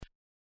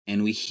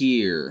and we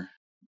hear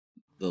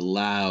the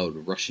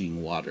loud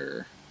rushing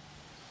water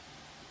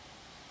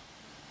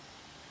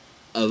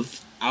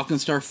of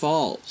Alkenstar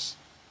Falls.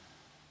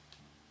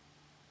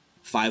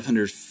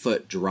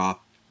 500-foot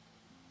drop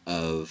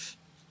of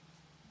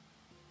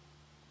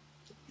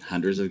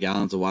hundreds of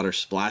gallons of water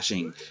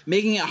splashing,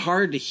 making it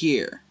hard to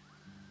hear.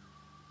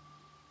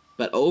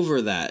 But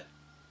over that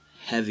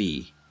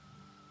heavy,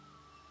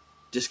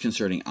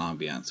 disconcerting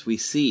ambiance, we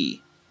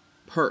see,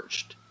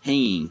 perched,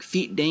 hanging,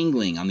 feet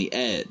dangling on the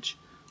edge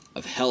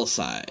of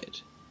Hellside,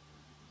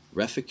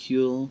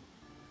 Reficule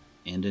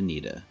and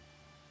Anita,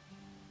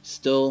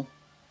 still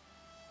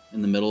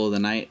in the middle of the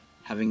night,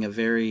 having a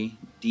very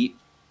deep,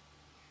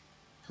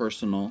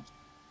 personal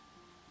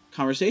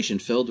conversation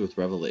filled with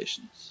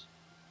revelations.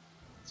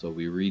 So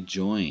we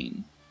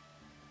rejoin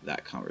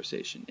that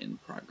conversation in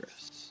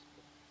progress.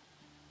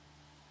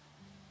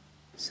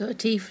 So a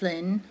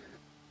tiefling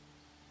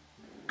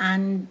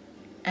and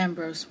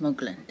Ambrose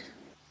Mugland.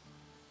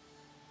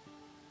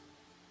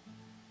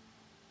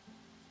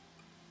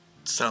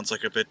 Sounds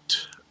like a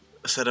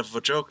set of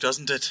a joke,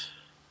 doesn't it?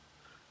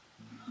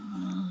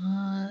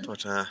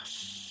 But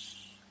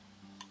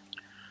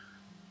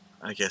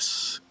I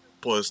guess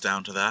boils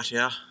down to that,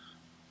 yeah.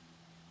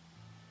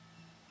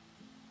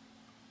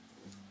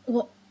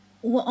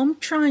 What I'm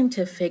trying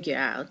to figure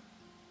out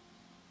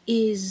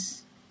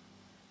is,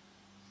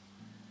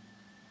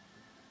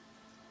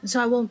 so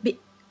I won't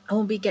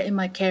be getting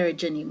my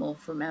carriage anymore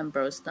from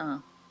Ambrose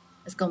now.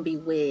 It's gonna be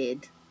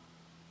weird.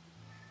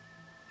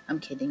 I'm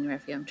kidding,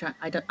 Refi.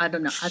 I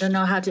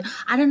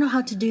don't know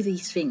how to do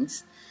these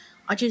things.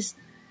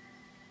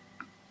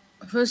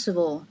 First of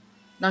all,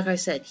 like I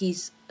said,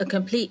 he's a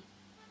complete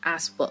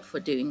assbutt for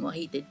doing what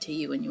he did to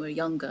you when you were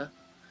younger.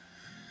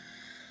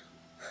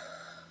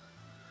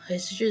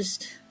 It's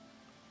just...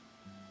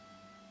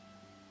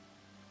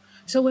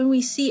 So when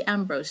we see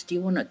Ambrose, do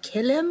you want to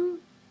kill him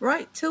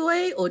right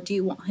away, or do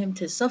you want him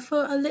to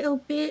suffer a little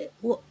bit?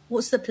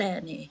 What's the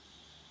plan here?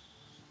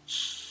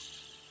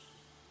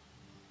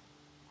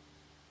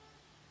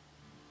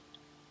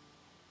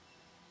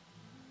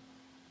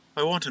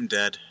 I want him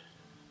dead.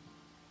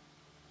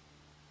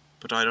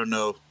 But I don't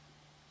know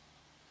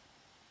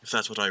if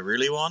that's what I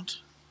really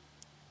want,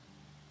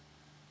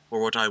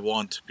 or what I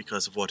want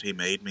because of what he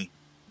made me.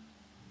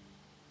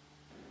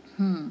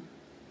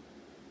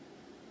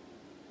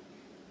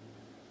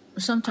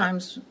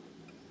 Sometimes,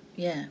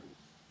 yeah.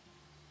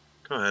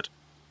 Go ahead.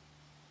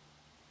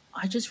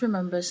 I just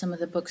remember some of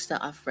the books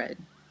that I've read.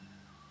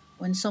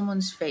 When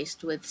someone's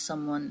faced with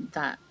someone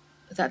that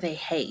they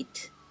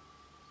hate,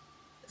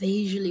 they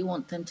usually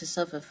want them to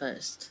suffer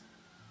first.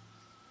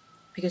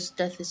 Because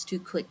death is too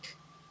quick.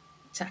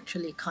 It's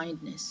actually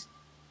kindness.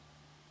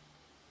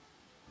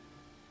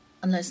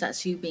 Unless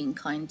that's you being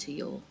kind to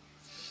your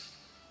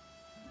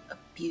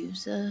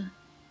abuser.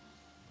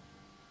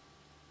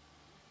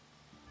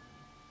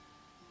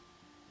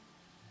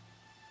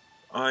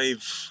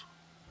 I've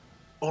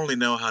only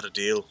know how to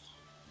deal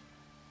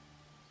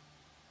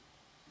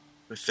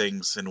with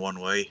things in one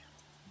way.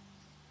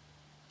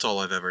 It's all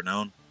I've ever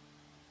known.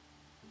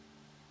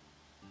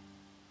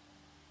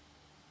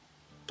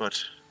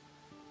 But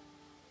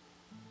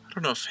I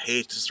don't know if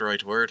hate is the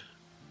right word.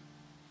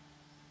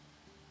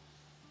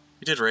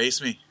 He did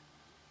raise me.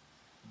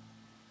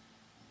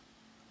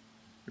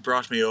 He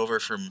brought me over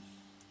from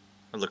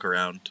a look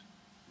around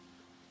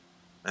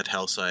at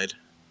Hellside,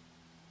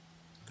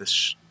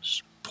 this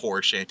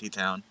poor shanty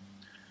town.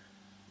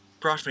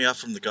 Brought me up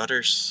from the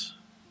gutters.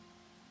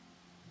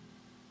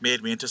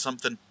 Made me into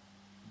something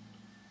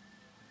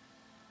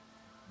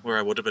where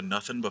I would have been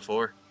nothing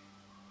before.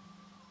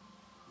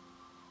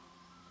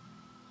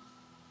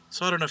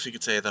 So I don't know if you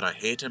could say that I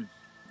hate him.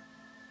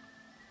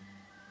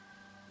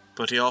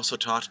 But he also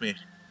taught me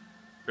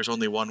there's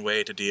only one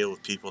way to deal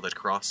with people that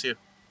cross you.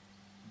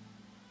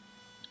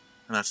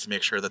 And that's to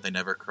make sure that they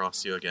never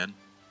cross you again.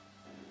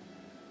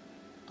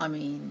 I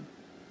mean,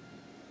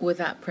 with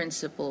that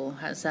principle,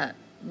 has that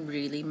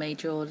really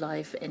made your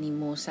life any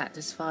more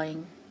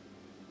satisfying?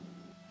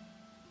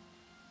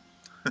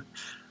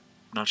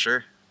 Not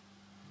sure.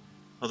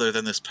 Other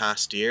than this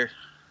past year,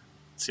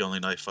 it's the only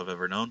life I've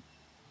ever known.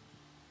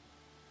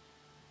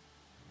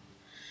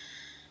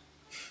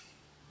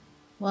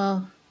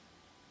 Well,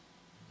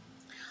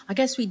 I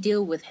guess we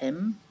deal with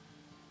him.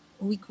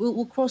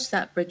 We'll cross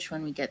that bridge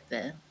when we get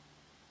there.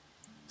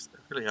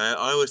 Really, I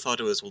always thought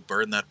it was we'll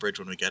burn that bridge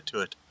when we get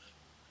to it.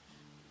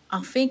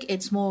 I think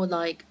it's more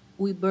like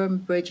we burn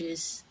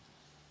bridges.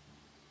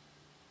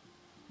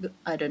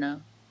 I don't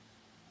know.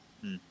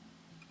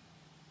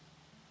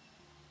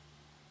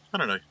 I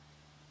don't know.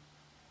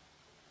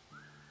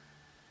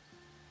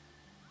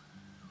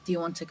 Do you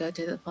want to go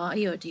to the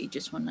party, or do you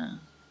just want to...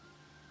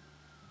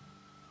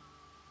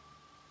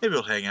 Maybe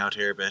we'll hang out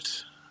here a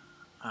bit.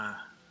 To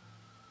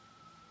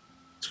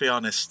be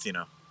honest,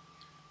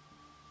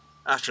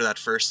 after that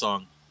first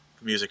song,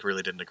 the music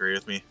really didn't agree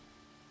with me.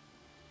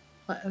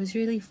 But it was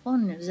really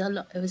fun. It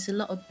was a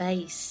lot of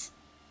bass.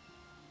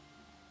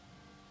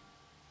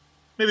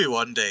 Maybe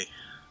one day,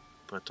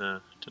 But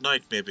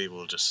tonight maybe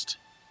we'll just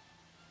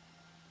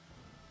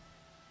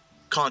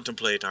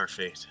contemplate our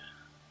fate.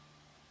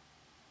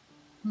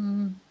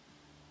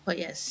 But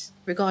yes,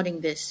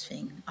 regarding this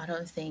thing, I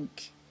don't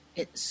think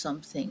it's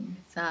something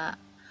that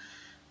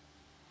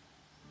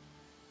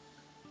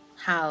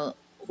Hal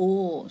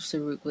or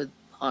Saruk would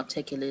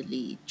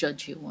particularly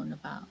judge you on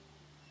about.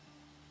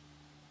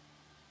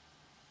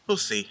 We'll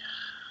see.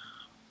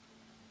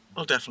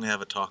 I'll definitely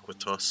have a talk with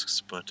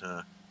Tusks, but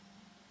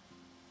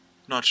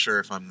not sure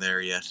if I'm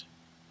there yet.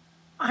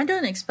 I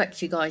don't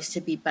expect you guys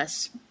to be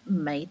best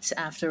mates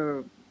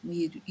after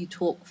you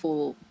talk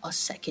for a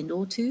second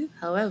or two.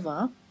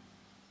 However,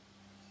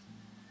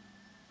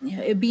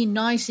 it'd be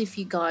nice if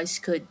you guys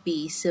could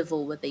be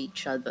civil with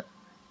each other,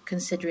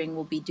 considering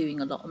we'll be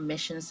doing a lot of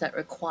missions that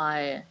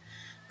require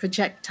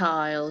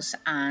projectiles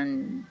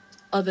and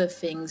other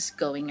things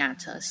going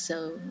at us.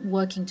 So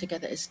working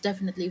together is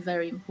definitely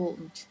very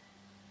important.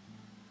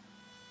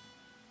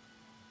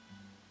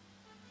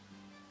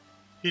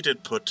 He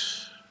did put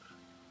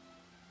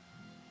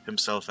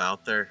himself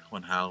out there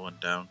when Hal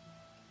went down.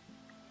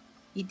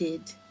 He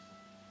did.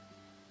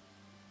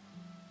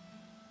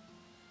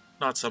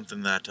 Not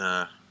something that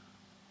the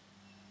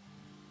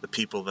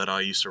people that I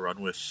used to run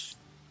with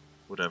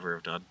would ever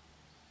have done.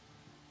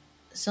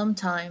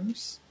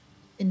 Sometimes,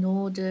 in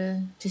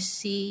order to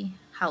see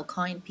how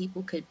kind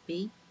people could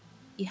be,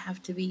 you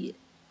have to be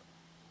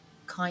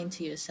kind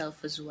to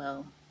yourself as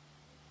well.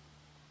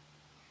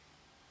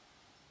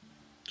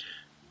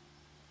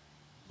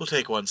 We'll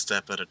take one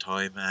step at a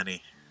time,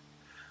 Annie.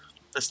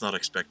 Let's not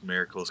expect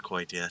miracles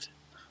quite yet.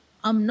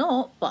 I'm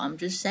not, but I'm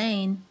just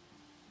saying.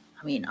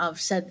 I mean, I've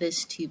said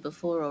this to you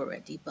before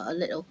already, but a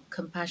little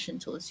compassion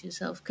towards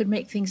yourself could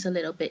make things a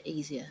little bit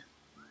easier.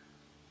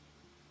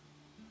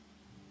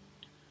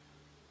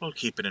 We'll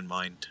keep it in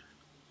mind.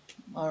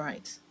 All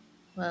right.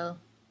 Well,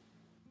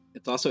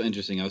 It's also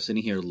interesting. I was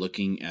sitting here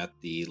looking at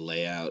the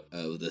layout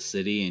of the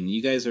city, and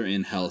you guys are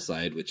in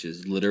Hellside, which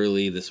is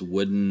literally this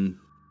wooden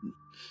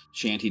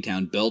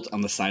shantytown built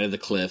on the side of the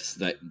cliffs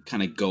that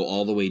kind of go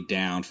all the way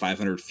down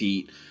 500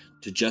 feet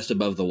to just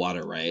above the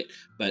water, right?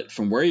 But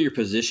from where you're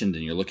positioned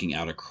and you're looking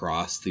out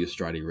across the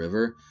Ostrati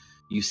River,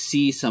 you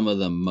see some of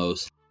the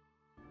most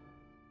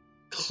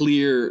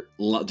clear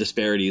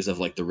disparities of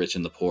like the rich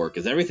and the poor,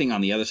 because everything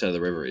on the other side of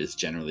the river is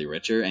generally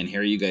richer, and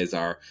here you guys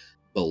are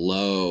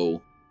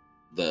below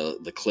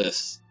the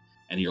cliffs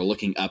and you're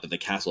looking up at the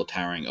castle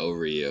towering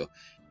over you.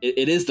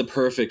 It is the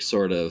perfect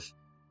sort of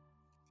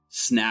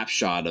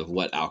snapshot of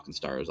what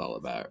Alkenstar is all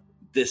about.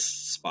 This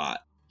spot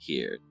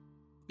here.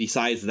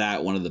 Besides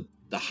that, one of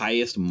the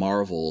highest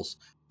marvels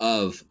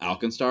of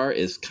Alkenstar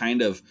is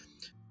kind of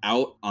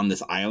out on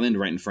this island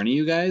right in front of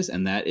you guys,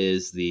 and that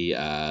is the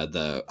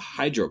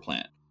hydro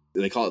plant.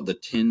 They call it the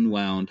tin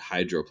wound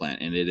hydro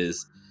plant, and it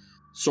is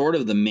sort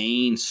of the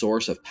main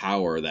source of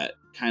power that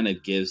kind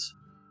of gives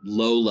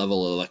low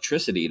level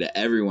electricity to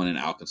everyone in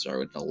Alkenstar,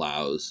 which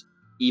allows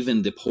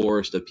even the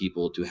poorest of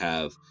people to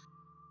have,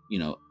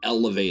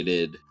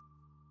 elevated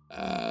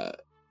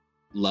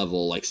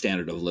level, like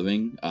standard of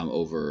living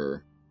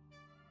over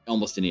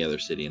almost any other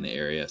city in the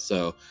area.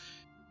 So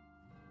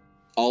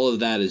all of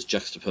that is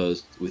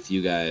juxtaposed with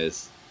you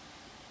guys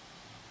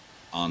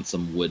on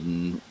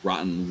some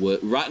rotten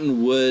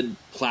wood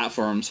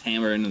platforms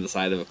hammered into the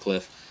side of a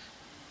cliff.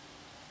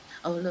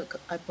 oh look,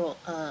 I brought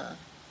a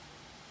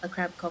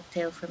crab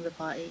cocktail from the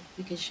party.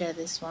 We can share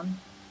this one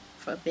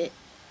for a bit.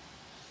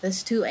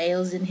 There's 2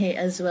 ales in here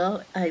as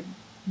well. I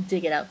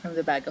dig it out from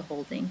the bag of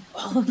holding.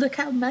 Oh, look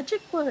how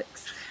magic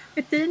works.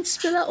 It didn't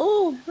spill at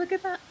all. Look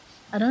at that.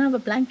 I don't have a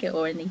blanket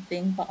or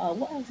anything, but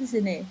what else is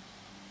in here?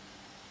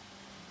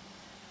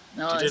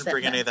 No, You didn't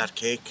bring any of that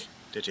cake,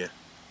 did you?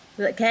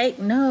 The cake?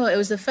 No, it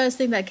was the first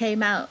thing that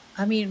came out.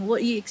 I mean,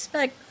 what do you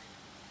expect?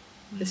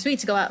 The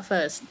sweets go out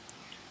first.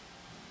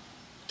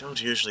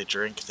 Don't usually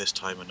drink this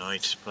time of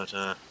night, but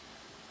I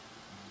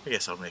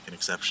guess I'll make an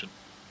exception.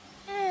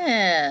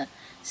 Yeah.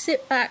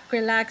 Sit back,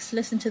 relax,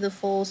 listen to the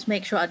falls,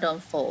 make sure I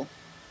don't fall.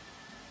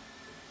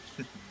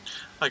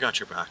 I got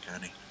your back,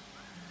 Annie.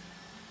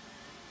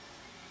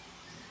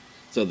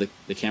 So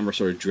the camera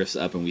sort of drifts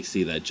up and we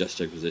see that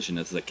juxtaposition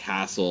as the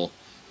castle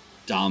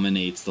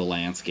dominates the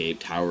landscape,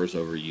 towers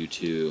over you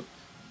two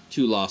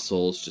lost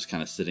souls just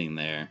kind of sitting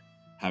there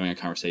having a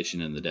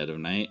conversation in the dead of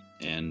night.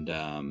 And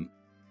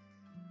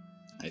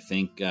I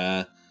think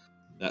that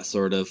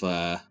sort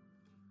of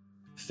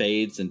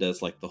fades and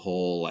does like the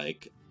whole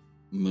like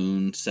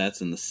moon sets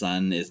and the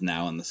sun is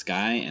now in the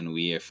sky, and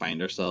we find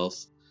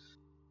ourselves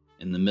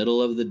in the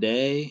middle of the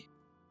day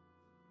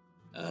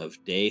of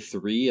day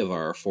 3 of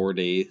our 4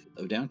 days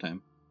of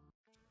downtime.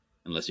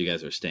 Unless you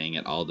guys are staying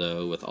at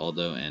Aldo with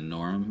Aldo and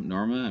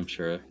Norma, I'm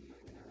sure.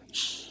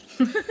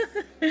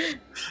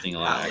 Seeing a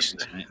lot of action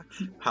tonight.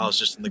 Hal's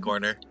just in the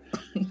corner.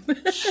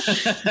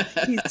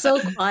 He's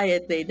so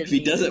quiet, they didn't. If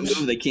he doesn't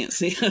move, they can't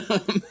see him.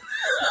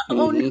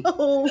 Oh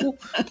no!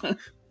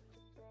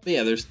 But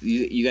yeah,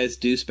 you guys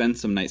do spend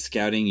some nights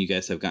scouting. You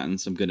guys have gotten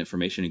some good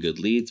information and good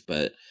leads,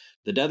 but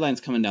the deadline's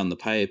coming down the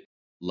pipe.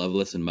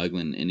 Lovelace and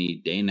Muglin any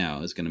day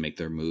now is going to make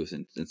their moves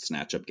and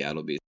snatch up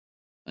Gattleby.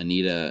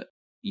 Anita,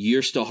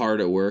 you're still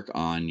hard at work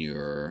in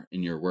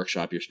your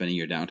workshop. You're spending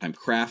your downtime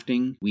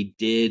crafting. We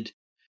did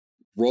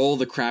roll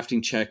the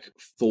crafting check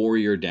for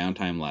your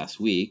downtime last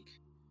week,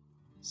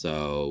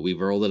 so we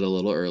rolled it a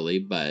little early,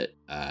 but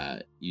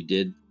you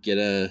did get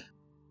a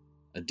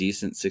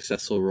decent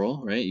successful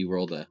roll, right? You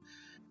rolled a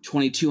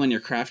 22 on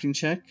your crafting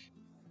check.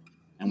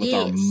 And with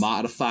our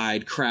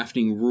modified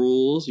crafting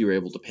rules, you were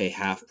able to pay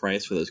half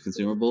price for those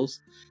consumables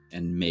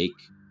and make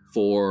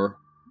 4.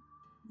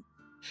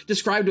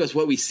 Describe to us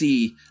what we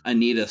see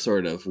Anita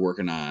sort of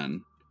working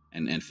on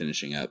and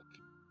finishing up.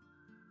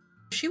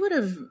 She would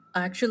have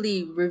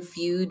actually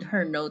reviewed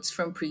her notes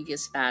from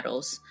previous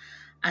battles,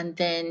 and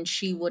then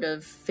she would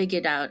have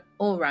figured out,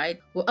 all right,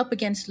 we're up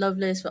against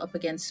Lovelace, we're up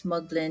against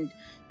Muglin,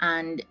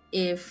 and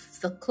if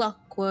the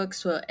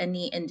clockworks were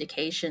any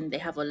indication, they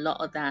have a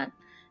lot of that.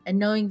 And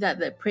knowing that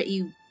they're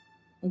pretty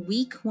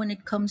weak when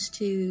it comes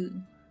to,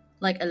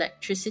 like,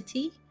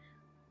 electricity,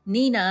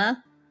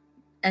 Nina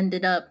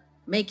ended up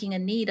making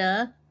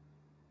Anita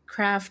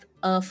craft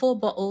 4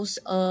 bottles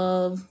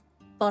of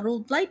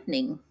bottled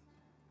lightning.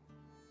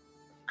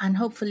 And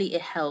hopefully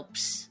it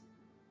helps.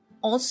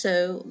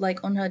 Also,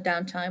 like, on her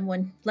downtime,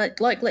 when, like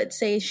let's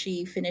say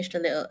she finished a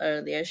little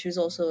earlier, she was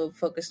also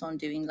focused on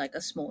doing, like,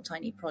 a small,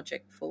 tiny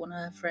project for one of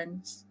her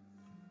friends.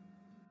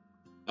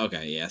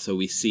 Okay, yeah, so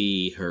we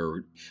see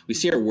her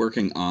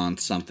working on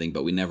something,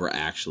 but we never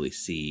actually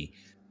see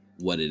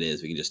what it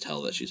is. We can just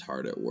tell that she's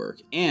hard at work.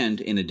 And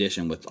in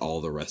addition, with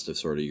all the rest of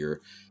sort of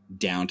your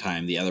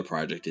downtime, the other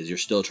project is you're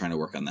still trying to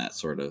work on that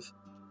sort of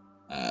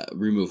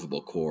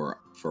removable core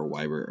for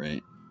Wybert,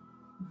 right?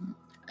 Mm-hmm.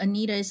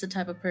 Anita is the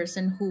type of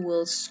person who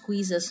will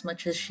squeeze as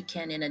much as she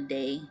can in a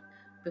day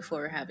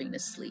before having to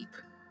sleep.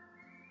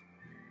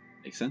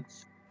 Makes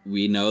sense.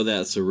 We know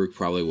that Saruk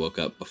probably woke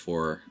up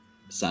before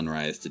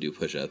sunrise to do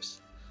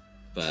push-ups,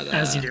 but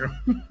as you do,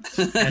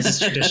 as is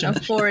tradition.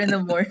 At 4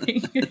 a.m.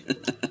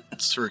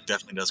 Saruk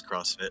definitely does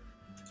CrossFit.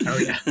 Oh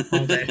yeah,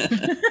 all day.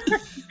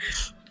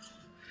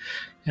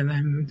 And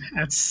then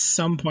at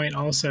some point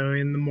also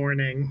in the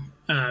morning,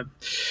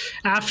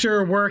 after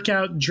a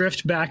workout,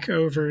 drift back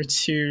over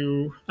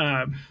to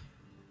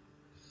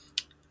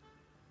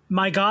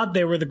my god,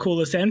 they were the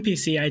coolest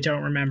NPC. I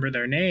don't remember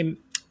their name.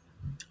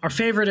 Our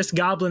favoriteest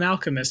goblin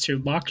alchemist who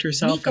locked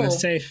herself in a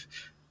safe.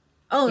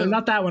 Oh, no,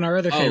 not that one. Our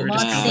other favorite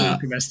is Goblin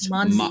Alchemist.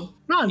 Monzi.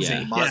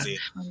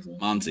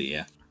 Monzi,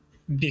 yeah.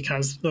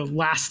 Because the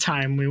last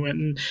time we went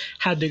and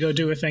had to go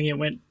do a thing, it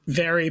went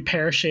very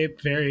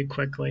pear-shaped very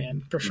quickly,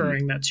 and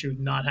preferring that to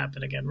not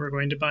happen again, we're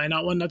going to buy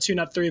not 1, not 2,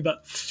 not 3,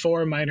 but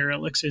 4 minor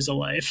elixirs of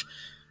life.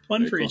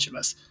 One for each of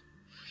us.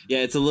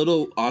 Yeah, it's a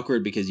little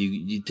awkward because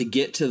you to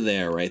get to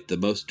there, right, the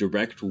most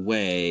direct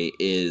way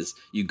is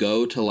you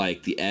go to,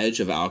 like, the edge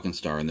of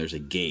Alkenstar, and there's a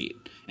gate.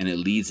 And it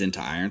leads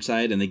into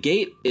Ironside, and the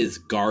gate is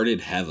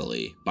guarded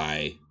heavily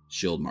by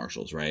shield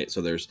marshals, right?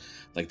 So there's,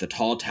 like, the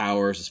tall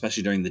towers,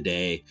 especially during the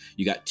day.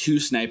 You got 2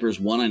 snipers,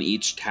 1 on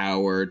each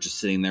tower, just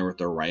sitting there with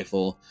their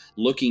rifle,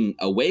 looking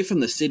away from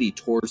the city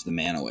towards the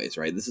Manoways,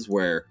 right? This is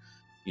where,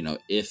 you know,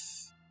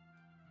 if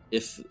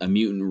a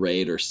mutant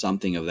raid or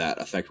something of that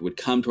effect would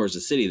come towards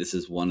the city, this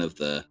is one of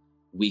the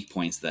weak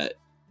points that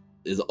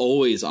is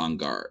always on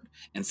guard.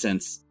 And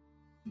since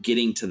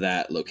getting to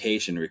that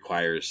location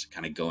requires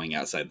kind of going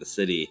outside the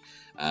city,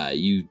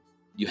 you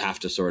have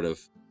to sort of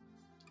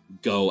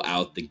go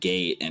out the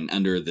gate and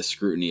under the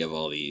scrutiny of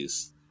all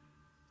these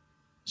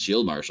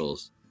shield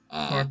marshals.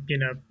 Or,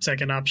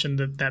 second option,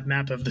 that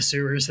map of the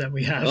sewers that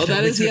we have. Well,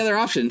 that is the other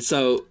option.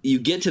 So you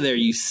get to there,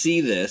 you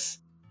see this,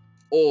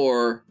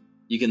 or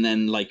you can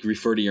then, like,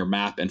 refer to your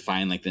map and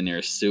find, like, the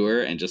nearest sewer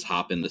and just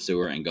hop in the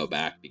sewer and go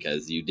back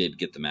because you did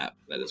get the map.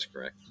 That is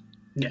correct.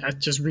 Yeah,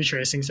 just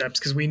retracing steps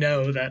because we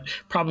know that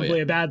probably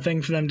a bad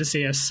thing for them to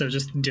see us, so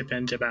just dip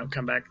in, dip out,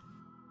 come back.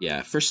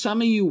 Yeah, for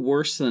some of you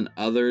worse than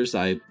others,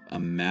 I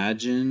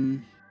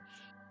imagine.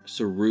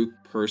 Saruk,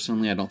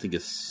 personally, I don't think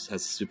has a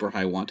super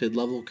high wanted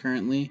level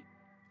currently,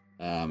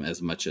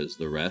 as much as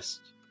the rest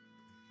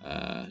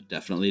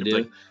definitely do.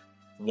 Like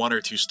 1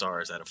 or 2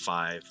 stars out of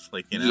 5,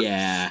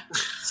 Yeah.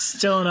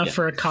 Still enough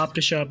for a cop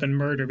to show up and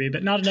murder me,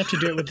 but not enough to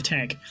do it with the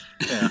tank.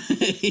 Yeah.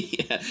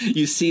 Yeah,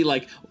 you see,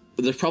 like,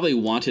 there's probably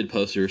wanted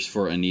posters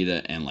for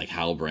Anita and, like,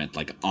 Halbrand,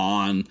 like,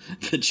 on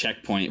the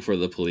checkpoint for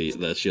the police,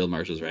 the shield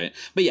marshals, right?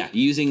 But yeah,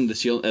 using the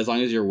shield, as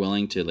long as you're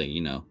willing to, like,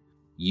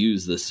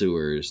 use the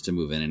sewers to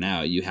move in and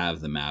out, you have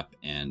the map,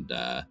 and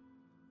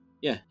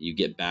you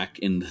get back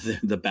in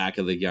the back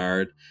of the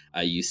yard.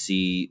 You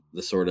see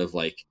the sort of,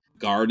 like,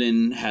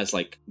 garden has,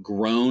 like,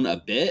 grown a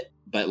bit,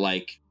 but,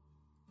 like,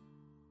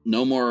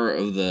 no more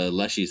of the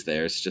leshies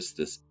there. It's just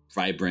this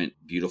vibrant,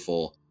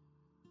 beautiful,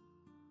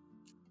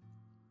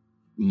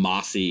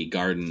 mossy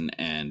garden,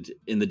 and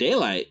in the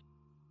daylight,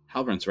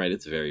 Halbrand's right,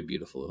 it's very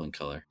beautiful in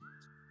color.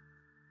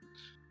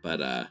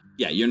 But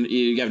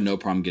you have no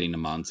problem getting to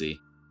Monzi.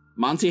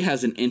 Monzi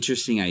has an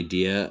interesting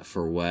idea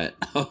for what.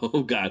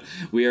 Oh god,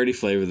 we already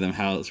flavored them.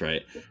 Hal's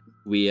right.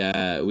 We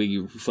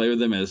flavored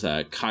them as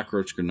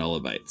cockroach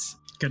granola bites.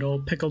 Good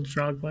old pickled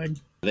frog leg.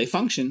 They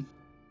function,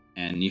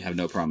 and you have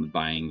no problem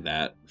buying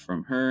that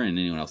from her and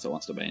anyone else that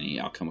wants to buy any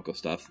alchemical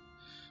stuff.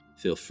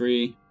 Feel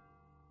free.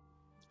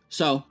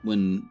 So,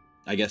 when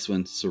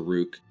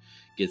Saruk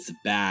gets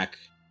back,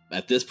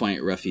 at this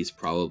point, Ruffy's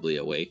probably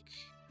awake,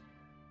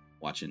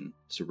 watching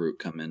Saruk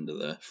come into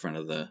the front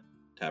of the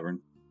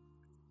tavern.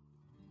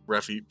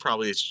 Ruffy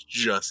probably is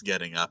just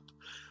getting up.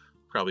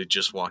 Probably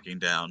just walking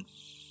down.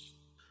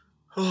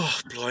 Oh,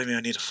 blimey, I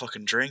need a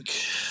fucking drink.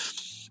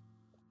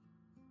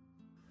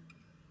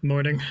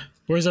 Morning.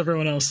 Where's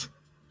everyone else?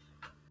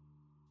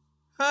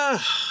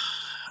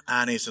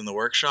 Annie's in the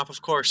workshop,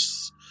 of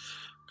course.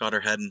 Got her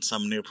head in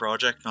some new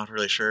project, not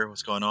really sure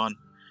what's going on.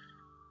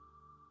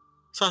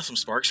 Saw some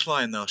sparks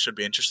flying, though. Should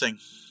be interesting.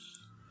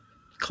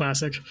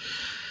 Classic.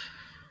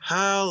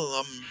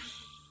 Hal,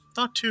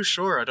 not too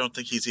sure. I don't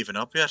think he's even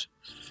up yet.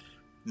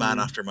 Man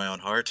after my own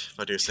heart, if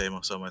I do say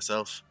so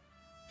myself.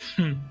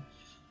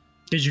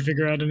 Did you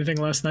figure out anything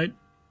last night?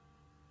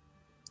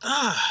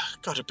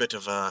 Got a bit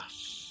of a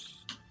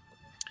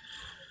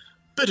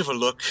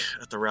look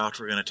at the route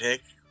we're going to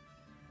take.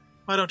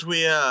 Why don't we,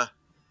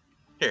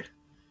 here.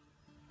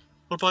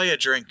 We'll buy you a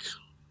drink.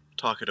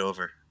 Talk it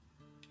over.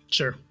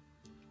 Sure.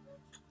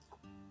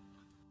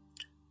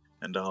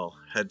 And I'll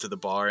head to the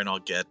bar and I'll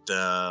get,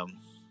 what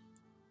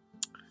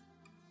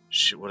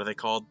are they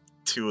called?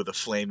 Two of the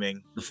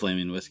flaming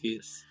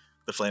whiskeys.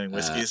 The flaming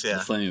whiskeys, yeah.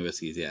 The flaming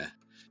whiskeys, yeah.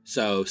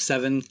 So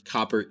 7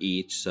 copper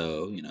each,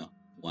 so,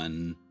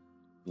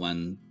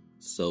 one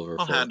silver.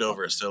 I'll hand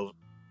over a silver.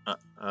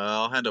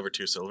 I'll hand over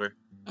 2 silver.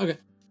 Okay.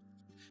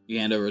 You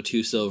hand over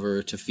 2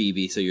 silver to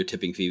Phoebe, so you're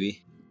tipping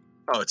Phoebe.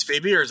 Oh, it's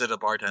Phoebe, or is it a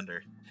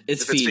bartender?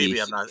 It's if Phoebe. It's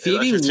Phoebe, I'm not.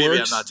 Phoebe if it's works,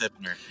 Phoebe, I'm not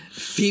tipping her.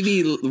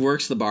 Phoebe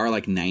works the bar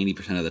like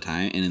 90% of the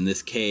time, and in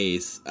this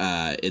case,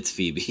 it's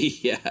Phoebe.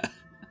 Yeah.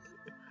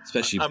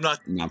 Especially I'm not.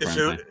 prime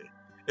time.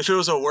 If it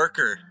was a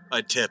worker,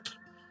 I'd tip.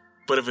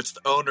 But if it's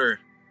the owner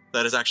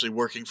that is actually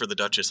working for the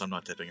Duchess, I'm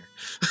not tipping her.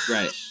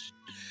 Right.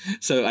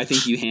 So I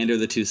think you hand her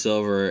the 2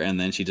 silver, and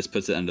then she just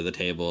puts it under the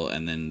table,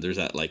 and then there's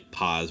that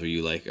pause where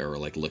you are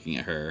looking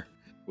at her,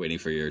 waiting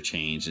for your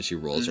change, and she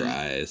rolls her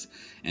eyes,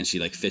 and she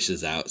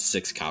fishes out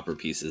 6 copper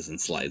pieces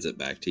and slides it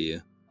back to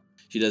you.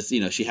 She does,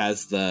 she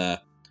has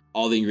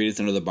all the ingredients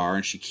under the bar,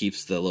 and she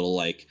keeps the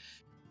little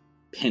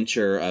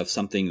pincher of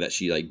something that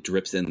she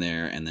drips in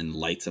there and then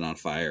lights it on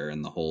fire,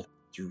 and the whole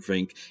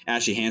drink,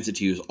 as she hands it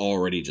to you, is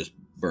already just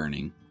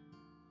burning.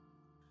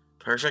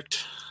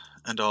 Perfect.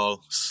 And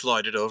I'll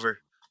slide it over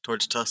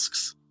towards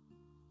Tusks.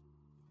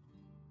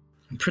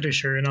 I'm pretty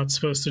sure you're not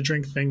supposed to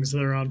drink things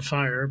that are on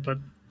fire, but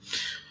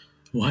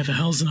why the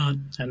hell's not?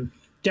 And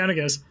down it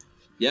goes.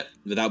 Yep,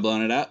 without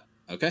blowing it out.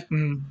 Okay.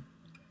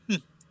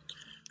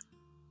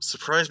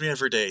 Surprise me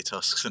every day,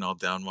 Tusks, and I'll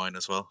down mine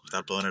as well,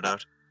 without blowing it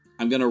out.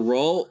 I'm going to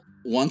roll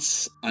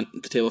once on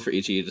the table for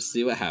each of you to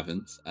see what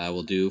happens.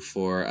 We'll do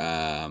for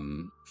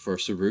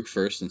Saruk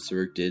first, and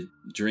Saruk did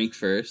drink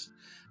first.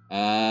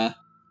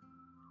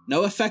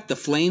 No effect. The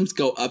flames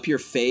go up your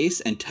face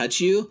and touch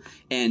you,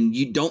 and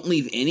you don't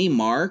leave any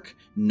mark.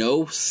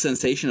 No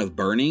sensation of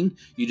burning.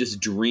 You just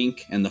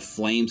drink, and the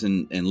flames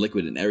and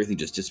liquid and everything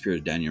just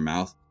disappears down your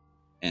mouth,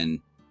 and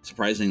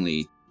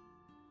surprisingly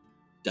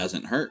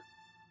doesn't hurt.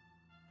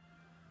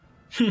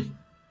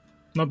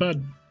 Not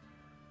bad.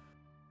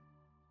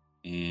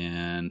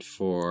 And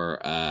for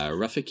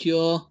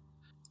Ruffacule,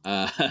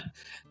 the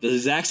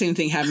exact same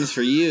thing happens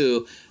for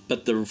you,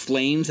 but the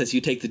flames, as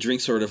you take the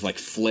drink, sort of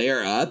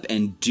flare up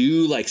and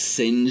do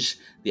singe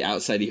the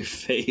outside of your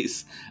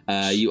face.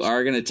 You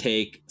are going to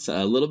take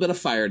a little bit of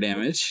fire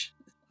damage.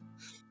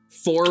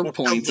 4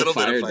 points of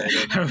fire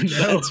damage. Oh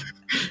no.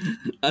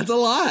 That's a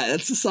lot.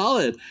 That's a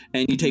solid.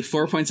 And you take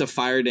 4 points of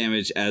fire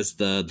damage as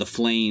the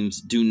flames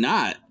do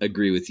not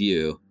agree with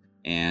you.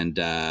 And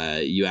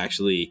you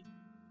actually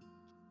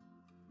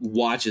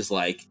watch as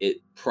it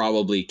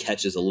probably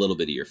catches a little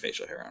bit of your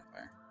facial hair on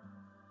fire.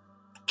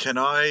 Can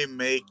I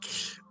make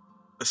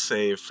a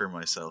save for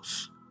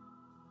myself?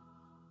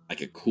 Like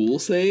a cool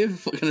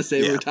save? What kind of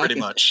save are we talking? Pretty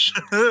much.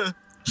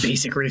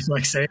 Basic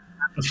reflex save.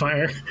 The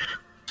fire.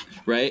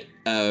 Right?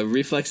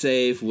 Reflex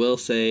save, will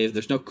save.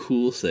 There's no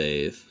cool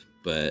save,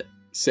 but...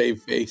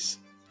 Save face.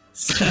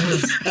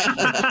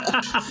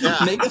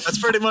 Yeah, that's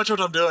pretty much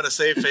what I'm doing, a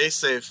save face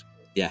save.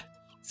 Yeah.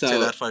 So, say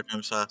that 5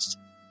 times fast.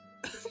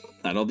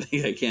 I don't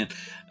think I can.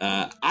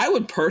 I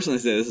would personally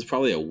say this is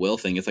probably a will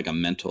thing. It's a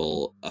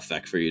mental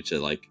effect for you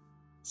to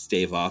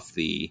stave off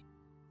the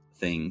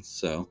things.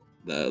 So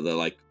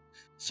the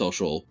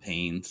social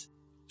pains.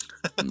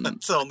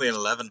 It's only an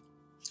 11.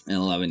 An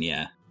 11,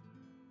 yeah.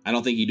 I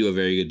don't think you do a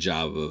very good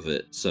job of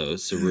it. So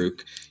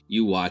Saruk,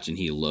 you watch and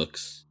he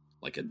looks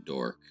like a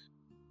dork.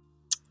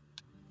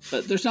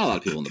 But there's not a lot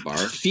of people in the bar.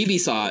 Phoebe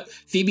saw it.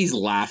 Phoebe's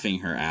laughing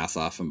her ass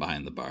off from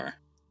behind the bar.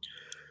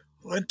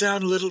 Went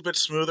down a little bit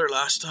smoother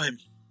last time.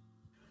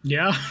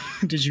 Yeah?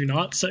 Did you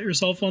not set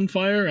yourself on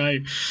fire?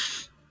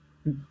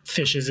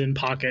 Fishes in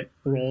pocket,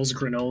 rolls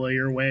granola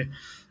your way.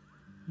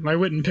 I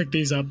wouldn't pick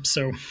these up,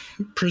 so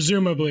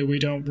presumably we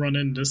don't run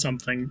into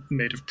something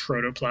made of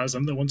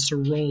protoplasm that wants to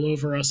roll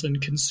over us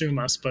and consume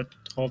us, but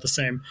all the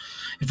same,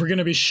 if we're going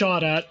to be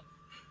shot at,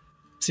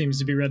 seems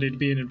to be ready to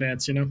be in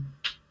advance, you know?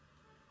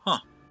 Huh.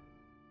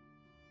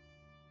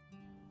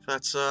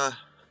 That's,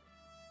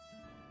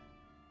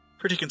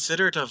 pretty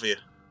considerate of you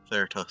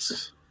there,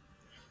 Tusks.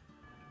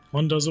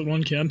 One does what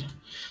one can.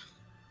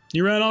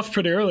 You ran off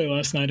pretty early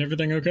last night.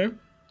 Everything okay?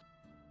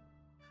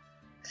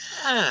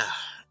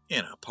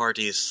 You know,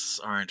 parties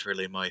aren't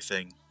really my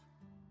thing.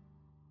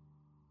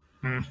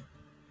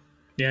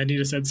 Yeah,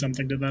 Anita said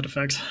something to that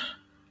effect.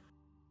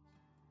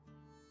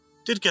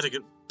 Did get a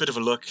bit of a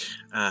look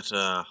at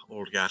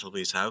old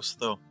Gattleby's house,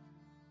 though.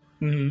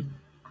 Mm-hmm.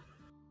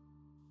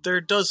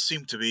 There does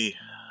seem to be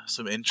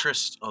some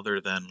interest other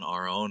than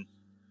our own.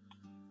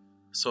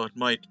 So it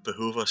might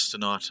behoove us to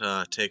not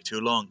take too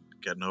long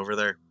getting over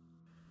there.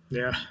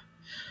 Yeah.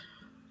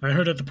 I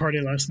heard at the party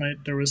last night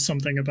there was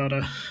something about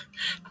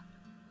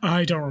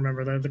I don't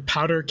remember the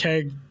powder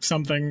keg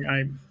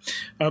something.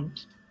 A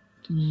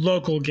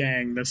local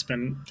gang that's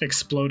been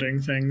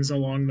exploding things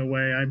along the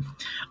way.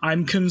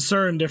 I'm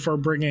concerned if we're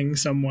bringing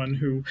someone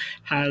who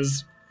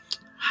has,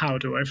 how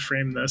do I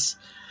frame this?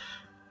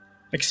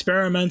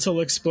 Experimental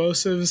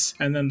explosives,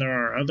 and then there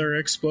are other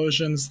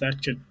explosions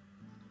that could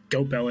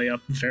go belly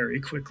up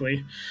very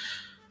quickly.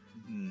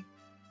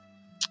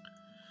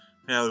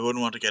 Yeah, we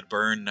wouldn't want to get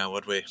burned now,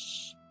 would we?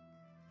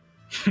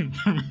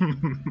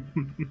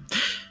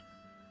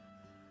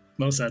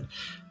 Well said.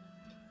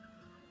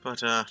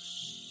 But, I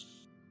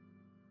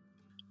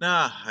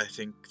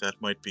think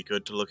that might be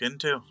good to look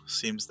into.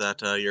 Seems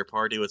that your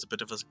party was a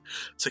bit of a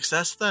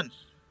success then.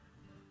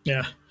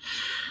 Yeah.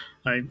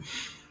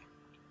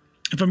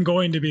 If I'm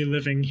going to be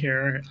living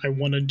here, I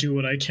want to do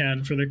what I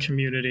can for the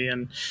community,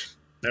 and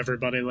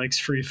everybody likes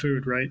free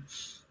food, right?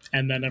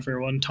 And then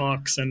everyone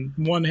talks, and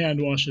one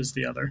hand washes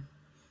the other.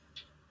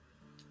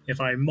 If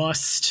I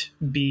must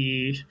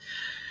be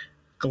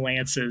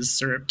glances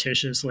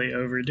surreptitiously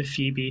over to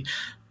Phoebe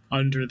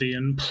under the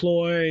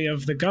employ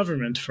of the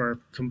government for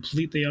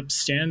completely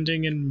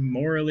upstanding and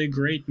morally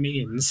great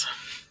means,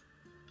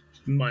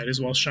 might as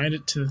well shine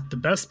it to the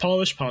best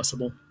polish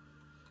possible.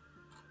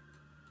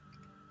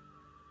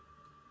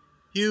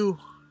 You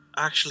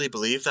actually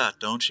believe that,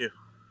 don't you?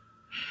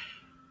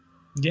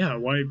 Yeah,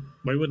 why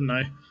wouldn't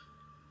I?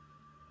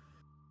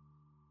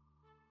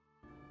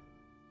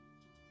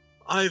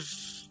 I've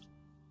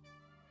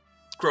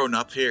grown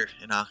up here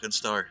in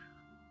Alkenstar.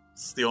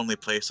 It's the only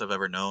place I've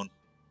ever known.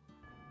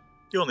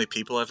 The only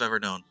people I've ever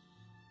known.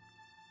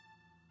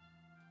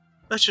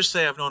 Let's just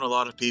say I've known a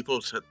lot of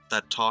people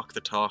that talk the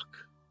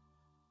talk.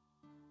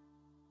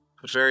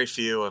 But very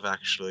few have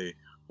actually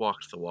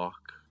walked the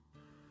walk.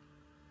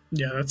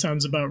 Yeah, that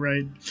sounds about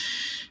right.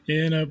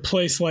 In a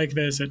place like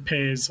this, it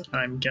pays,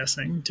 I'm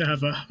guessing, to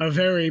have a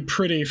very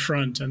pretty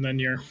front, and then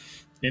you're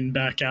in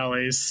back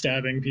alleys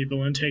stabbing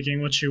people and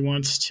taking what you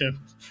want to,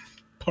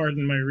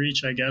 pardon my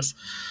reach, I guess.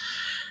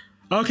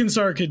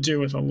 Alkenstar could do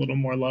with a little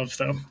more love,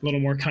 though. A little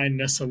more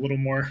kindness, a little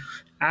more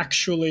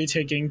actually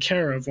taking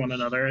care of one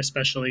another,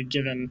 especially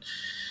given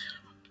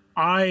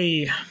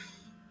I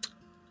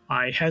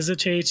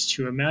hesitate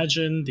to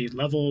imagine the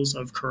levels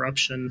of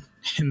corruption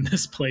in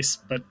this place,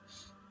 but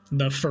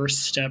the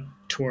first step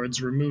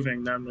towards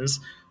removing them is,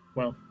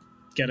 well,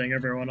 getting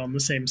everyone on the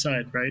same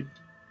side, right?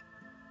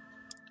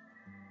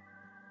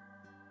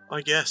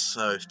 I guess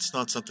it's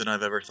not something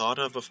I've ever thought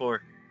of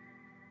before.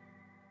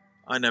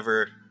 I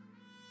never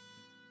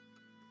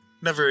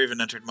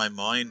even entered my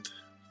mind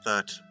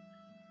that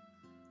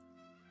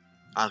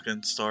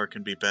Alkenstar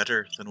can be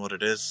better than what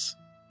it is.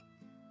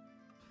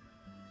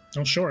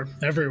 Oh, sure.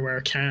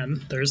 Everywhere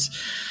can. There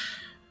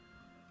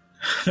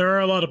are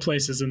a lot of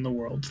places in the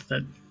world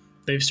that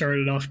they've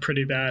started off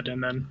pretty bad,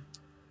 and then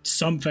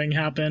something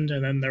happened,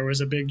 and then there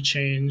was a big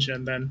change,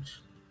 and then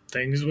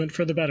things went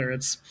for the better.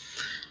 It's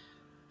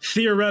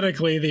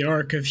theoretically the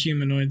arc of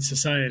humanoid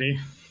society,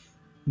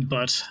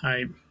 but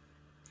I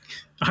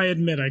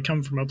admit I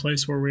come from a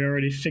place where we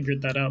already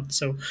figured that out,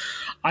 so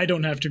I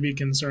don't have to be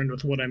concerned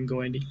with what I'm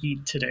going to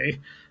eat today,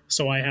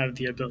 so I have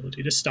the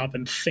ability to stop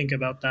and think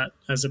about that,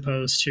 as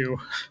opposed to,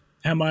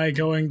 am I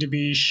going to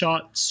be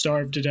shot,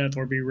 starved to death,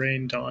 or be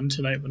rained on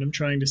tonight when I'm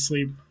trying to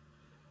sleep?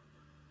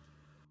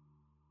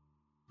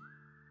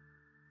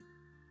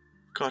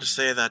 Gotta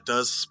say, that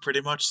does pretty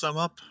much sum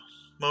up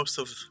most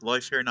of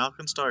life here in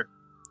Alkenstar.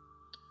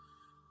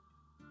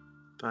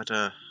 But,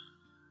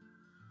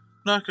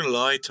 not gonna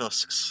lie,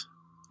 Tusks.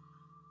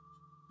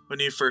 When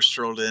you first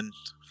rolled in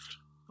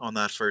on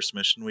that first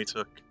mission we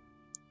took,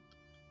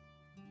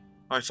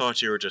 I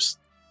thought you were just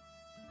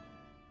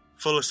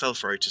full of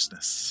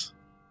self-righteousness.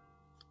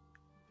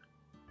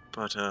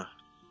 But, I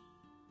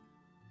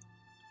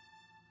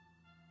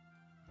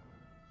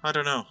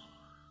don't know.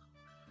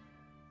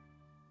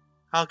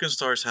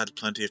 Alkenstar's had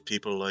plenty of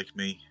people like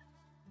me.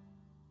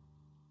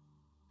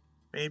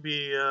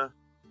 Maybe,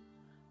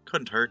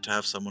 couldn't hurt to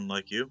have someone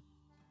like you.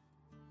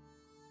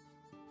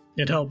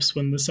 It helps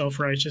when the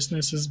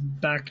self-righteousness is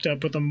backed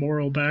up with a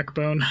moral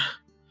backbone.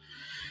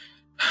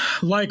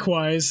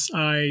 Likewise,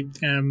 I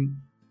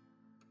am,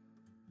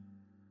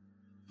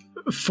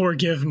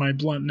 forgive my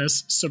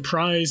bluntness,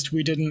 surprised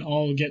we didn't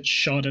all get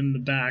shot in the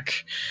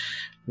back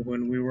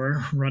when we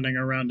were running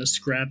around a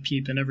scrap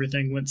heap and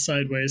everything went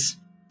sideways.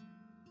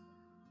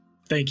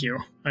 Thank you.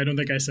 I don't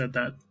think I said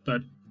that,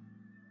 but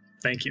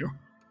thank you.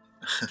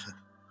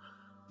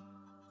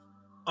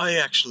 I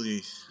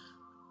actually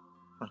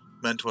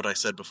meant what I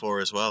said before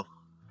as well.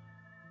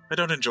 I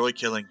don't enjoy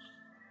killing.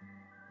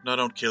 And I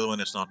don't kill when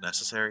it's not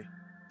necessary.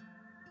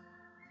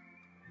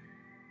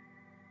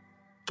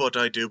 But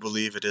I do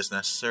believe it is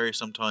necessary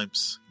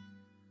sometimes.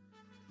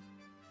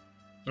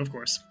 Of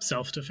course,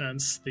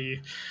 self-defense.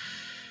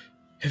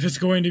 If it's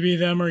going to be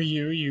them or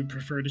you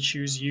prefer to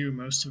choose you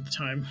most of the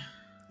time.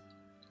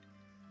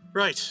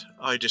 Right,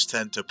 I just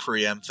tend to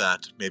preempt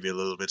that maybe a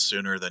little bit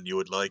sooner than you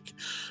would like.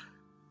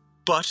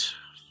 But,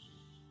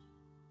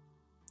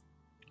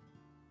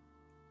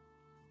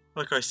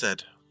 like I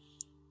said,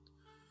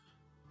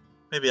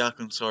 maybe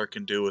Alkensar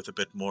can do with a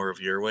bit more of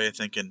your way of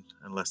thinking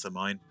and less of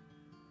mine.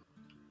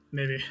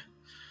 Maybe.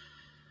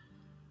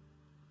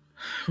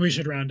 We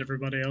should round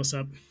everybody else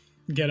up.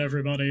 Get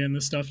everybody in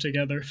the stuff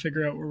together.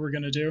 Figure out what we're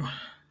going to do.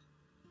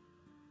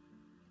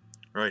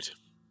 Right.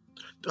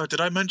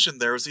 Did I mention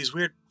there was these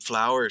weird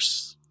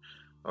flowers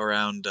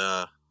around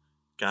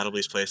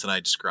Gattlby's place, and I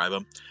describe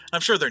them?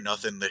 I'm sure they're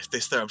nothing.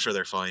 I'm sure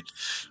they're fine.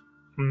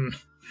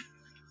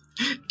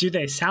 Do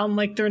they sound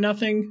like they're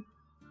nothing?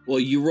 Well,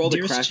 you rolled a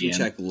Dearest crafting GM.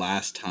 check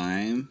last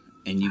time,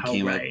 and you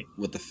came right. up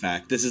with the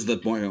fact. This is the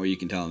point where you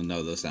can tell them,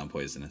 no, those sound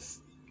poisonous.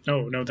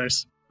 Oh, no,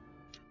 there's...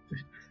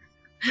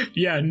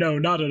 Yeah, no,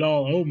 not at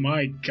all. Oh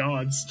my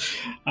gods.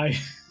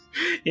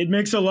 It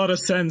makes a lot of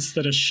sense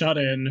that a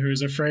shut-in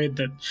who's afraid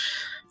that...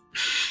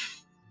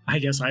 I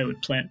guess I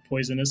would plant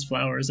poisonous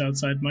flowers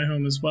outside my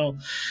home as well.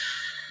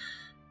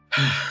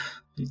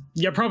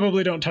 Yeah,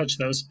 probably don't touch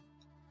those.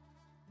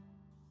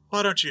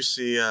 Why don't you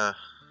see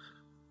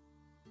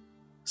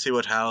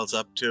what Hal's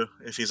up to,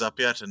 if he's up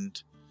yet,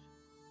 and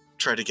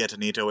try to get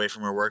Anita away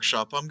from her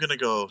workshop? I'm gonna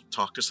go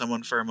talk to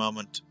someone for a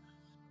moment.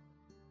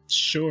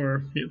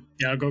 Sure.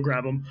 Yeah, I'll go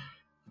grab him.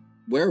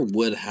 Where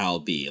would Hal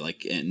be?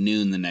 Like at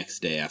noon the next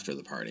day after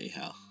the party,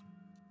 Hal?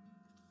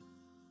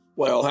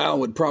 Well, Hal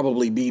would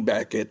probably be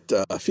back at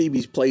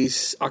Phoebe's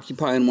place,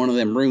 occupying one of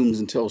them rooms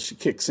until she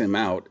kicks him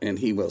out, and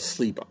he will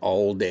sleep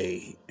all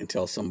day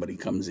until somebody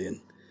comes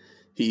in.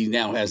 He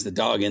now has the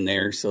dog in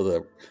there, so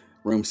the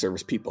room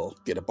service people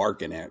get a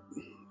barking at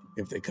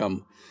if they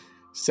come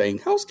saying,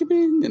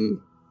 housekeeping,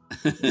 and,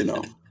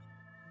 the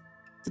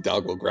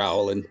dog will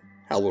growl, and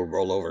Hal will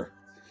roll over.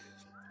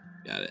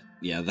 Got it.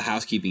 Yeah, the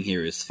housekeeping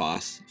here is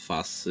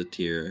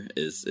Fossetier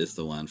is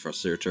the one.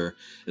 Fossetier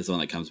is the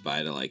one that comes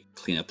by to like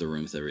clean up the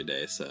rooms every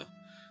day. So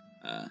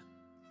that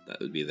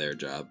would be their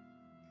job.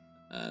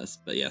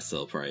 But yeah,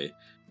 still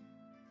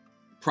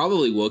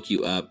probably woke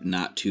you up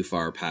not too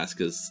far past,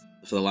 because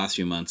for the last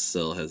few months,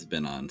 Syl has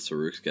been on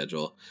Saruk's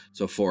schedule.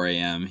 So 4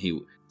 a.m. he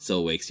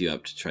still wakes you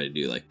up to try to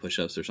do like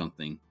push-ups or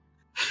something.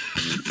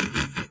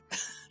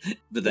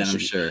 But then I'm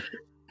sure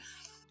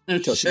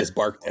Until she gets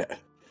barked at.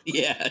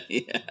 Yeah.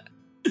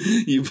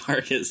 You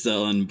bark at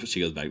Syl and she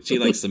goes back. She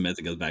like submits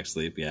and goes back to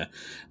sleep. Yeah.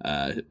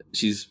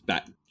 She's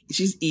back.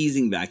 She's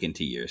easing back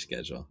into your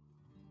schedule.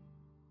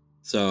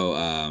 So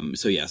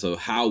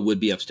Hal would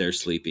be upstairs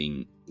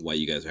sleeping while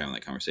you guys are having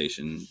that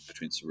conversation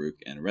between Saruk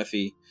and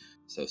Refi.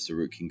 So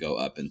Saruk can go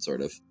up and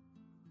sort of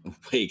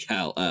wake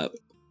Hal up.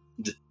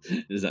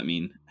 Does that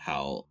mean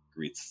Hal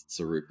greets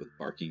Saruk with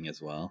barking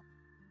as well?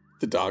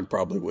 The dog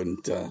probably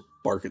wouldn't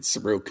bark at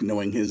Saruk,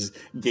 knowing his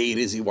gait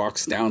as he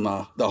walks down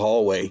the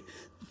hallway.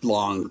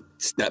 Long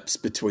steps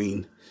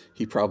between.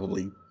 She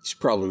probably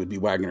would be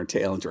wagging her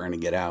tail and trying to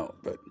get out.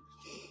 But,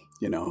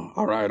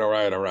 all right.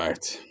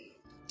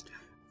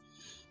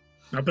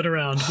 Up and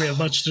around. We have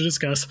much to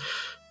discuss.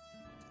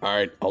 All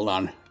right, hold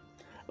on.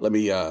 Let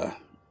me, and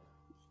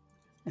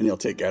he'll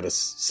take out a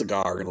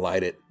cigar and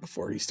light it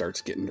before he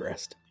starts getting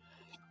dressed.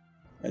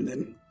 And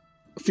then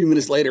a few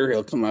minutes later,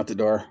 he'll come out the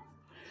door.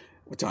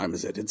 What time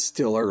is it? It's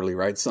still early,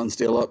 right? Sun's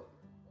still up?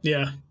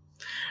 Yeah.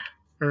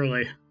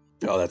 Early.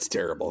 Oh, that's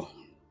terrible.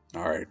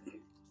 All right,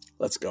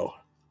 let's go.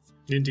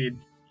 Indeed.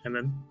 And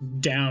then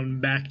down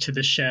back to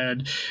the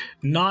shed,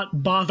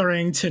 not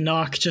bothering to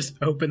knock, just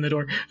open the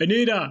door.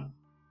 Anita!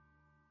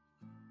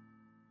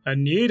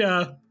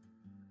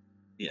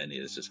 Yeah,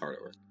 Anita's just hard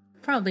at work.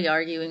 Probably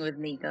arguing with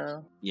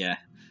Nico. Yeah.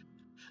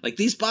 Like,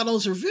 these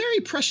bottles are very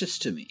precious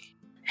to me.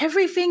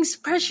 Everything's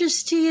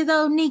precious to you,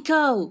 though,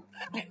 Nico.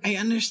 I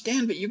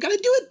understand, but you gotta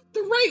do it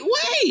the right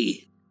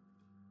way.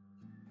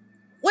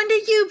 When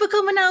did you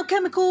become an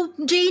alchemical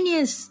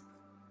genius?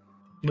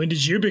 When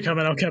did you become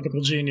an alchemical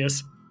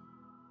genius?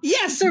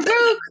 Yes,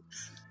 Saruk!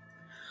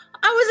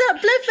 I was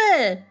at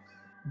Bliffer!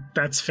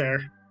 That's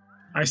fair.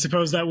 I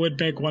suppose that would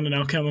make one an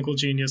alchemical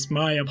genius.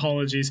 My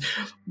apologies.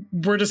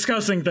 We're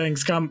discussing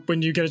things. Come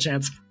when you get a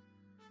chance.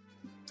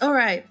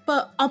 Alright,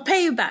 but I'll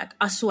pay you back,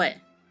 I swear.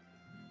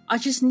 I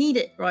just need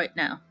it right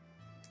now.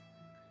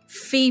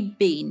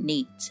 Phoebe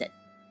needs it.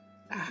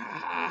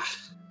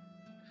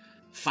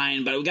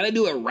 Fine, but we gotta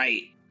do it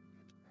right.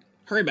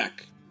 Hurry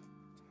back.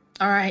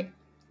 All right.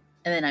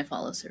 And then I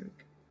follow Saruk.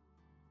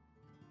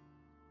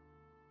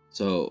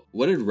 So,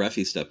 what did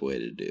Refi step away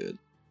to do?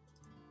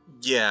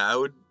 Yeah, I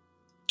would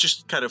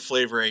just kind of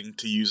flavoring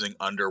to using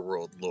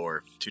underworld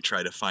lore to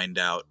try to find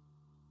out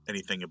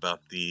anything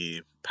about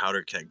the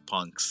powder keg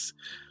punks.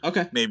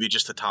 Okay. Maybe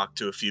just to talk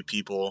to a few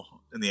people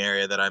in the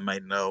area that I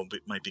might know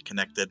might be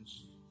connected.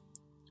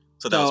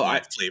 So that was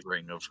my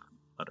flavoring of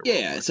underworld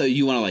Yeah, lore. so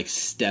you want to like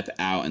step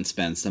out and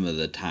spend some of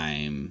the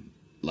time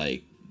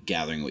like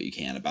gathering what you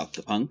can about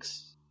the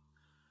punks?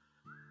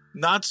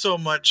 Not so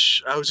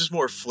much. I was just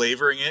more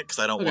flavoring it because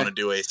I don't want to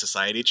do a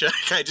society check.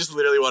 I just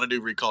literally want to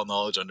do recall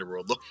knowledge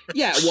underworld lore.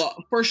 Yeah,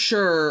 well, for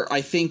sure. I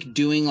think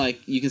doing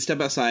like you can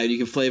step outside, you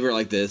can flavor it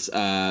like this.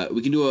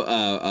 We can do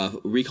a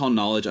recall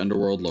knowledge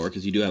underworld lore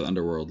because you do have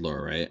underworld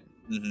lore, right?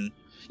 Mm-hmm.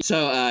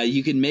 So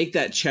you can make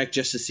that check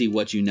just to see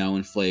what you know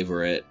and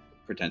flavor it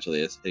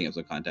potentially as hitting up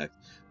some context.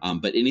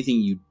 But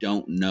anything you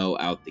don't know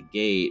out the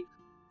gate,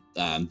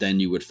 then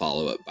you would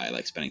follow it by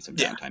like spending some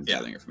downtime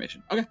gathering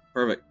information. Okay,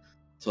 perfect.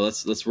 So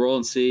let's roll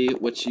and see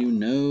what you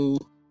know.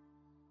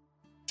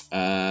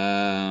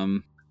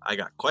 I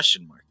got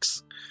question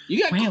marks. You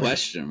got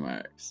question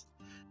marks.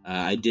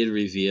 I did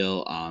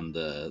reveal on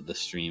the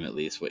stream at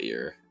least what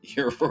your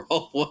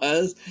roll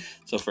was.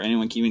 So for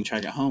anyone keeping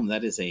track at home,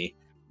 that is a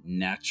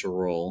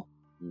natural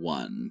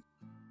 1.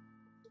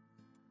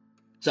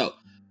 So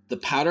the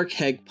Powder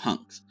Keg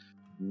Punks,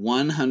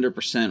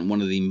 100%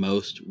 one of the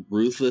most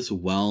ruthless,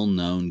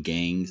 well-known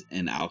gangs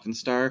in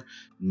Alkenstar,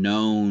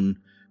 known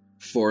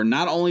for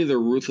not only their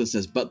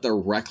ruthlessness, but their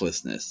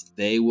recklessness.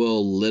 They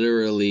will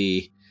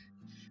literally...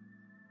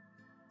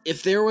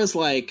 If there was,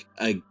 like,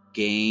 a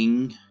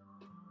gang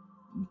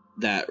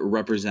that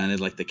represented,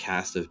 like, the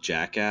cast of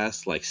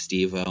Jackass, like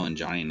Steve-O and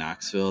Johnny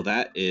Knoxville,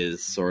 that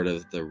is sort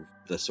of the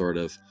sort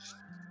of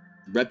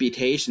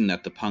reputation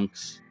that the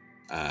punks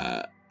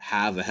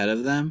have ahead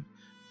of them.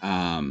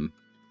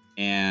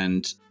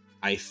 And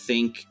I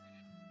think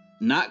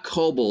not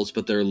kobolds,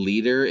 but their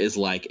leader is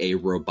like a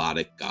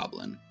robotic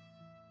goblin.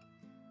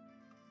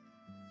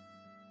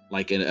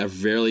 Like a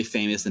really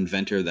famous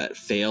inventor that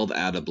failed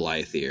out of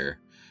Blythier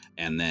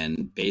and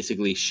then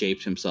basically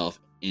shaped himself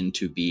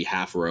into be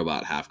half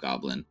robot, half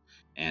goblin,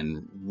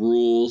 and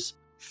rules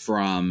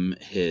from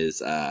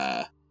his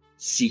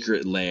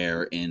secret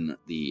lair in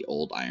the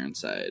old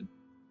Ironside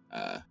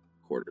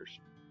quarters.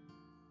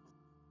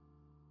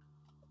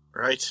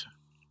 Right.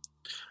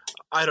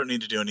 I don't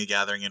need to do any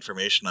gathering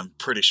information. I'm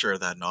pretty sure of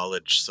that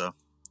knowledge, so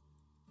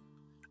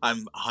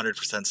I'm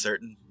 100%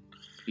 certain.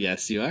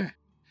 Yes, you are.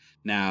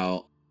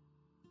 Now,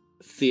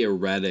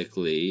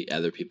 theoretically,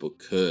 other people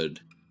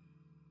could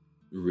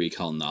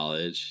recall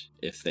knowledge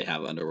if they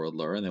have underworld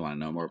lore and they want to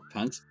know more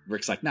punks.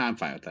 Rick's like, nah, I'm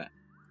fine with that.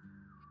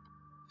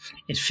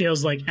 It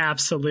feels like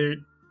absolute,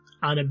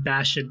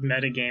 unabashed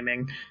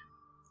metagaming.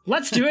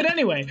 Let's do it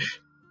anyway.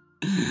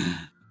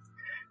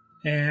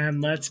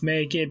 And let's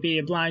make it be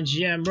a blind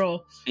GM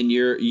roll. And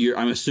you're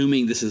I'm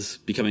assuming this is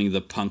becoming the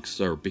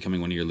punks are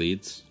becoming one of your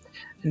leads?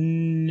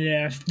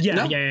 Yeah. You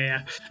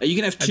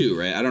can have 2,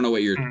 right? I don't know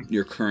what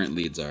your current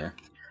leads are.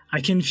 I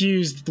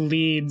confused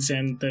leads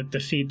and the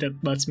feat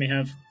that lets me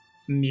have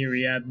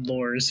myriad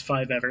lores,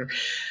 5 ever.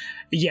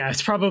 Yeah,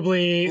 it's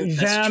probably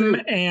them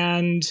true.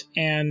 and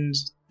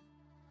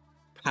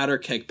Powder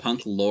Keg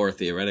Punk lore,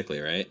 theoretically,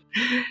 right?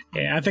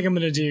 Yeah, I think I'm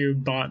going to do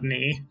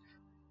botany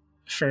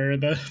for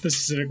the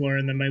specific lore,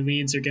 and then my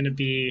leads are going to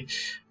be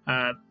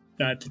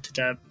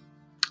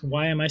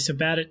why am I so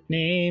bad at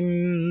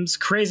names?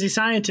 Crazy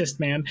scientist,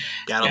 man.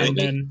 Gattleby. And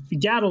then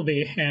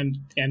Gattleby and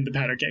the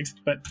powder kegs.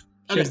 But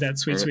here's that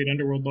sweet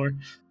underworld lore.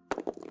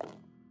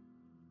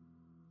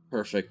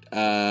 Perfect.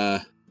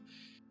 I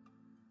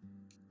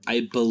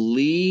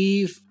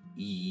believe...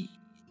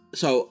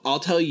 So I'll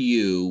tell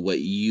you what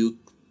you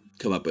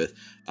come up with.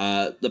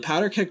 The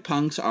Powder Keg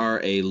Punks are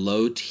a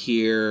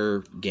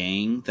low-tier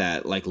gang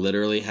that like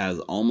literally has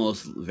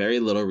almost very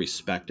little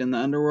respect in the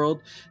underworld.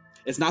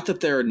 It's not that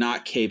they're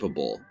not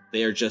capable.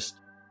 They are just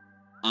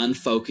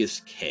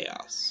unfocused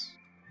chaos.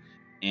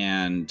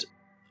 And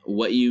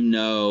what you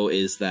know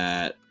is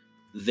that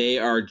they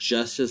are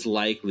just as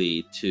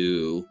likely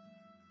to,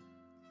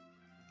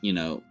 you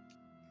know,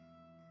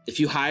 if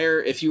you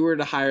were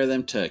to hire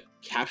them to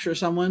capture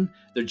someone,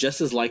 they're just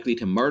as likely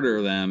to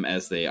murder them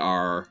as they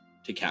are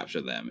to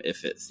capture them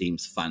if it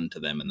seems fun to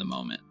them in the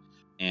moment.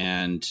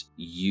 And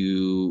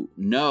you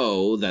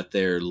know that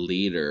their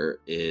leader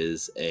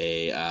is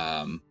a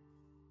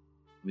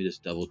let me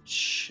just double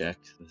check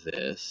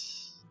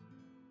this.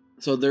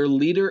 So their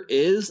leader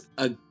is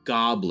a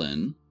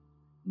goblin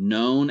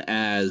known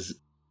as,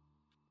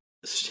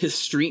 his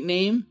street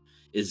name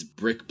is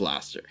Brick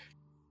Blaster.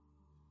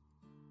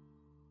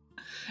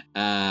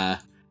 And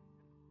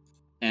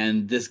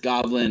this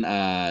goblin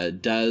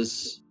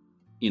does,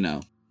 you know,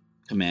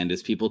 command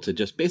his people to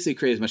just basically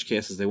create as much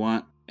chaos as they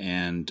want,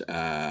 and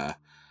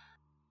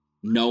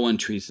no one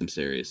treats them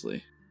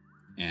seriously.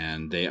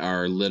 And they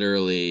are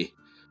literally,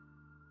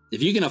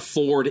 if you can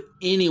afford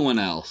anyone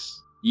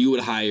else you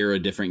would hire a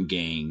different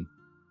gang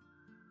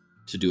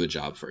to do a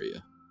job for you.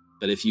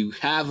 But if you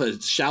have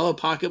a shallow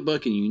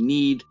pocketbook and you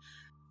need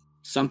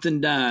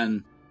something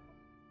done,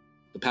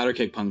 the Powder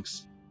Keg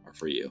Punks are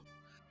for you.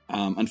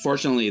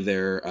 Unfortunately,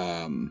 their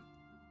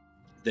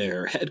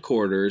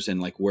headquarters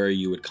and like where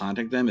you would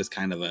contact them is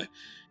kind of a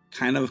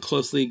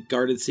closely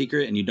guarded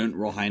secret, and you don't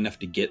roll high enough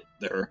to get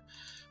their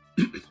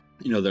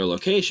their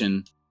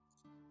location.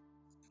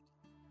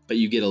 But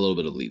you get a little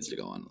bit of leads to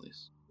go on at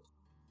least.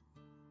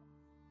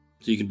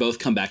 So you can both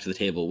come back to the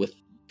table with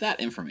that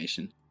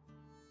information.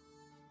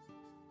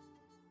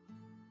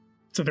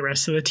 So the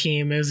rest of the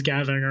team is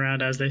gathering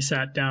around as they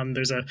sat down.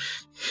 There's a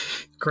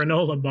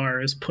granola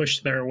bar is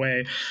pushed their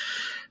way.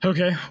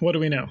 Okay, what do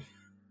we know?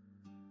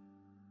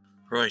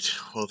 Right,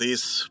 well,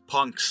 these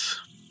punks,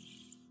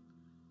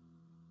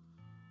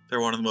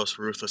 they're one of the most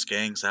ruthless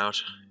gangs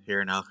out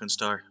here in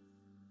Alkenstar.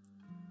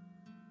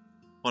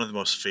 One of the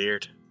most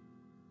feared.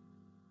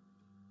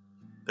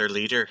 Their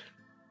leader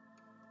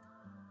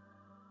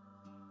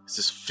is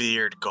this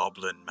feared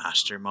goblin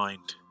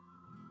mastermind.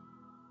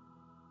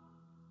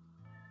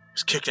 He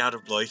was kicked out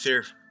of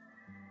Blythier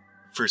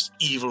for his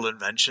evil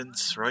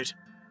inventions, right?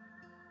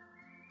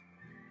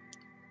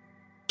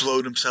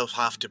 Blown himself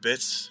half to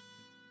bits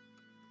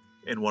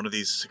in one of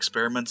these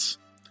experiments.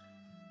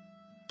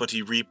 But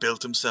he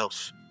rebuilt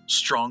himself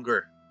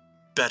stronger,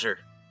 better,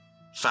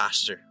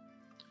 faster.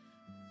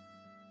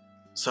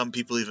 Some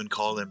people even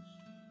call him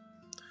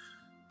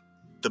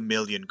the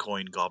Million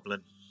Coin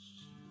Goblin.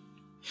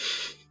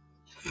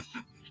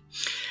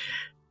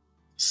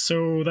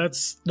 So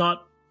that's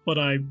not what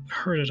I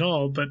heard at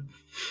all, but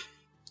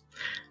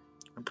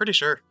I'm pretty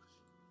sure.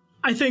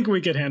 I think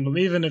we could handle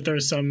it, even if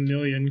there's some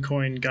Million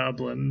Coin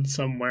Goblin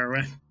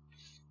somewhere.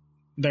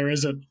 There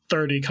is a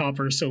 30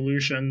 copper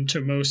solution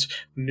to most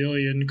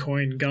Million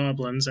Coin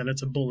Goblins, and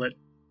it's a bullet,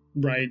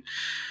 right?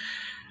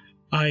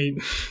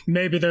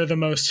 Maybe they're the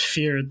most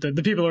feared.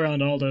 The people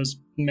around Aldo's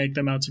make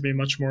them out to be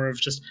much more of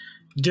just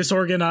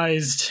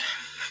disorganized,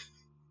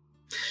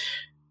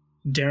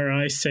 dare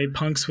I say,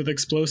 punks with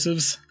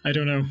explosives. I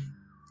don't know.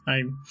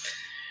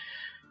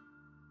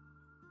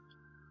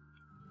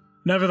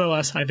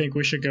 Nevertheless, I think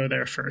we should go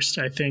there first.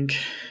 I think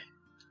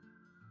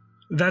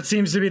that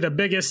seems to be the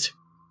biggest.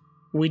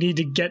 We need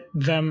to get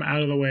them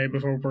out of the way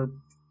before we're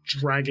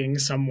dragging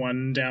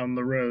someone down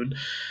the road.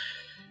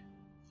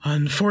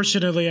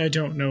 Unfortunately, I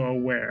don't know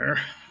where.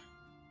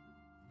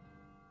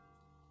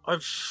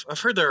 I've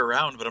heard they're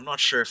around, but I'm not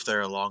sure if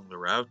they're along the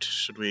route.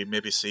 Should we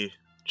maybe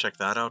check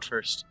that out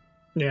first?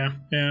 Yeah,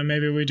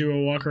 maybe we do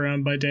a walk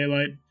around by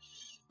daylight.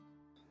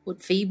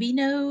 Would Phoebe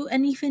know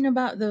anything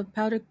about the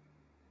powder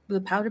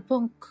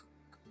punk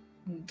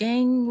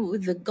gang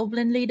with the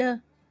goblin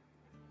leader?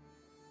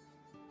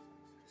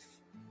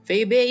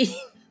 Phoebe?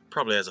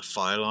 Probably has a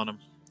file on him,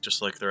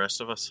 just like the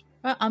rest of us.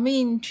 Well, I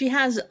mean, she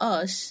has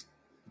us,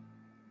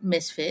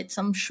 misfits.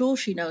 I'm sure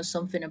she knows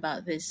something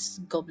about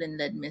this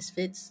goblin-led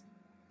misfits.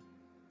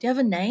 Do you have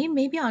a name?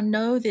 Maybe I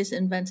know this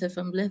inventor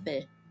from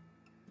Blithy.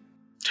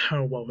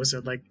 Oh, what was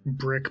it, like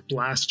Brick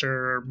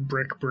Blaster or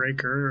Brick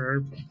Breaker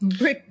or...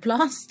 Brick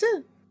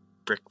Blaster?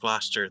 Brick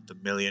Blaster, the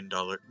million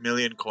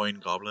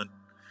coin goblin.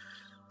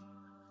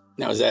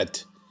 Now, is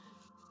that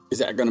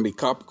going to be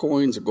copper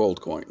coins or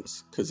gold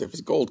coins? Because if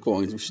it's gold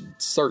coins, we should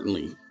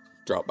certainly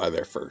drop by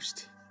there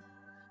first.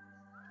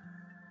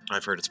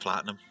 I've heard it's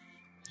platinum.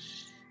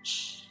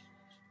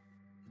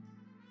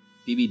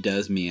 Phoebe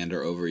does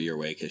meander over your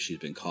way because she's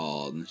been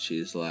called, and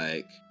she's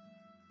like,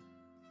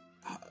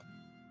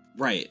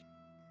 right.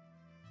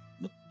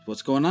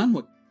 What's going on?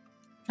 What?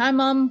 Hi,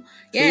 Mum.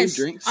 Yes,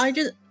 drinks?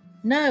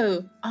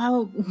 No.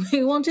 Oh,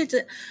 we wanted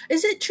to...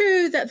 Is it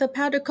true that the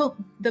powder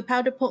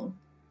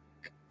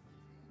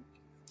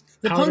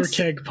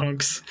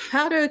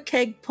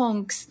keg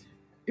punks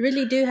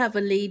really do have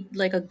a lead,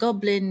 like a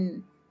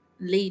goblin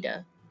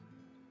leader?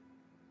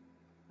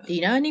 Do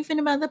you know anything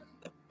about the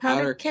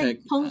powder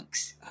keg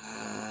punks?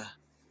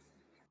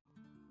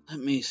 Let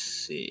me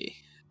see.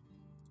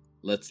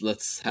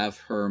 Let's have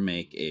her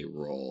make a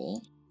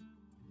roll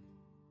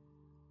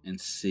and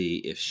see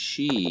if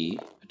she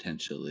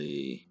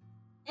potentially...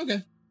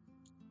 Okay.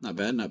 Not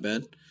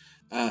bad.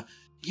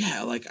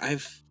 Yeah, like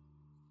I've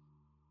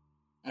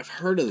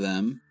heard of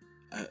them.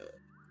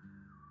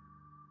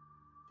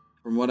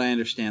 From what I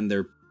understand,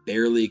 they're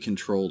barely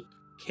controlled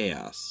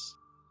chaos.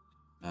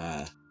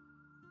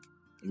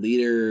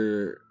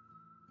 Leader,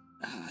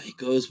 he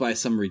goes by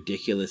some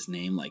ridiculous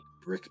name like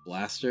Brick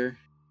Blaster.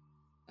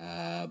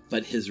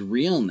 But his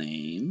real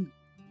name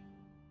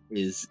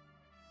is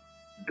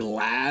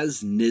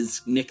Glaz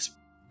Nix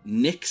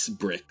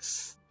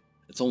Bricks.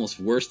 It's almost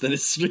worse than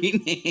his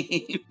street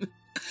name.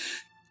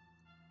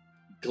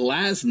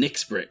 Glaz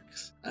Nix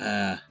Bricks.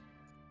 Yeah,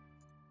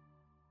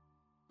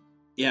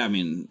 I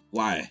mean,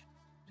 why?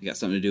 You got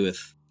something to do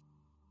with...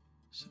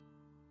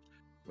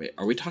 Wait,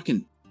 are we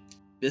talking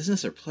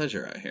business or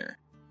pleasure out here?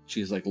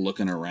 She's like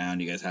looking around.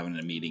 You guys having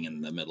a meeting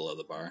in the middle of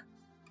the bar?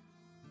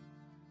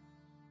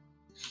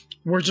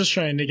 We're just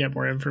trying to get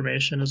more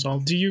information is all.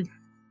 Do you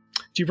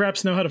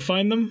perhaps know how to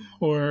find them?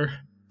 Or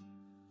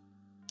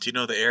Do you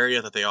know the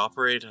area that they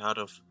operate out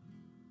of?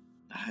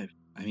 I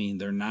mean,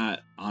 they're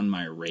not on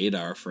my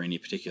radar for any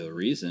particular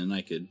reason.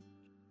 I could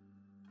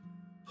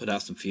put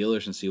out some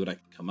feelers and see what I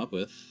can come up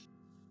with.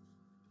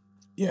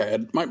 Yeah,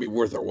 it might be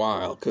worth a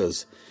while,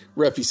 because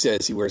Reffy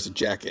says he wears a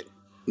jacket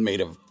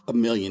made of 1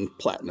 million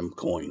platinum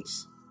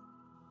coins.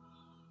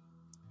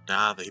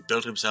 Nah, he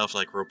built himself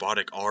like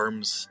robotic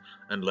arms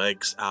and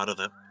legs out of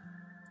them.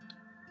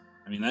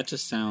 I mean, that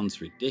just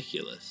sounds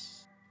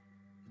ridiculous.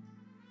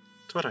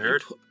 That's what I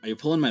heard. Are you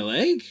pulling my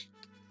leg?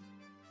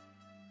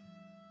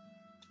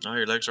 No,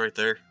 your leg's right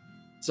there.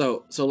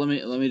 So let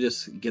me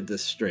just get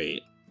this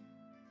straight.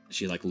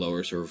 She like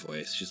lowers her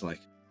voice. She's like,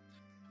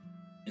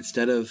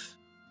 instead of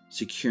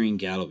securing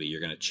Gattleby,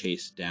 you're gonna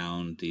chase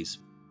down these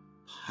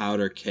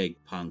powder keg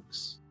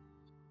punks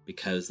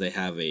because they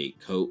have a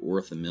coat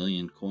worth 1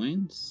 million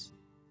coins?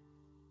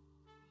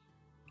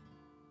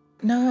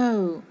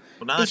 No.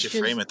 Well, now that you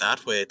frame it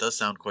that way, it does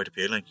sound quite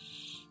appealing.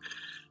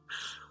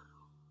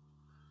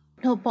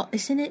 No, but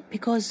isn't it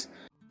because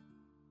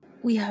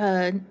we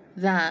heard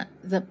that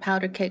the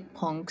powder keg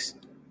punks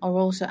are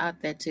also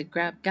out there to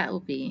grab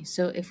Gattleby?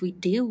 So if we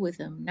deal with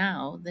them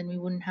now, then we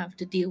wouldn't have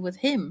to deal with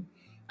him.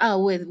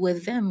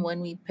 With them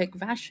when we pick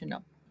Vashon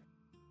up.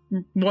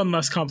 One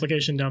less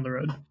complication down the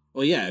road.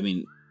 Well, yeah, I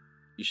mean,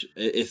 you should,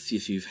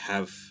 if you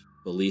have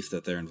belief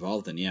that they're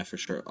involved, then yeah, for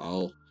sure,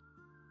 I'll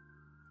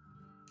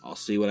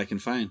see what I can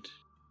find.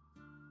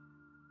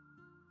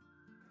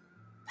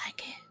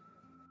 Thank you.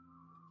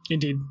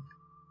 Indeed.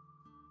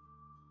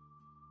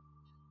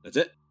 That's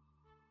it.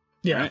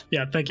 Yeah, Right.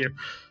 Yeah, thank you.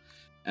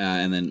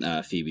 And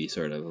then Phoebe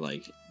sort of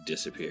like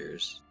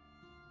disappears.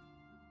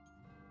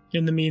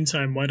 In the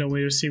meantime, why don't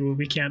we just see what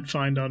we can't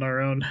find on our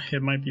own?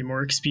 It might be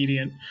more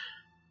expedient.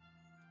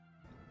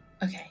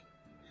 Okay.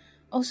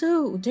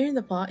 Also, during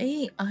the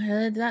party, I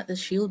heard that the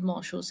shield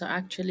marshals are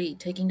actually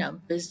taking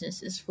down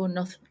businesses for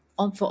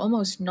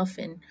almost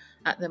nothing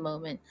at the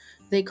moment.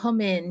 They come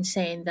in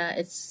saying that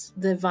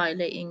they're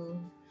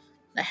violating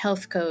the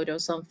health code or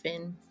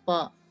something,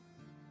 but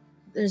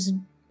there's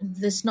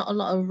not a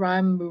lot of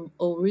rhyme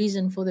or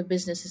reason for the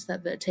businesses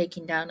that they're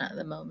taking down at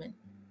the moment.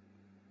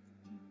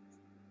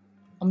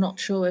 I'm not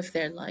sure if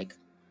they're like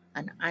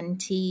an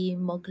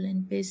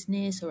anti-Muglin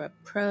business or a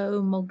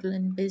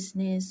pro-Muglin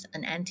business,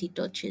 an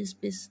anti-Duchess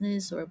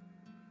business or a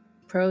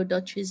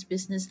pro-Duchess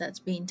business that's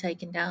being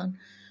taken down.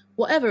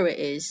 Whatever it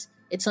is,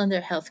 it's under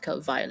health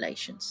code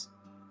violations.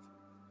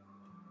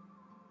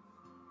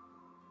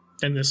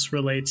 And this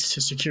relates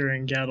to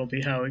securing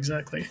Gattleby. How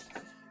exactly?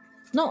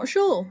 Not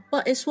sure,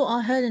 but it's what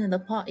I heard in the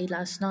party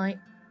last night.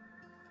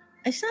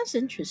 It sounds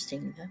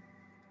interesting, though.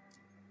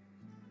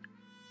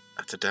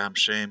 That's a damn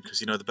shame, because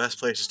the best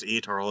places to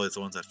eat are always the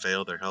ones that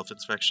fail their health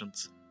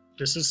inspections.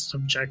 This is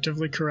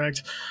objectively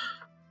correct.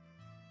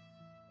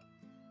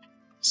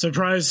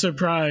 Surprise,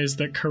 surprise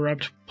that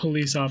corrupt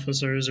police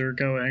officers are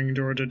going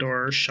door to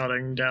door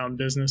shutting down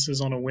businesses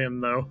on a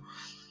whim, though.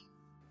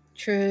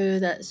 True,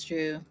 that's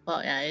true.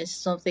 But yeah, it's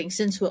something,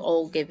 since we're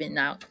all giving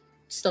out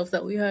stuff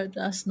that we heard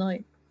last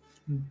night.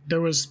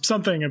 There was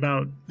something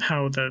about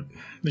how the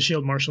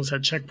shield marshals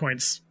had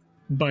checkpoints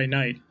by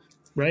night,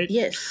 right?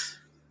 Yes,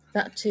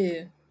 that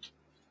too.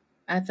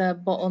 At the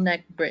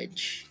bottleneck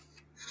bridge.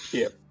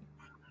 Yep.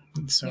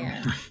 So,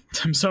 Yeah.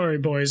 I'm sorry,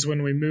 boys,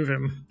 when we move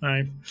him.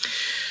 I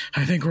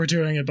think we're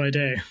doing it by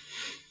day.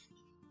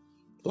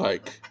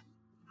 Like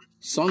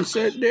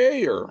sunset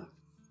day or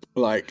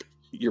like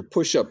your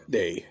push-up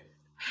day?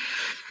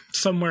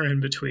 Somewhere in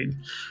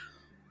between.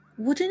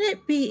 Wouldn't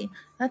it be...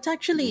 That's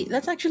actually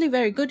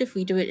very good if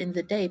we do it in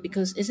the day,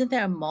 because isn't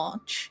there a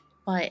march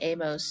by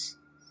Amos,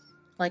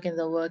 like in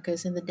the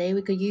workers in the day?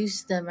 We could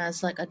use them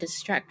as like a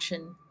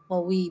distraction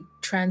while we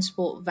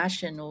transport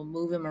Vashon or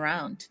move him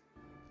around.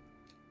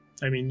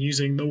 I mean,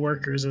 using the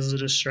workers as a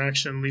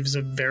distraction leaves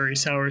a very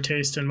sour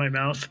taste in my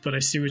mouth, but I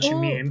see what you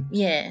mean.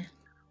 Yeah.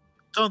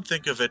 Don't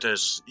think of it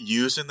as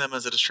using them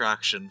as a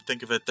distraction.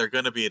 Think of it, they're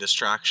going to be a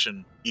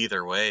distraction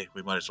either way.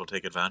 We might as well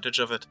take advantage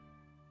of it.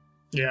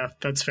 Yeah,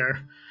 that's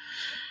fair.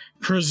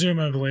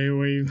 Presumably,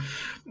 we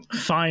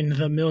find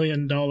the $1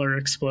 million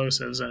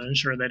explosives and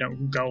ensure they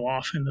don't go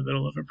off in the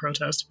middle of a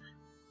protest.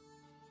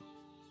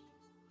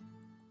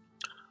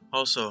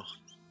 Also,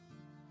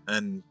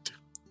 and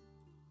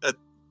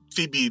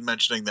Phoebe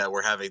mentioning that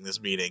we're having this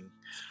meeting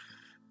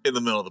in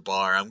the middle of the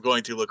bar, I'm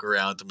going to look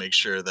around to make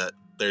sure that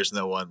there's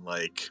no one,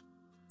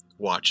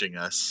 watching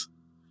us.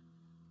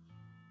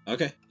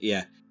 Okay,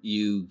 yeah.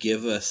 You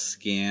give a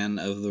scan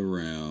of the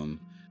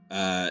room.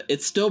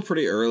 It's still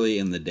pretty early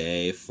in the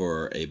day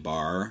for a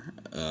bar,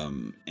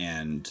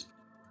 and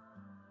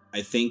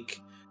I think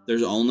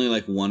there's only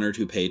 1 or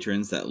 2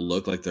 patrons that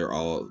look like they're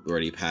all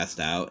already passed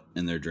out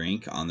in their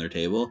drink on their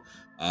table.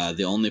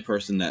 The only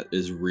person that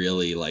is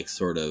really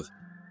sort of,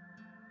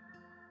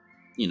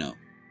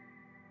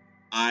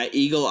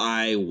 eagle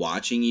eye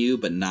watching you,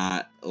 but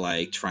not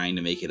trying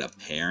to make it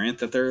apparent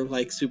that they're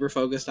super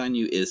focused on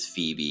you, is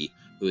Phoebe,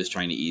 who is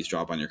trying to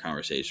eavesdrop on your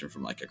conversation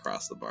from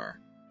across the bar.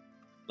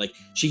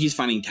 She keeps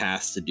finding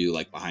tasks to do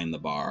behind the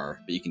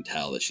bar, but you can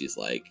tell that she's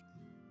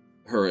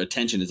her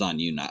attention is on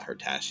you, not her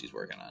task she's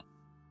working on.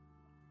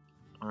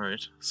 All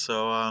right.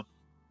 So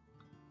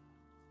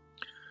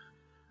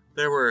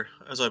there were,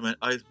 as I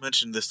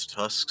mentioned this to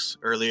Tusks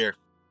earlier.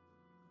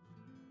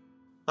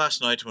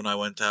 Last night when I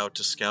went out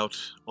to scout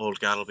old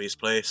Gattleby's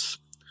place,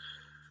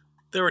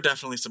 there were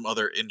definitely some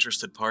other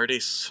interested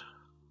parties.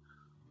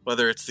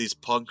 Whether it's these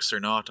punks or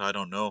not, I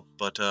don't know.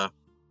 But I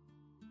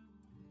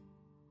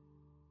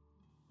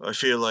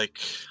feel like,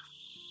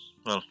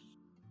 well,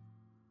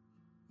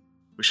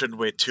 we shouldn't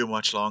wait too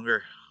much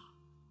longer.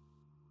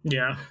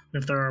 Yeah,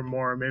 if there are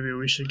more, maybe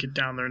we should get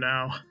down there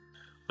now.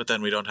 But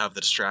then we don't have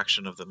the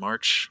distraction of the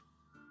march.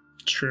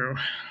 True.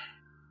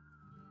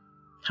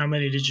 How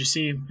many did you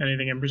see?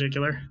 Anything in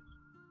particular?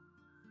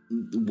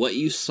 What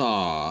you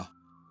saw,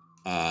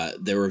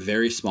 they were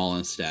very small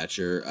in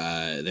stature.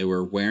 They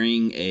were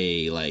wearing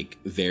a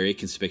very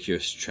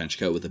conspicuous trench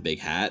coat with a big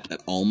hat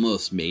that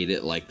almost made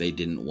it like they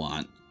didn't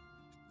want.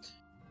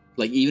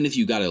 Even if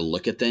you got to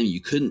look at them, you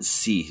couldn't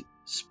see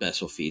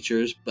special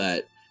features,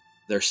 but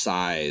their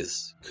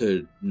size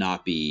could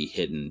not be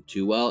hidden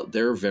too well.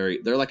 They're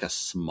like a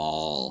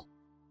small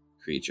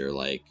creature,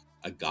 like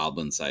a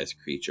goblin-sized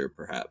creature,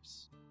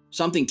 perhaps.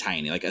 Something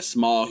tiny, like a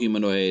small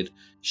humanoid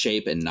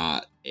shape and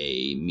not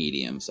a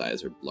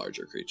medium-sized or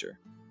larger creature.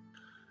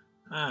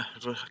 I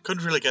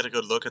couldn't really get a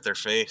good look at their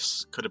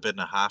face. Could have been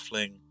a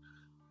halfling,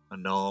 a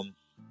gnome,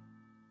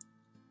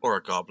 or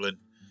a goblin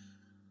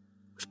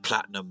with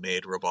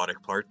platinum-made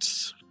robotic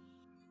parts.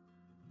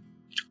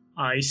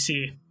 I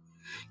see.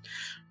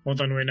 Well,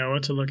 then we know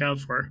what to look out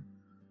for.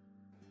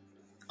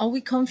 Are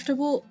we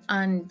comfortable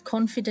and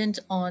confident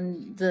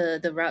on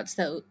the routes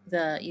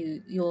that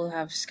you'll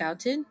have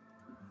scouted?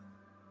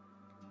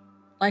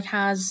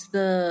 Has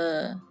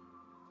the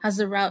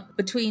route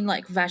between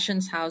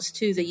Vashon's house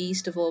to the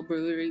Yeast of All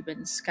Brewery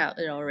been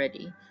scouted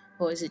already,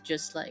 or is it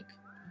just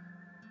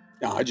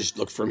No, I just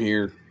looked from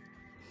here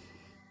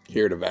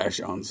to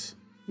Vashon's,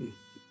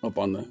 up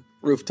on the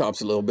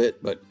rooftops a little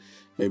bit, but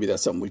maybe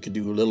that's something we could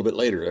do a little bit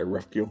later there,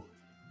 Refcule.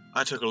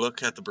 I took a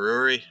look at the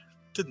brewery.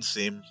 Didn't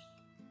seem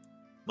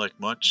like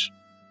much.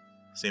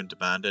 Seemed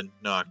abandoned.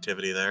 No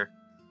activity there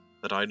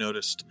that I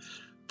noticed.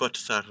 But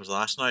that was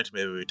last night.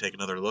 Maybe we take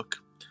another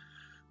look.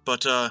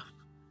 But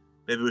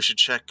maybe we should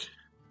check.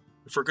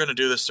 If we're going to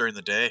do this during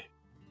the day,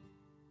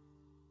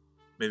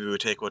 maybe we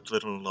take what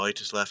little light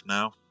is left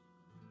now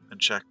and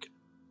check.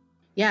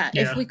 Yeah,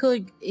 if we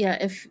could,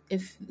 if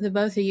the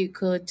both of you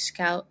could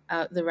scout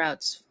out the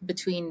routes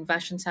between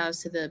Vashon's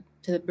house to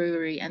the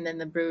brewery and then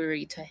the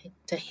brewery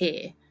to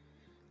here,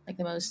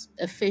 the most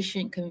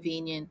efficient,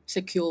 convenient,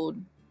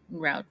 secured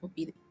route would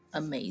be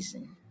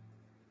amazing.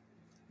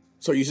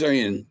 So you're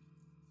saying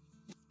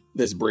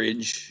this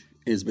bridge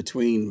is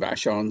between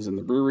Vashon's and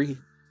the brewery?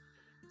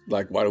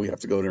 Why do we have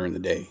to go during the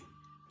day?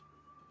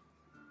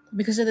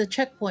 Because of the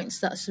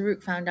checkpoints that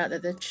Saruk found out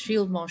that the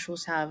shield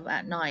marshals have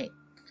at night.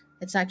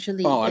 It's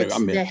actually,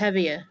 they're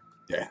heavier.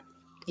 Yeah.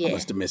 I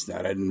must have missed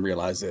that. I didn't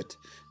realize that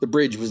the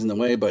bridge was in the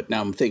way, but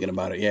now I'm thinking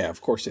about it. Yeah,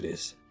 of course it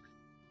is.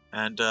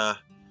 And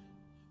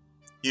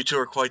you two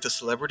are quite the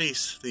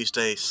celebrities these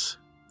days.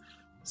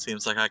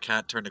 Seems like I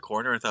can't turn the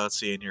corner without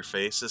seeing your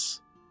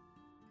faces.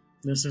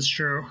 This is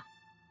true.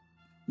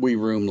 We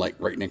room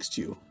right next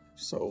to you,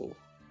 so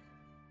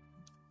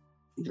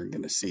you're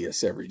going to see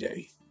us every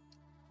day.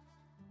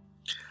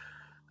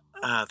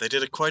 They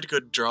did quite a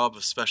good job,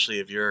 especially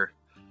of your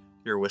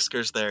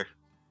whiskers there,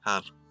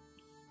 Hal.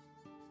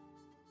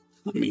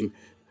 I mean,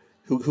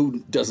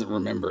 who doesn't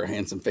remember a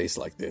handsome face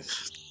like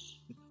this?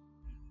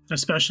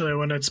 Especially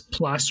when it's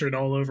plastered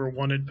all over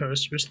wanted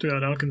posters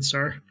throughout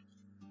Alkenstar.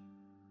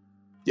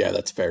 Yeah,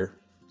 that's fair.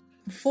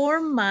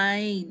 For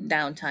my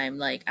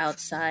downtime,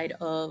 outside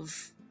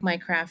of my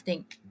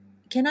crafting,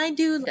 can I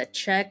do a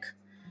check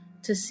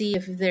to see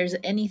if there's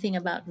anything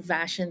about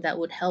Vashon that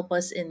would help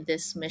us in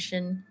this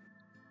mission?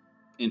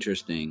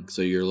 Interesting.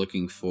 So you're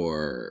looking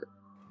for...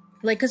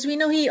 because we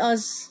know he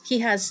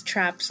has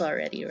traps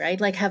already, right?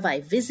 have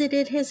I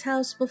visited his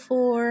house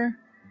before?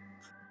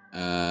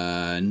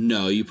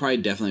 No, you probably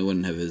definitely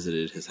wouldn't have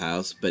visited his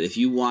house. But if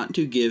you want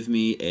to give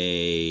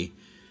me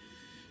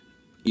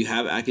you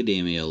have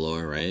Academia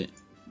lore, right?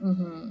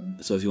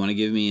 Mm-hmm. So if you want to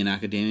give me an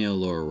Academia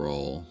lore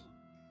roll,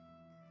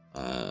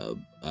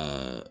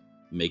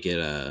 make it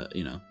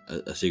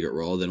a secret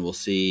roll, then we'll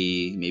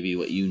see maybe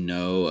what you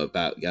know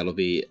about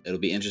Gattleby. It'll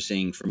be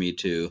interesting for me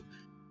to...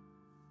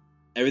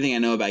 everything I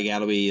know about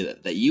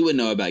Gattleby that you would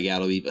know about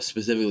Gattleby, but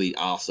specifically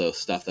also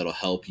stuff that'll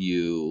help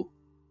you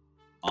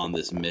on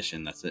this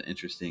mission. That's an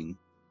interesting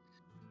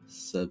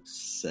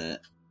subset.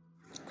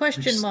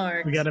 Question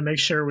mark. We got to make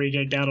sure we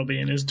get Gattleby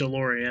in his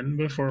DeLorean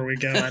before we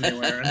go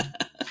anywhere.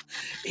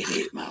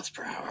 88 miles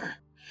per hour.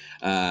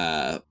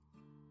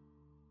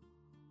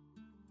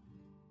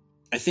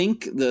 I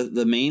think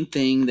the main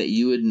thing that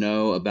you would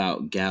know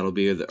about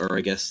Gattleby, or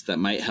I guess that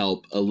might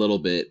help a little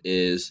bit,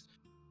 is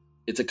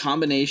it's a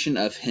combination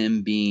of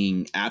him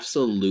being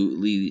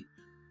absolutely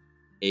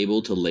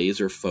able to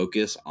laser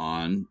focus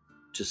on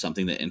to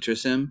something that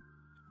interests him,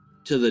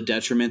 to the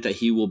detriment that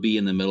he will be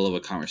in the middle of a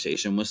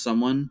conversation with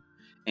someone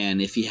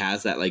And if he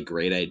has that like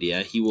great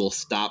idea, he will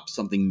stop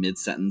something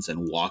mid-sentence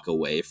and walk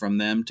away from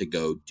them to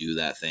go do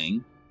that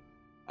thing.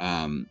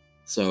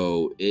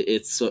 So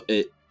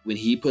when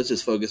he puts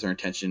his focus or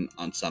intention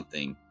on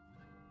something,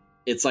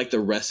 it's like the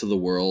rest of the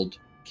world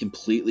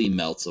completely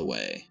melts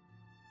away.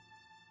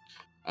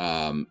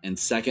 And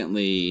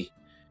secondly,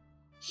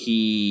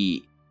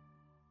 he's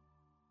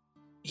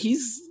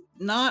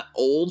not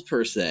old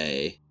per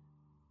se,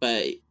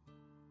 but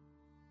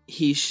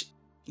he's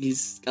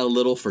a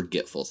little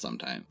forgetful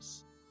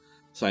sometimes.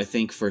 So I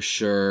think for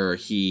sure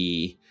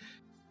he's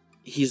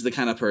the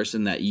kind of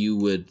person that you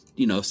would,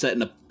 set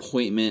an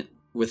appointment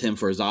with him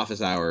for his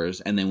office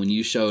hours, and then when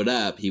you showed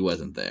up, he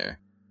wasn't there.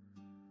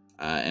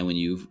 And when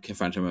you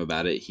confront him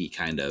about it, he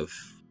kind of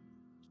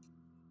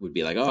would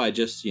be like, oh, I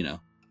just,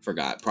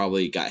 forgot.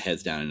 Probably got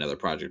heads down in another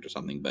project or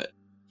something. But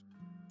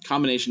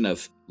combination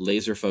of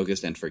laser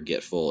focused and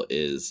forgetful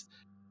is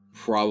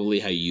probably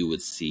how you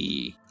would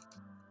see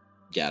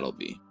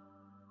Gattleby.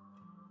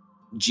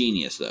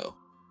 Genius, though.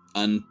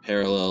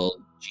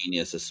 Unparalleled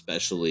genius,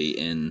 especially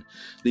in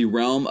the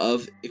realm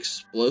of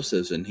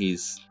explosives. And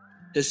his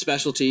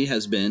specialty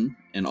has been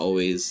and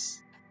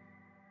always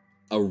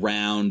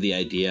around the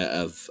idea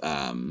of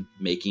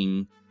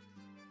making.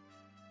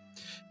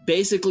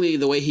 Basically,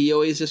 the way he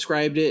always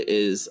described it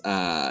is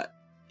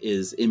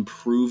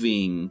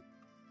improving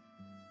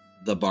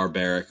the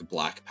barbaric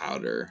black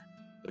powder.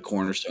 The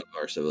cornerstone of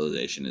our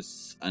civilization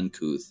is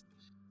uncouth.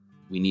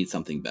 We need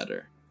something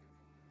better.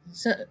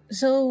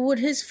 So would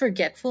his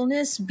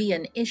forgetfulness be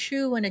an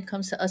issue when it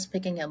comes to us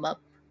picking him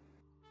up?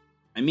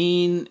 I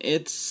mean,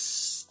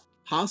 it's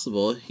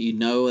possible.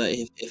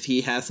 That if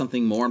he has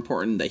something more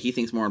important that he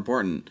thinks more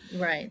important,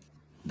 right,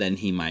 then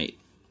he might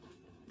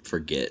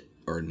forget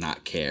or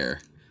not care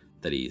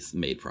that he's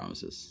made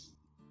promises.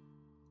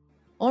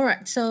 All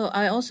right. So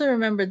I also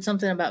remembered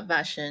something about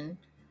Vashin.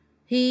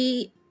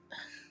 He's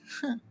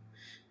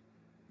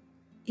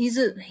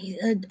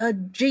a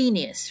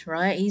genius,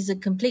 right? He's a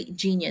complete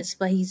genius,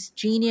 but his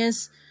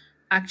genius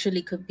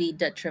actually could be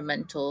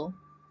detrimental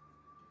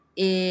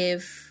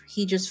if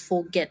he just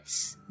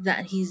forgets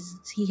that he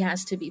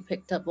has to be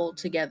picked up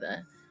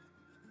altogether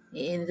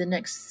in the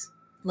next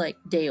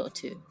day or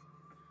two.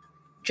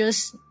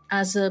 Just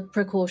as a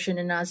precaution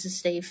and as a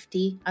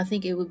safety, I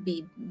think it would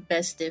be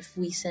best if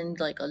we send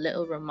a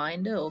little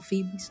reminder, or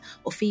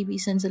Phoebe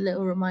sends a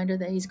little reminder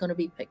that he's going to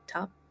be picked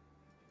up.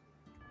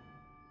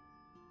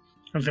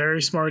 A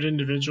very smart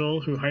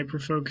individual who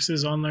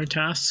hyper-focuses on their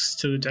tasks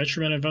to the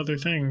detriment of other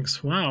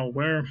things. Wow,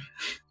 where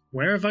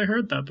have I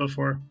heard that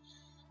before?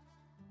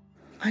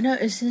 I know,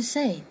 it's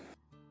insane.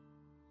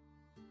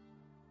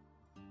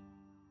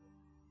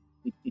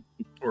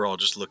 We're all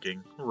just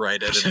looking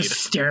right at Just Anita.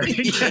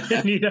 staring at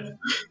Anita.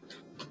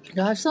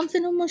 Do I have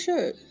something on my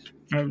shirt?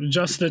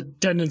 Just the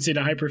tendency to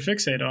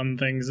hyperfixate on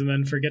things and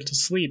then forget to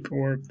sleep,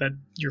 or that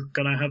you're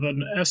gonna have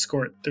an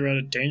escort throughout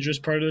a dangerous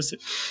part of this.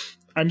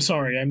 I'm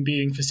sorry, I'm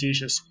being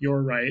facetious.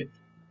 You're right.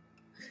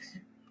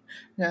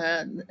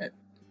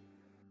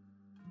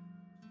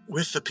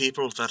 With the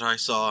people that I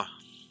saw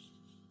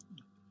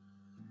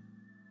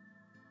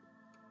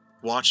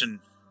watching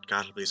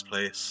Gattleby's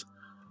place,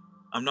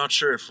 I'm not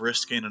sure if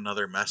risking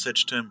another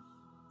message to him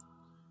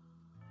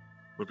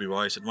would be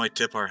wise. It might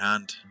tip our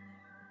hand.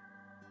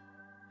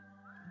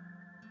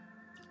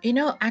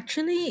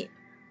 Actually,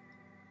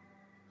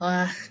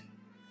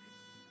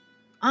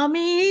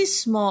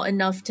 he's smart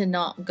enough to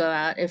not go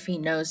out if he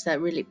knows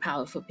that really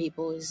powerful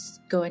people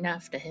is going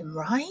after him,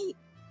 right?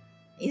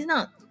 He's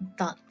not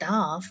that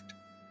daft.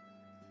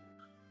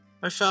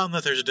 I found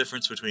that there's a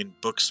difference between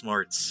book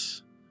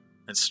smarts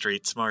and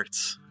street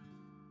smarts.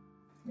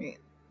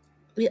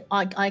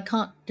 I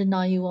can't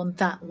deny you on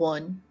that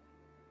one.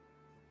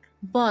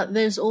 But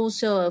there's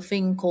also a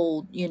thing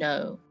called,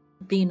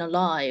 being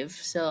alive.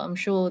 So I'm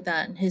sure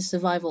that his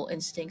survival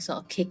instincts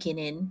are kicking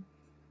in.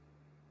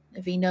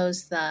 If he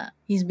knows that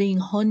he's being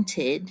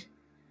hunted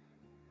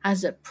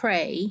as a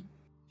prey.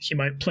 He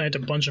might plant a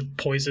bunch of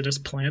poisonous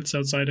plants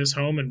outside his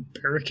home and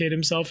barricade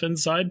himself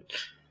inside.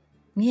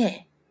 Yeah,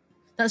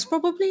 that's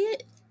probably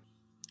it.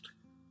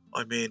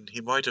 I mean,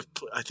 he might have...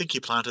 I think he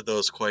planted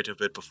those quite a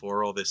bit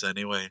before all this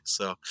anyway,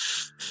 so...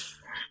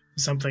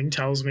 Something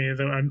tells me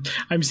that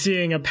I'm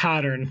seeing a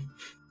pattern.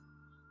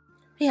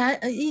 Yeah,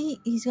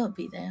 he's gonna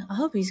be there. I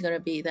hope he's gonna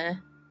be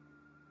there.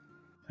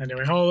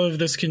 Anyway, all of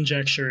this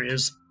conjecture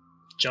is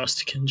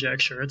just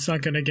conjecture. It's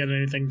not gonna get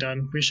anything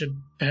done. We should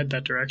head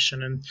that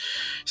direction and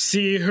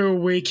see who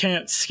we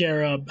can't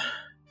scare up.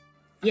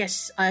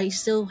 Yes, I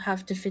still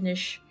have to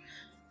finish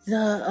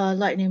the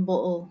lightning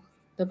bottle.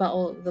 The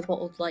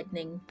bottled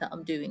lightning that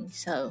I'm doing,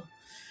 so...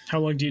 How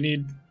long do you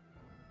need?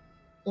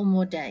 One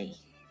more day.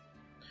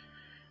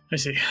 I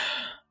see.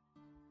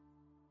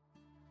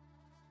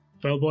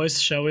 Well,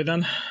 boys, shall we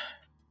then?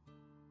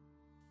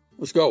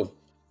 Let's go.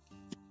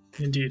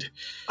 Indeed.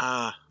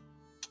 Hal,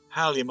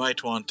 you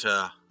might want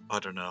to, I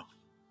don't know,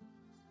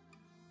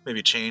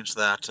 maybe change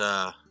that,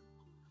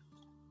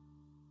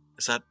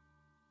 is that...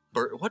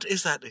 what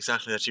is that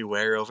exactly that you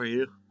wear over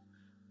you?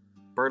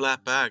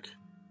 Burlap bag.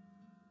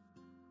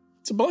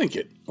 It's a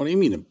blanket. What do you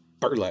mean a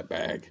burlap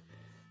bag?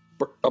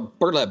 A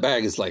burlap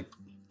bag is like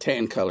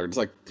tan colored. It's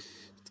like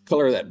the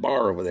color of that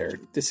bar over there.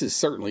 This is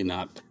certainly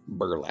not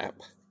burlap.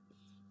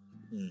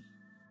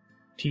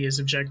 He is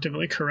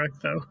objectively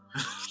correct, though.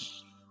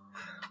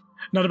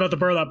 Not about the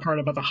burlap part,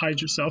 about the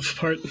hide yourself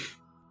part.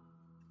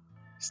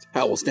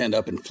 Hal will stand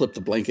up and flip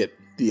the blanket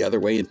the other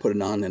way and put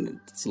it on, and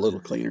it's a little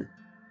cleaner.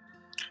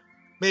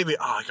 Maybe,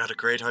 I got a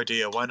great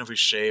idea. Why don't we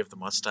shave the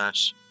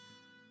mustache?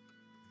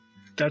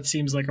 That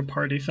seems like a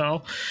party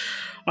foul.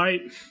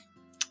 I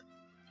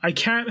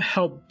can't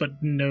help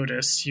but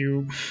notice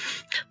you,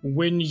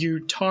 when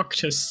you talk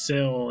to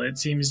Syl, it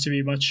seems to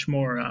be much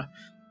more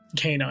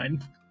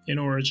canine in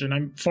origin.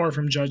 I'm far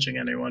from judging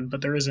anyone,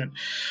 but there isn't...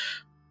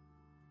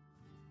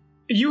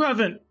 You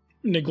haven't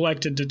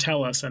neglected to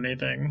tell us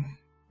anything,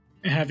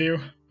 have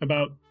you,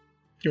 about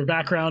your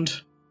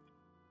background?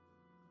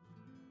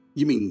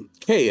 You mean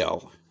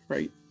KL,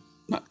 right?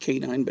 Not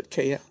K9, but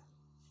KL?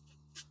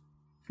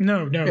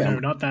 No,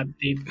 not that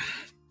deep.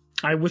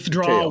 I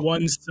withdraw KL.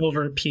 1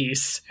 silver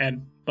piece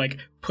and,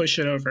 push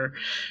it over.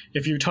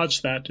 If you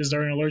touch that, is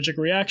there an allergic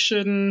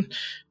reaction?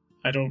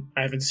 I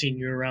haven't seen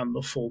you around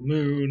the full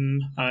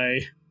moon.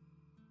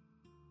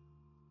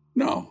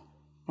 No.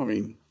 I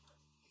mean,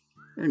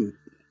 there's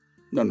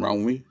nothing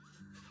wrong with me.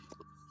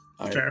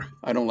 Fair.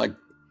 I don't like...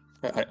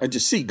 I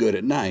just see good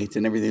at night,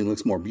 and everything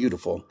looks more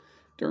beautiful.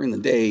 During the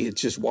day,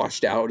 it's just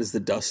washed out as the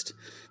dust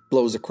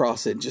blows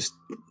across it.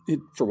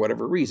 For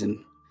whatever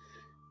reason,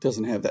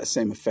 doesn't have that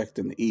same effect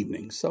in the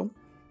evening. So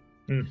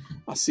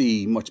I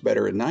see much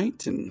better at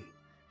night and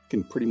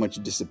can pretty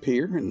much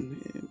disappear.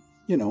 And,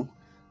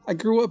 I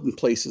grew up in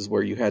places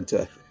where you had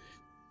to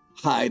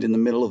hide in the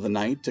middle of the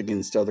night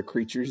against other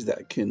creatures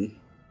that can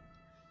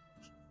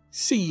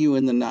see you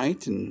in the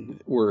night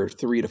and were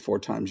 3 to 4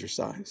 times your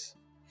size.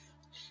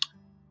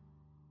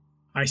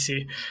 I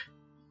see.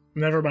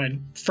 Never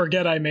mind.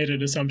 Forget I made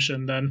an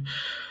assumption then.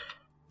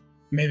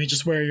 Maybe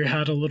just wear your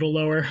hat a little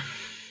lower.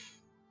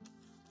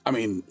 I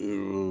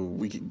mean,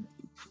 we could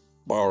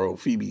borrow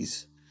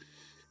Phoebe's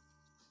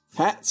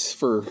hats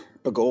for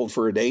a gold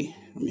for a day.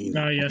 I mean,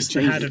 yes,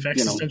 the hat of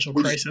existential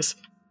crisis.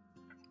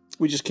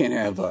 We just can't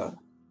have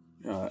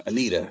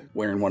Anita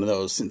wearing one of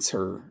those since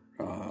her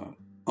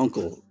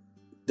uncle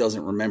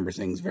doesn't remember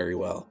things very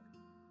well.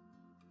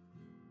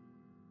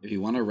 If you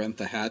want to rent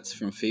the hats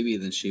from Phoebe,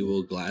 then she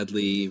will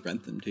gladly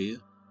rent them to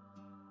you.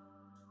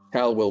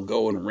 Hal will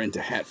go and rent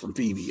a hat from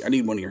Phoebe. I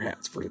need one of your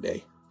hats for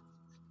today.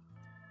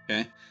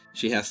 Okay.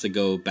 She has to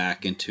go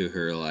back into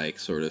her,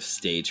 sort of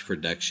stage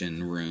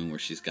production room where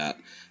she's got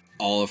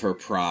all of her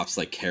props,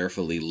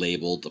 carefully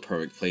labeled, the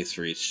perfect place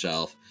for each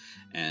shelf.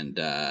 And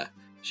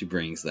she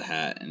brings the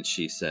hat and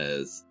she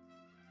says,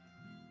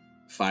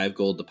 5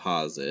 gold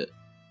deposit,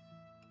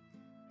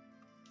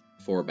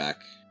 4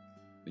 back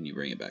when you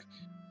bring it back.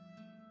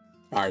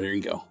 All right, there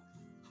you go.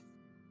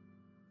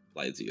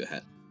 Slides you a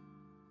hat.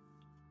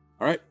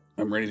 All right,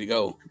 I'm ready to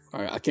go.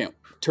 All right, I can't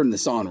turn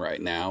this on right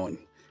now, and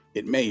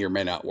it may or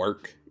may not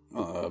work.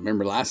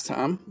 Remember last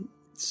time?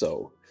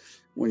 So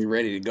when you're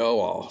ready to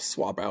go, I'll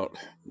swap out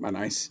my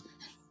nice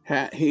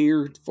hat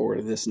here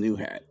for this new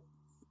hat.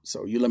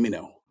 So you let me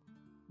know.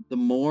 The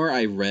more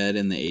I read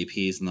in the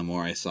APs and the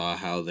more I saw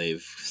how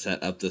they've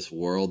set up this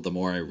world, the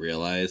more I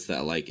realized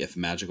that, if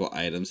magical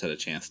items had a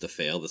chance to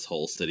fail, this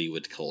whole city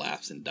would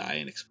collapse and die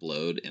and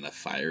explode in a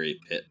fiery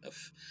pit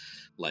of,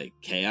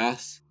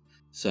 chaos.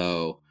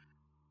 So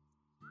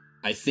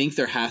I think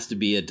there has to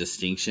be a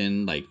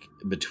distinction,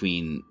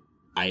 between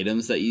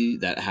items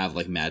that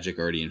have, magic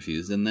already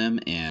infused in them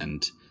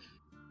and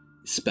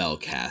spell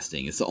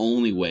casting. It's the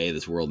only way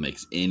this world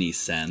makes any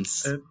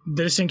sense. The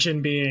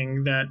distinction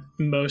being that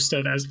most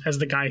of, as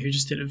the guy who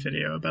just did a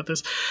video about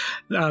this,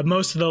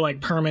 most of the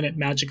permanent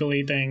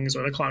magically things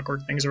or the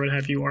clockwork things or what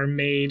have you are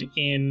made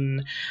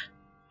in,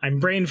 I'm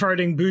brain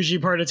farting, bougie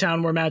part of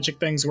town where magic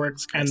things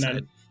works, and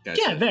then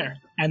there,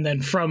 and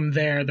then from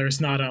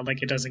there's not a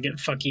it doesn't get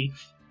fucky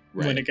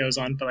when it goes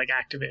on, but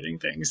activating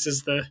things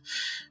is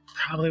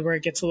probably where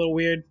it gets a little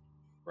weird.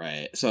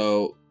 Right.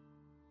 So.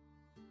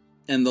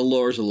 And the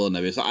lore is a little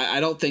nebulous. So I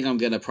don't think I'm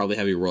going to probably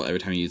have you roll every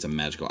time you use a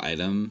magical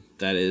item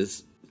that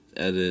is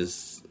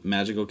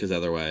magical, because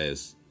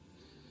otherwise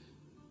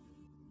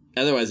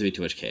it'd be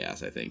too much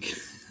chaos, I think.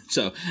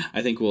 So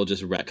I think we'll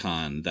just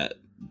retcon that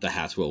the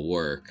hats will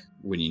work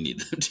when you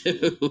need them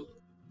to.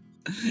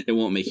 It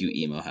won't make you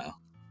emo, Hal.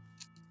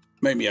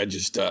 Maybe I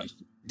just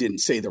didn't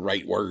say the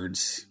right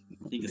words.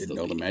 Didn't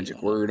know the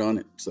magic word on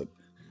it. So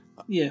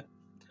yeah.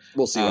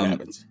 We'll see what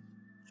happens.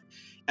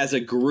 As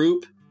a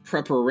group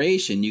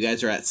preparation, you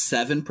guys are at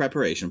 7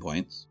 preparation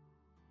points.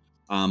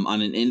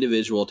 On an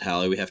individual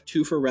tally, we have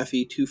 2 for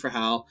Refi, 2 for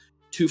Hal,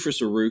 2 for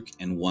Saruk,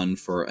 and 1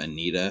 for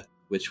Anita,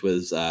 which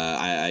was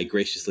I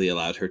graciously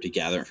allowed her to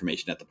gather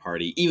information at the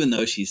party, even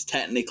though she's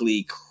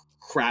technically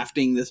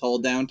crafting this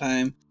whole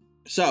downtime.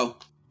 So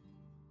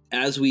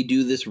as we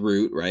do this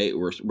route, right,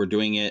 we're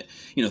doing it,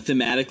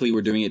 thematically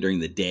we're doing it during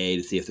the day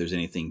to see if there's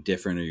anything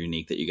different or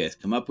unique that you guys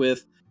come up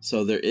with.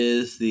 So there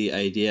is the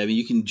idea,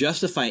 you can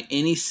justify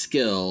any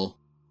skill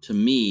to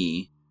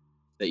me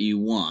that you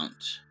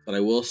want, but I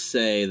will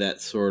say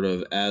that sort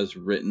of as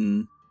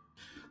written,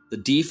 the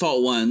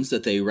default ones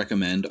that they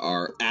recommend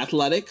are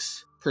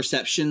athletics,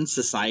 perception,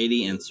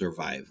 society, and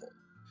survival.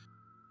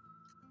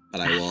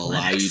 But I will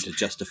allow you to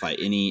justify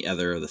any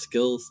other of the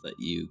skills that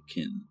you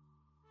can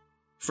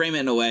frame it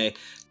in a way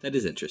that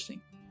is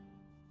interesting.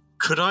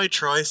 Could I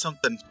try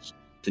something?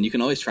 Then you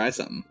can always try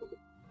something.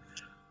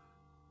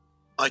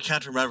 I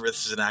can't remember if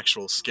this is an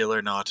actual skill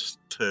or not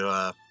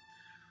to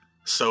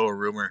sow a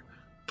rumor,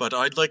 but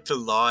I'd like to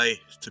lie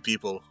to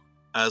people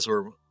as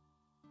we're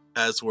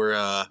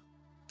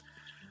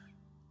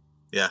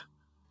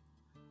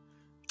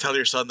tell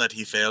your son that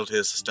he failed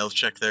his stealth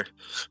check there.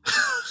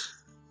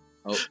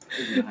 Oh,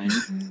 behind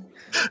you.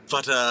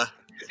 But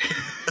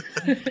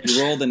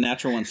You rolled a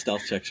natural 1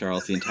 stealth check,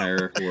 Charles. The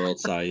entire world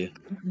saw you.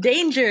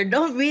 Danger!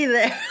 Don't be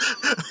there.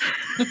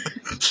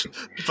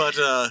 But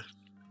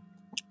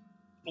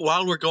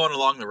while we're going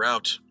along the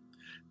route,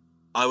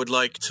 I would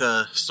like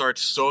to start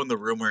sowing the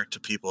rumor to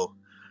people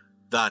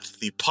that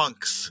the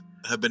punks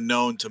have been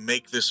known to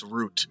make this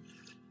route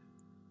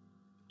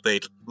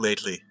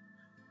lately,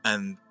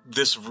 and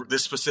this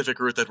specific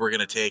route that we're going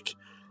to take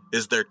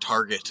is their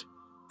target.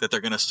 That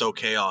they're going to sow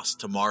chaos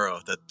tomorrow,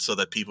 so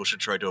that people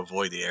should try to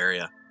avoid the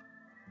area.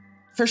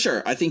 For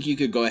sure. I think you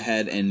could go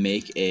ahead and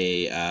make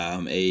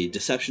a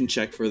deception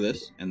check for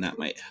this, and that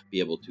might be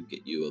able to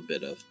get you a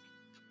bit of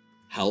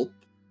help,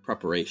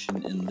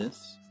 preparation in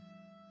this.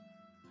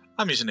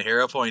 I'm using a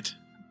hero point.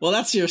 Well,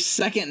 that's your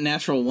second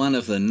natural 1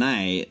 of the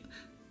night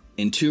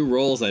in 2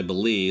 rolls, I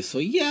believe. So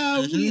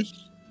yeah,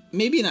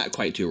 maybe not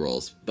quite 2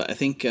 rolls, but I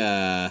think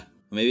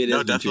maybe it is.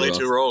 No, definitely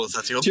 2 rolls.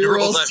 That's the only 2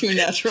 rolls. rolls, 2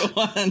 natural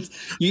 1s.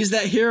 Use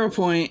that hero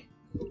point.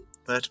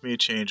 Let me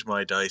change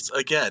my dice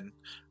again,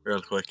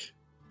 real quick.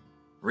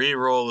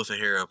 Reroll with a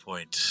hero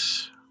point.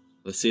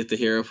 Let's see if the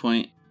hero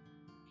point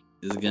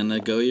is gonna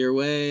go your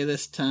way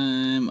this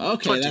time.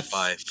 Okay, 25.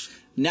 That's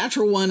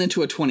natural 1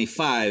 into a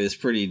 25 is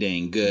pretty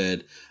dang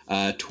good.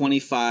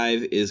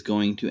 25 is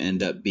going to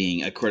end up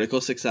being a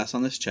critical success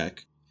on this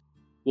check.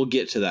 We'll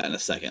get to that in a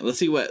second. Let's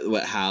see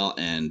what Hal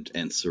and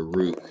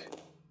Saruk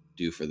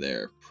do for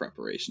their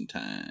preparation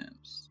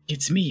times.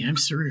 It's me. I'm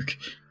Saruk.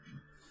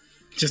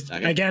 Just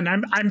Okay. Again,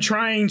 I'm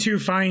trying to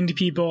find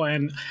people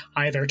and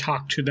either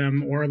talk to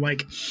them or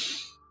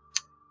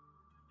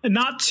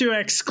not to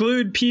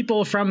exclude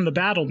people from the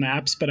battle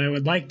maps, but I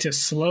would like to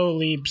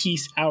slowly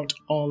piece out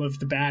all of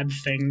the bad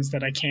things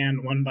that I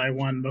can one by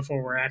one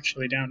before we're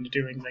actually down to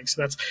doing things.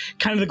 So that's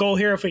kind of the goal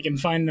here. If we can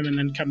find them and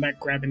then come back,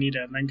 grab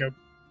Anita, and then go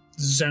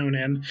zone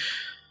in.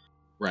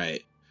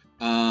 Right.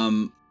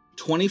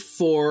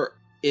 24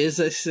 is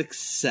a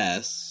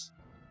success.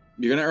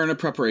 You're going to earn a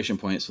preparation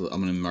point, so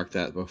I'm going to mark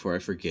that before I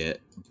forget.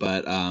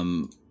 But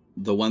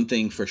the one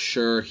thing for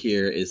sure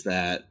here is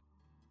that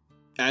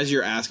as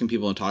you're asking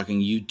people and talking,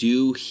 you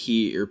do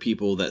hear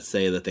people that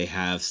say that they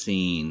have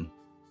seen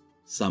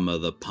some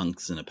of the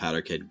punks in a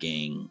Powder Keg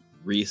gang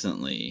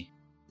recently.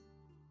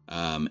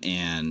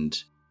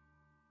 And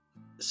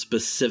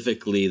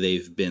specifically,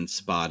 they've been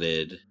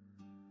spotted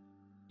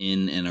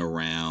in and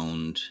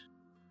around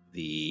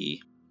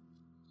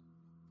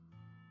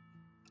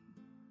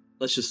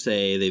let's just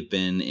say they've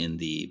been in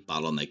the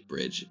Bottleneck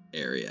Bridge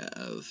area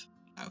of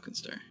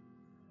Alkenstar.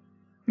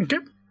 Okay.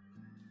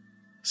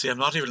 See, I'm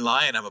not even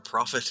lying. I'm a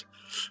prophet.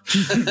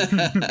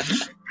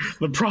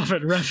 The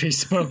prophet Refi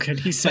spoke and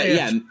he said,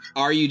 yeah,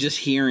 are you just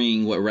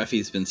hearing what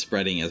Refi's been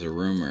spreading as a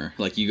rumor?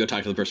 Like, you go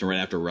talk to the person right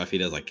after Refi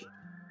does, like,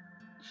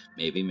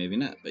 maybe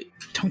not, but...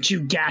 Don't you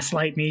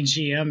gaslight me,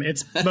 GM.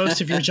 It's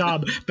most of your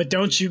job, but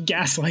don't you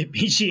gaslight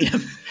me,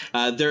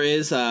 GM. There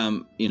is,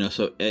 so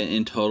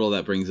in total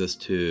that brings us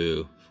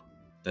to...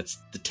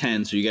 That's the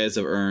 10, so you guys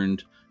have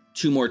earned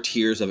 2 more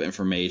tiers of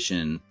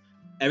information.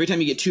 Every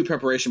time you get 2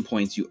 preparation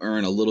points, you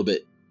earn a little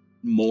bit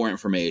more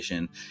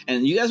information.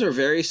 And you guys are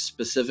very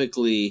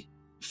specifically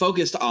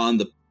focused on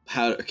the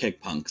Powder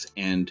Keg punks.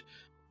 And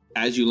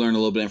as you learn a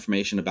little bit of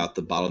information about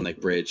the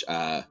Bottleneck Bridge,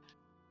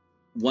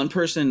 one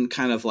person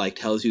kind of like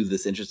tells you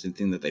this interesting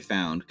thing that they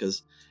found,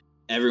 because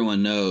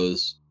everyone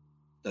knows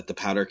that the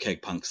Powder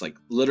Keg punks like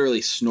literally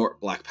snort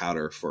black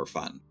powder for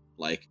fun.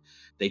 Like,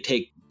 they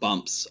take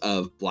bumps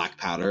of black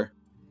powder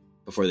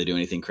before they do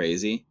anything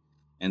crazy.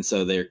 And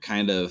so they're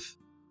kind of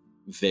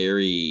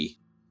very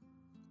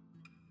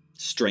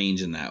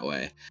strange in that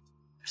way.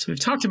 So we've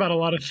talked about a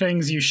lot of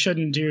things you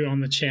shouldn't do on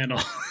the channel.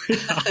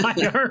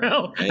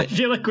 IRL. Right? I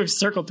feel like we've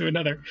circled to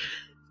another.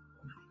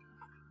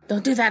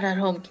 Don't do that at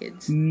home,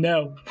 kids.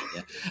 No.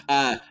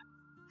 The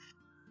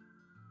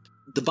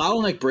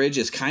Bottleneck Bridge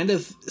is kind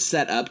of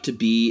set up to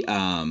be,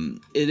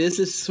 it is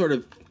this sort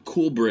of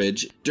cool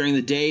bridge. During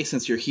the day,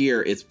 since you're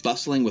here, it's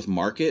bustling with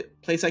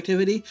marketplace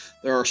activity.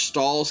 There are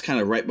stalls kind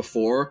of right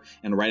before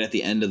and right at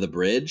the end of the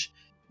bridge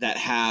that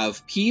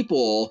have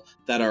people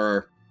that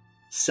are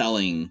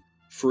selling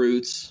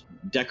fruits,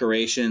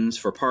 decorations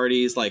for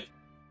parties. Like,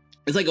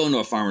 it's like going to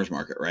a farmer's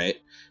market, right?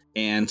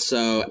 And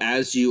so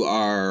as you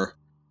are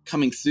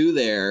coming through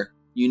there,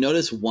 you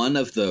notice one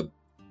of the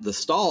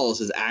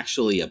stalls is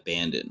actually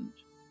abandoned.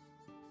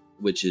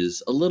 which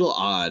is a little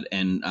odd.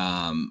 And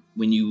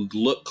when you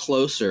look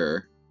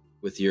closer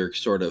with your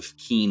sort of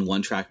keen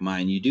one-track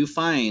mind, you do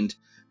find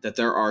that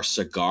there are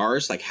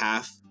cigars,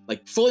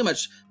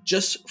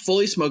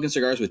 fully smoking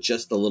cigars with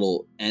just the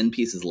little end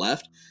pieces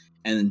left.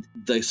 And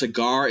the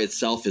cigar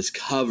itself is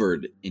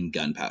covered in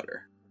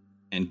gunpowder.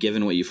 And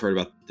given what you've heard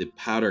about the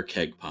powder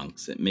keg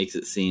punks, it makes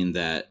it seem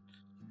that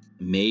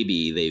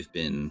maybe they've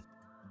been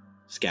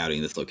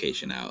scouting this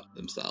location out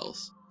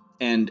themselves.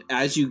 And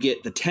as you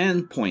get the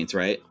 10 points,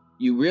 right,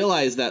 you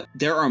realize that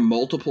there are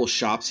multiple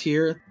shops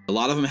here. A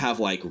lot of them have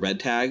like red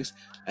tags,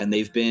 and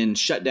they've been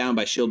shut down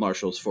by shield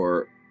marshals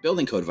for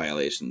building code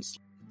violations.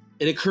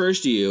 It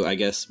occurs to you, I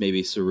guess,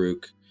 maybe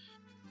Saruk,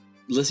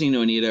 listening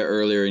to Anita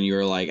earlier, and you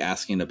were like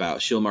asking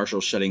about shield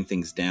marshals shutting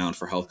things down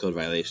for health code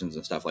violations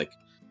and stuff. Like,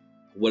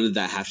 what did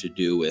that have to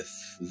do with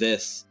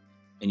this?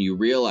 And you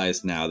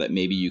realize now that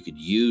maybe you could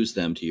use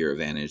them to your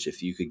advantage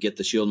if you could get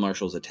the shield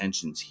marshals'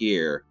 attentions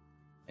here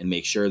and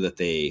make sure that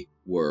they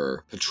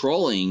were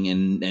patrolling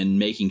and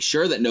making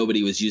sure that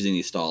nobody was using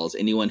these stalls.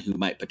 Anyone who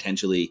might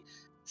potentially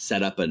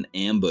set up an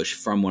ambush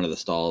from one of the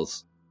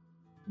stalls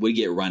would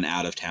get run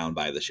out of town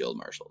by the shield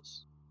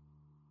marshals.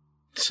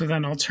 So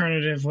then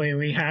alternatively,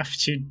 we have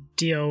to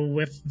deal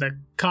with the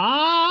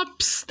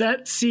cops?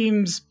 That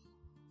seems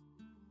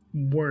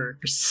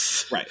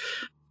worse. Right.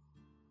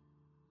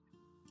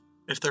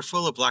 If they're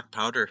full of black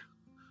powder,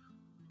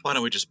 why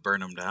don't we just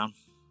burn them down?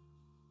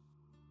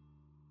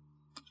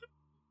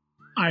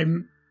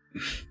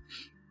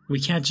 We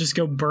can't just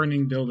go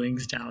burning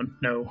buildings down.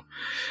 No.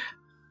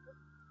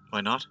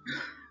 Why not?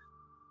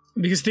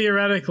 Because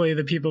theoretically,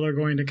 the people are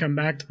going to come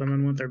back to them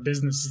and want their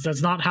businesses.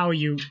 That's not how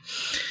you...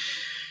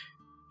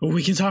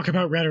 We can talk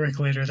about rhetoric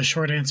later. The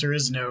short answer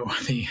is no.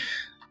 The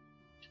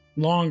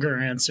longer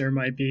answer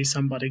might be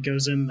somebody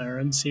goes in there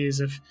and sees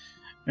if,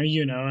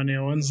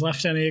 anyone's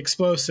left any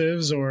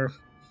explosives or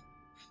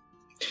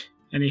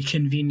any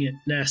convenient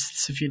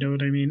nests, if you know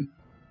what I mean.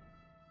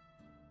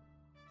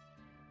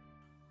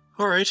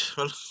 All right,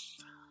 well,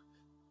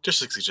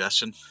 just a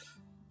suggestion.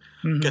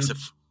 Mm-hmm. Guess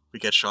if we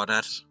get shot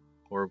at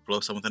or blow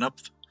something up,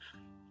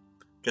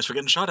 guess we're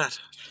getting shot at.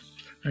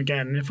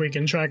 Again, if we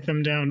can track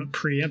them down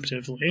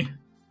preemptively,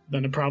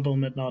 then a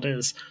problem it not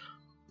is.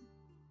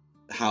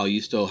 How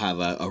you still have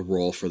a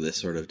role for this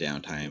sort of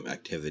downtime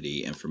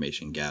activity,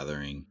 information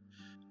gathering.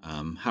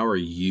 How are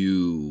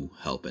you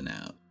helping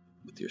out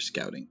with your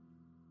scouting?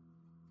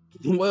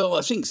 Well,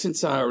 I think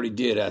since I already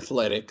did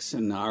athletics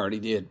and I already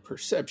did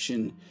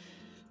perception,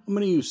 I'm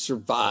going to use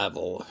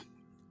survival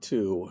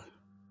to,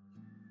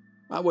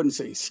 I wouldn't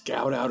say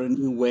scout out a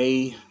new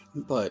way,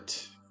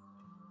 but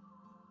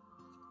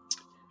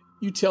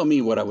you tell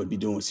me what I would be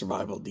doing with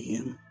survival,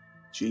 DM,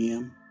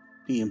 GM,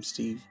 PM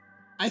Steve.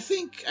 I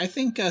think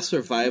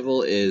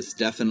survival is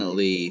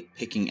definitely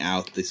picking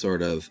out the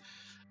sort of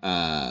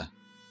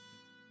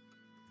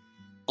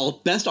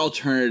best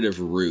alternative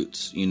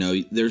routes.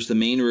 There's the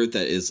main route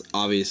that is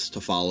obvious to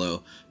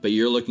follow, but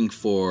you're looking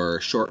for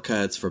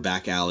shortcuts, for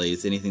back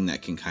alleys, anything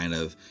that can kind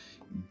of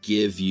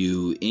give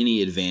you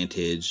any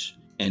advantage,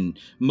 and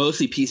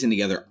mostly piecing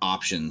together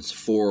options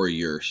for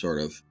your sort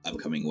of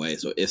upcoming way.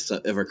 So if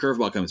a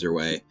curveball comes your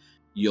way,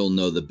 you'll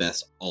know the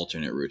best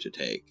alternate route to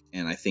take.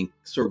 And I think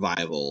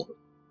survival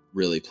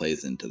really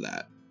plays into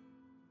that.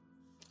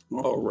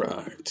 All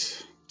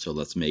right. So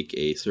let's make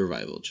a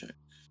survival check.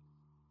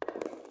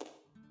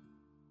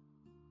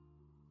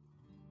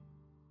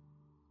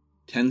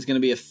 Ten's going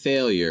to be a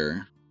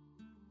failure.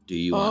 Do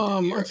you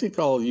want I think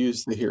I'll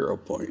use the hero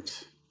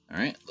point. All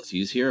right, let's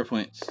use hero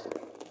points.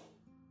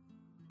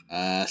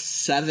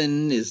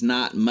 7 is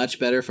not much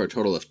better for a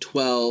total of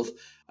 12.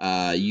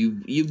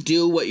 You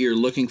do what you're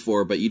looking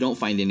for, but you don't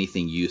find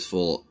anything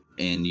useful,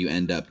 and you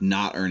end up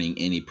not earning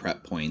any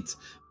prep points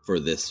for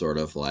this sort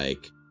of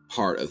like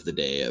part of the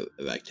day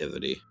of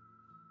activity.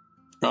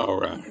 All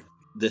right.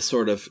 This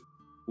sort of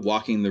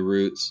walking the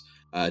routes,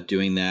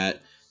 doing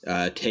that,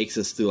 takes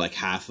us through like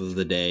half of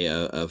the day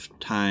of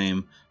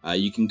time.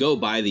 You can go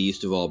by the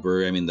East of All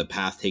Brewery. I mean, the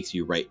path takes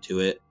you right to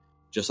it.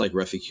 Just like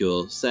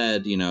Reficule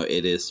said,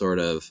 it is sort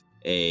of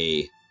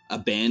a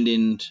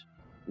abandoned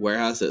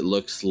warehouse that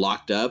looks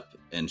locked up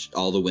and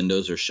all the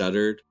windows are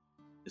shuttered.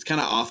 It's kind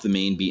of off the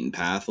main beaten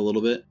path a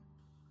little bit.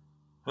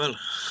 Well,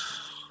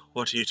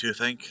 what do you two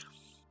think?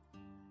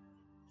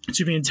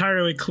 To be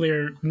entirely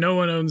clear, no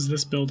one owns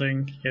this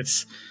building.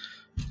 It's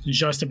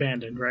just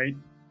abandoned, right?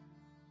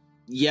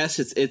 Yes,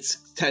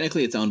 it's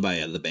technically it's owned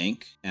by the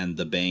bank, and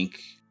the bank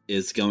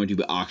is going to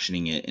be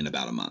auctioning it in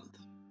about a month.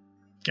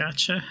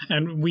 Gotcha.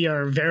 And we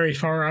are very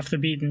far off the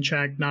beaten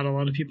track. Not a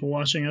lot of people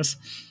watching us.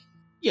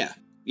 Yeah,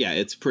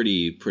 it's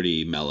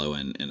pretty mellow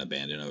and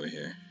abandoned over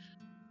here.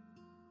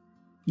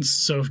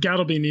 So if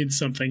Gattleby needs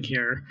something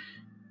here,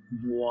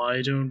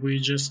 why don't we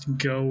just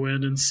go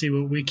in and see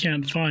what we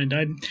can't find?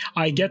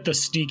 I get the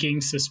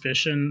sneaking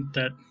suspicion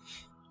that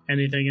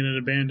anything in an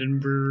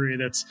abandoned brewery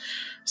that's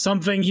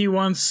something he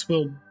wants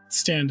will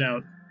stand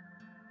out.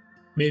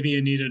 Maybe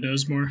Anita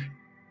knows more.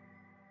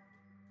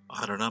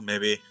 I don't know,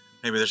 maybe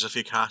there's a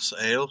few casks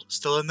of ale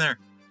still in there.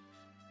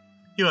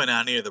 You and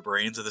Annie are the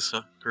brains of this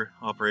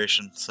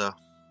operation, so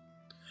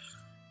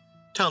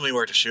tell me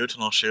where to shoot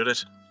and I'll shoot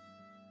it.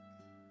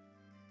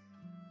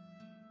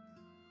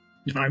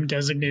 If I'm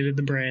designated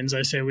the brains,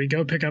 I say we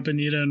go pick up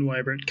Anita and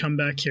Wybert, come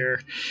back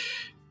here,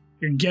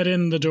 get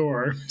in the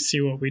door,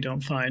 see what we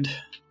don't find.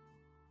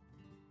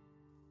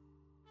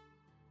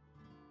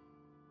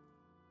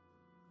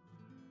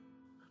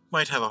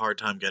 Might have a hard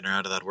time getting her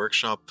out of that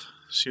workshop.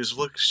 She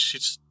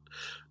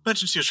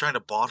mentioned she was trying to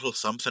bottle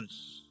something.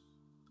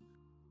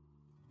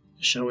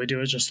 Shall we do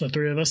it just the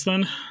three of us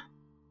then?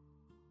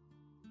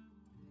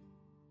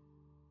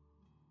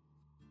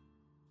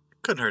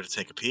 Couldn't hurt to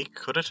take a peek,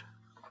 could it?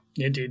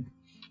 Indeed.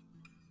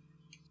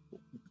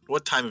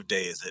 What time of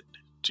day is it,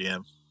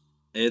 GM?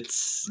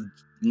 It's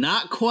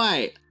not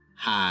quite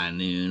high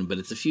noon, but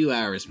it's a few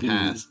hours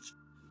past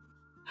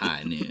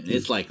high noon.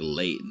 It's like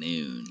late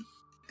noon.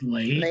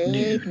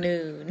 Late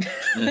noon.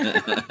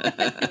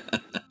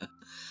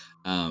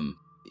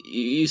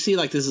 You see,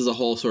 like, this is a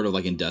whole sort of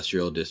like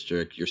industrial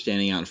district. You're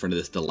standing out in front of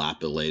this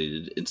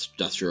dilapidated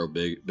industrial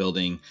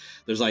building.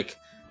 There's like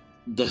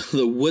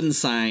the wooden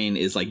sign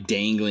is like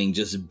dangling,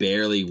 just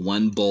barely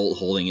one bolt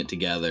holding it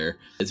together.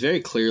 It's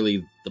very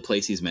clearly the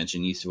place he's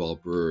mentioned, East of All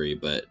Brewery,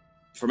 but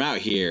from out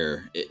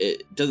here,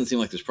 it doesn't seem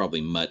like there's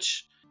probably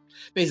much.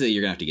 Basically,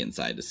 you're gonna have to get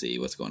inside to see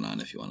what's going on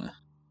if you want to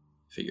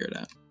figure it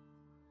out.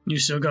 You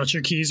still got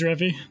your keys,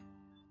 Revy?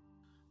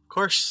 Of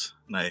course.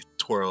 And I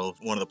twirl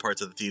one of the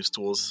parts of the thieves'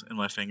 tools in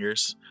my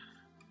fingers.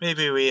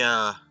 Maybe we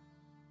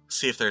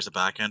see if there's a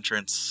back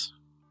entrance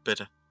a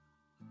bit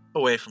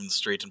away from the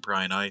street and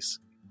prying eyes.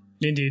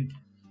 Indeed.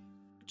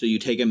 So you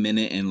take a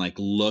minute and like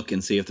look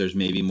and see if there's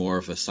maybe more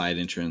of a side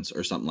entrance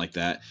or something like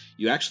that.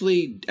 You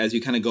actually, as you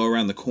kind of go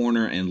around the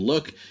corner and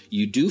look,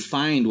 you do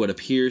find what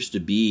appears to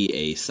be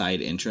a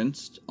side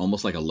entrance,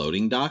 almost like a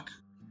loading dock.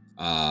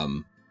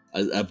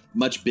 A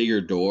much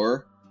bigger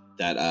door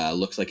that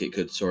looks like it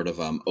could sort of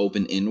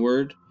open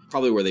inward,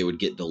 probably where they would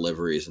get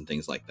deliveries and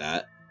things like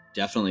that.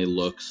 Definitely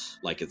looks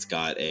like it's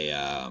got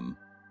a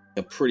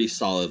pretty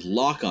solid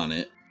lock on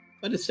it,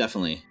 but it's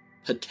definitely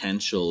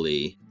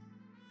potentially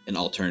an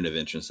alternative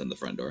entrance than the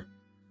front door.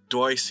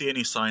 Do I see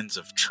any signs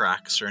of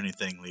tracks or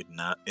anything leading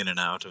in and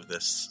out of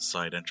this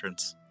side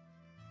entrance?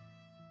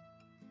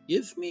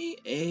 Give me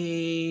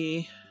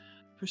a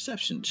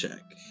perception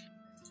check.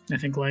 I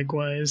think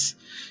likewise.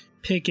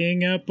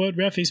 Picking up what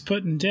Reffy's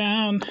putting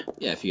down.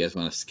 Yeah, if you guys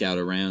want to scout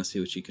around, see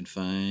what you can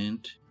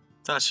find.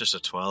 That's just a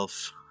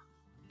 12.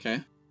 Okay.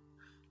 At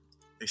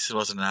least it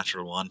wasn't a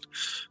natural one.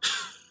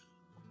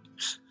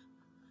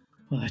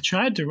 Well, I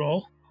tried to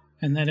roll,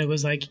 and then it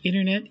was like,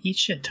 internet, eat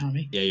shit,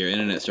 Tommy. Yeah, your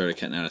internet started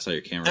cutting out. I saw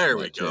your camera. There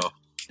we go.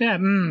 Yeah,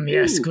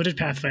 yes, good at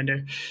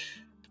Pathfinder.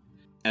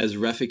 As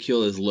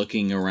Reficule is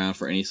looking around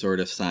for any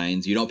sort of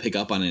signs, you don't pick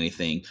up on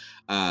anything.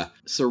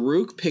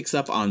 Saruk picks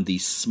up on the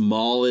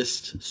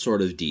smallest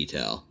sort of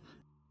detail.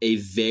 A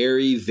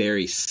very,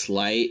 very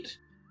slight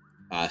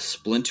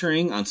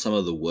splintering on some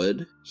of the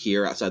wood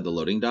here outside the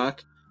loading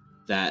dock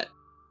that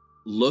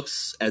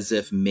looks as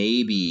if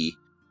maybe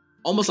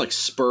almost like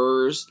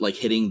spurs, like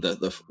hitting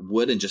the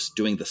wood and just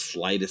doing the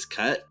slightest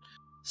cut.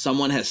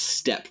 Someone has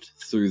stepped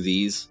through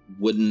these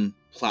wooden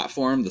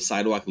platform, the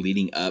sidewalk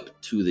leading up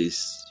to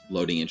these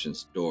loading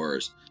entrance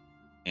doors,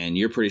 and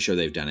you're pretty sure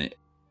they've done it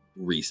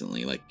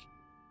recently, like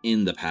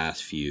in the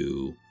past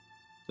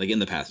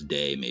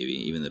day,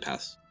 maybe even the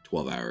past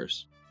 12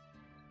 hours.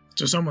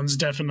 So someone's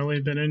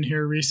definitely been in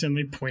here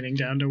recently, pointing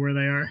down to where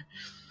they are.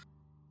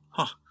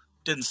 Huh.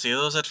 Didn't see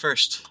those at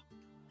first.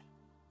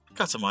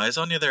 Got some eyes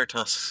on you there,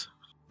 Tusks.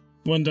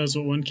 One does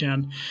what one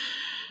can.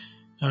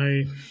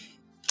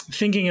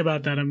 Thinking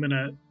about that, I'm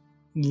gonna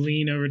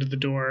lean over to the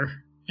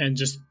door and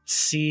just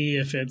see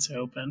if it's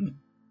open.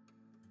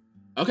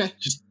 Okay.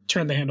 Just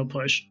turn the handle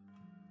push.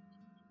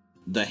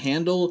 The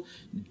handle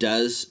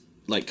does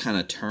like kind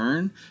of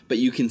turn, but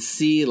you can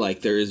see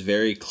like there is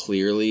very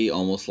clearly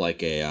almost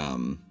like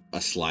a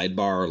slide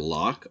bar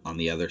lock on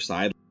the other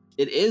side.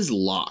 It is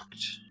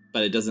locked,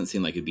 but it doesn't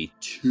seem like it'd be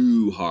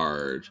too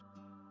hard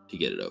to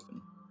get it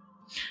open.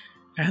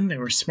 And they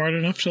were smart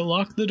enough to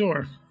lock the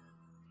door.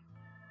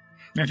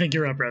 I think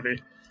you're up, Revy.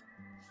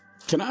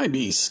 Can I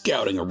be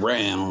scouting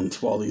around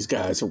while these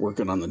guys are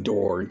working on the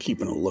door and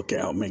keeping a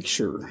lookout, make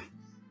sure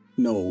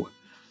no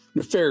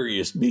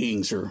nefarious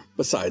beings are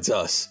besides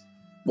us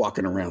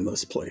walking around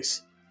this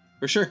place?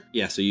 For sure.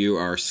 Yeah, so you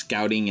are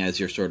scouting as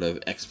your sort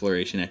of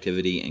exploration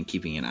activity and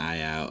keeping an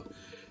eye out.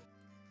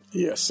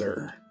 Yes,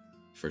 sir.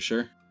 For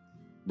sure.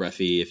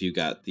 Ruffy, if you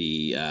got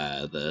the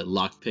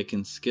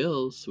lockpicking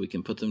skills, we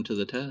can put them to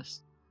the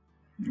test.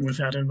 With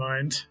that in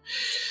mind.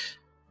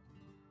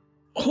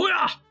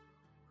 Hoya!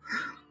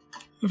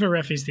 For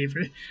Ruffy's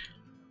thievery.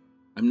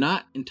 I'm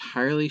not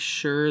entirely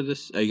sure are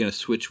you going to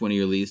switch one of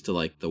your leads to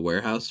like the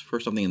warehouse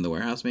for something in the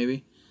warehouse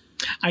maybe?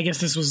 I guess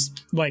this was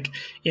like,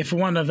 if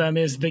one of them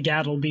is the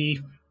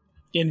Gattleby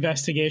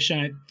investigation,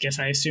 I guess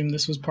I assume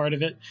this was part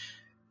of it.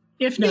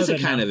 If no, yes, then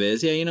it kind no. of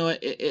is. Yeah, you know what?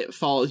 It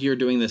falls. You're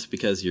doing this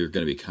because you're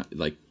going to be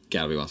like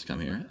Gattleby wants to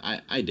come here.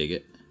 I dig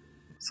it.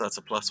 So that's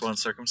a +1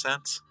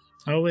 circumstance?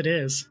 Oh, it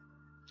is.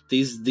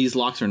 These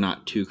locks are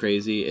not too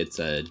crazy. It's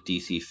a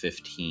DC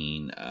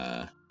 15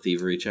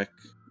 thievery check.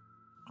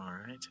 All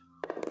right.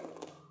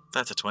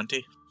 That's a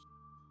 20.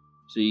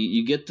 So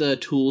you get the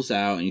tools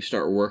out and you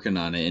start working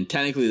on it. And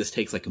technically this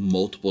takes like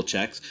multiple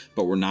checks,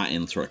 but we're not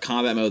in sort of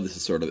combat mode. This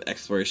is sort of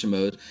exploration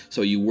mode.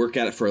 So you work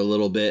at it for a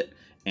little bit,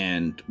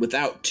 and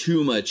without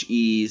too much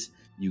ease,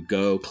 you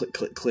go click,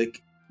 click,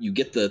 click. You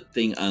get the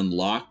thing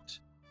unlocked.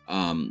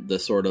 The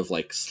sort of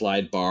like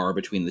slide bar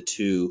between the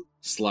two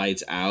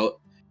slides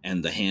out,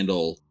 and the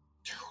handle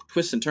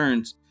twists and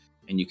turns,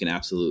 and you can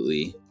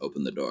absolutely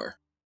open the door.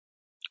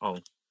 Oh,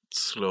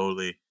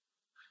 slowly.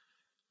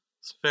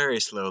 Very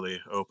slowly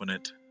open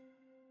it.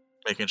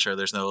 Making sure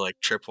there's no, like,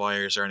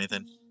 tripwires or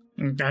anything.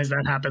 As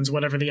that happens,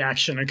 whatever the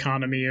action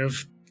economy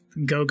of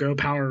Go-Go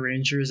Power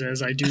Rangers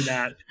is, I do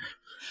that.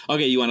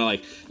 Okay, you want to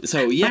like...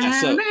 So,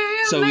 yeah,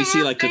 so we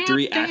see, like, the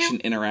 3 action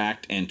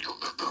interact, and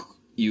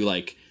you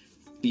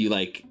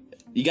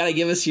gotta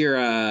give us your,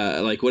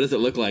 like, what does it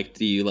look like?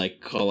 Do you, like,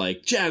 call,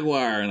 like,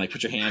 Jaguar, and, like,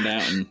 put your hand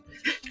out, and...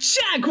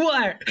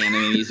 Jaguar!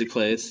 Anime music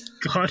plays.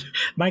 God,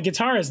 my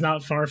guitar is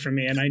not far from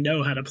me, and I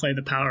know how to play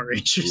the Power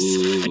Rangers.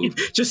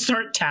 Just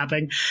start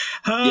tapping.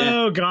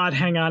 Oh, yeah. God,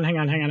 hang on.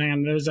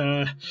 There's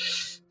I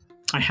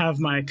have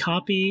my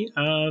copy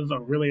of a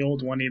really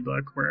old one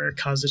book where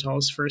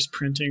Kazuto's first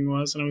printing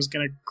was, and I was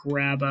going to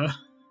grab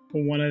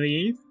one of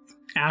the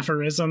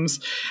aphorisms.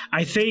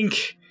 I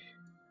think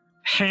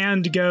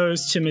hand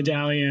goes to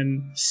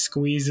medallion,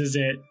 squeezes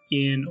it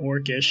in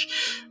Orcish,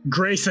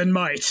 grace and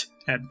might,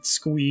 and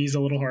squeeze a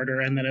little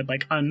harder, and then it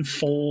like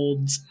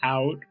unfolds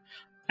out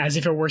as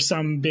if it were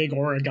some big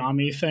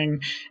origami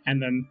thing, and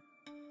then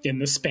in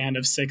the span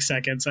of 6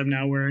 seconds I'm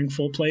now wearing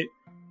full plate.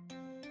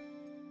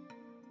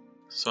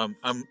 So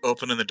I'm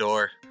opening the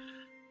door.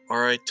 All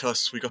right,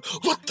 Tuss, we go,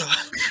 what the?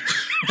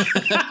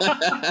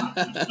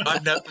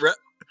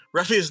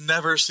 Refi has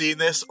never seen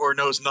this or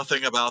knows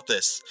nothing about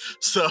this,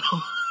 so...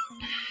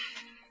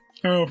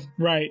 Oh,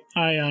 right.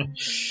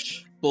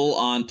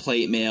 Full-on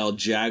plate mail,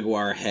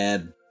 Jaguar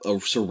head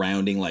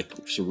surrounding, like,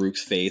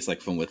 Saruk's face,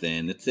 like, from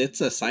within.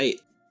 It's a sight.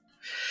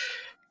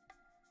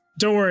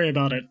 Don't worry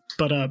about it,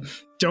 but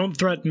don't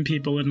threaten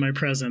people in my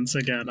presence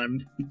again.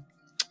 I'm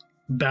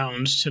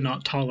bound to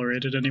not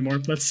tolerate it anymore.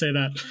 Let's say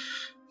that.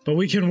 But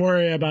we can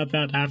worry about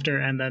that after,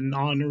 and then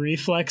on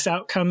reflex,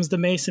 out comes the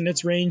mace in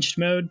its ranged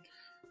mode.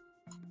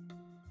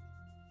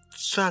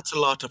 That's a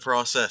lot to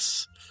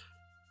process.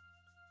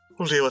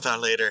 We'll deal with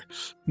that later.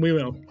 We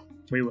will.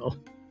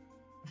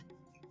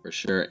 For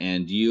sure.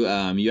 And you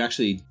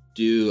actually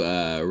do,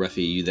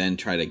 Ruffy, you then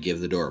try to give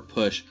the door a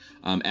push.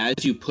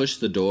 As you push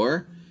the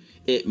door,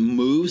 it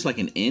moves like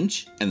an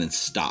inch and then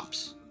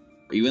stops.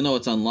 Even though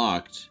it's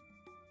unlocked,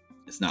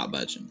 it's not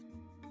budging.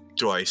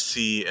 Do I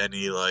see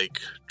any,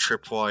 like,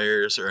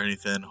 tripwires or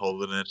anything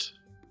holding it?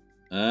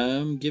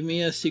 Give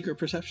me a secret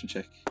perception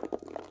check.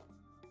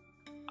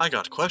 I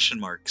got question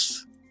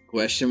marks.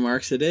 Question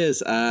marks it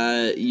is.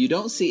 You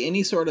don't see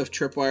any sort of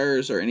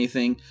tripwires or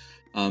anything,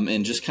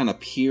 and just kind of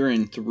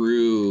peering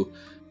through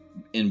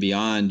and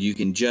beyond, you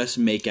can just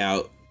make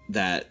out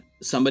that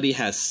somebody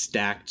has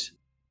stacked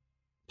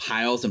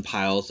piles and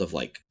piles of,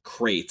 like,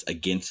 crates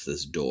against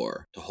this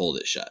door to hold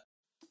it shut.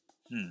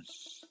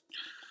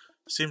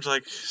 Seems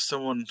like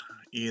someone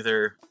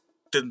either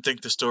didn't think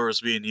this door was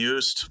being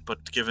used,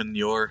 but given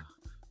your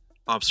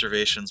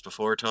observations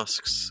before,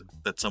 Tusks,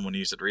 that someone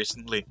used it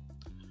recently,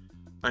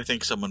 I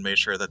think someone made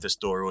sure that this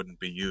door wouldn't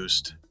be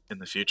used in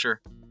the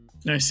future.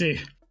 I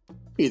see.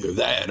 Either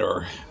that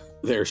or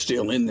they're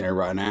still in there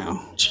right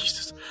now.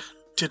 Jesus.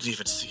 Didn't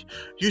even see.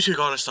 You two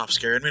gotta stop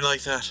scaring me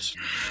like that.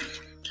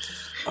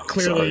 Oh,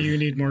 clearly sorry. You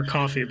need more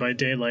coffee by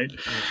daylight.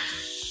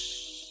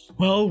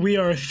 Well, we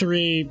are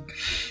 3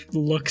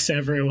 looks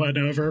everyone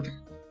over.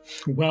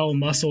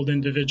 Well-muscled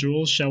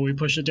individuals. Shall we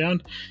push it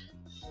down?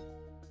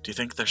 Do you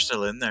think they're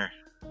still in there?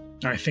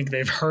 I think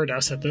they've heard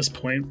us at this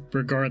point,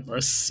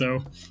 regardless,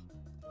 so...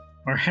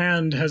 Our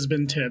hand has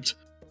been tipped.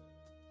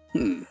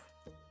 No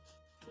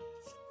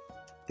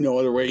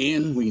other way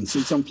in? We can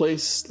see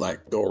someplace?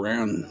 Like, go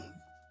around?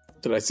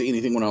 Did I see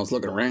anything when I was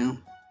looking around?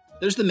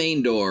 There's the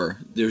main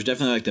door. There's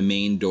definitely, like, the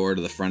main door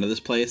to the front of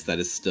this place that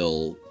is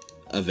still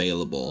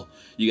available.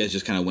 You guys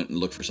just kind of went and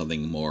looked for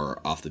something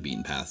more off the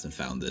beaten path and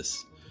found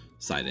this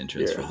side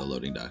entrance for the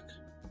loading dock.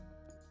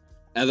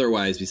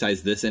 Otherwise,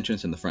 besides this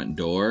entrance and the front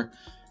door,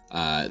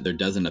 there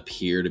doesn't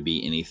appear to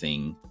be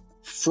anything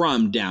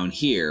from down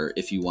here.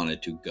 If you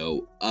wanted to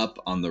go up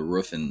on the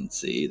roof and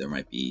see, there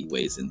might be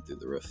ways in through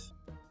the roof.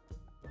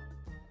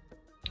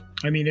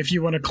 I mean, if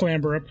you want to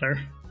clamber up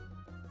there.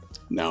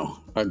 No,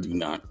 I do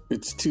not.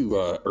 It's too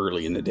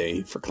early in the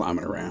day for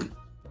climbing around.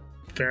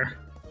 Fair.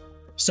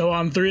 So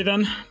on 3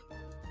 then?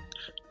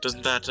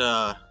 Doesn't that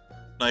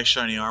nice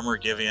shiny armor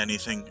give you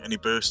anything, any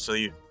boost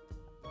to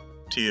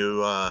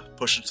you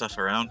pushing stuff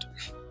around?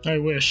 I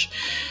wish.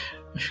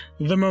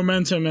 The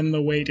momentum and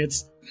the weight,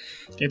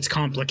 it's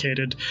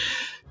complicated.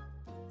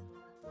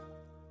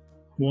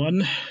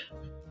 1.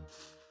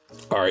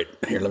 All right,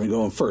 here, let me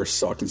go in first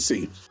so I can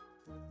see.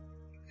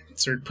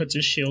 Zerg puts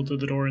his shield to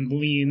the door and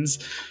leans.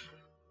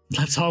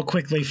 Let's all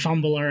quickly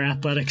fumble our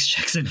athletics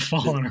checks and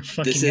fall on our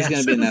fucking This is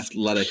going to be an asses.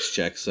 athletics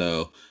check,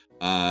 so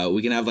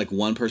we can have like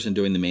one person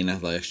doing the main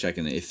athletics check,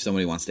 and if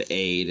somebody wants to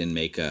aid and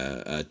make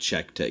a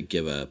check to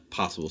give a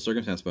possible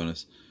circumstance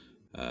bonus,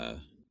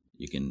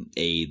 you can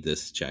aid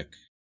this check.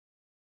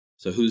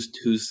 So who's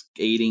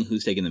aiding?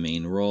 Who's taking the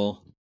main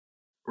role?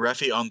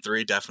 Refi on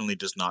 3 definitely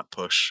does not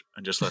push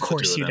and just lets the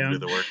course two of you them do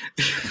don't.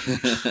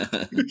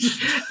 the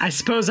work. I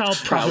suppose I'll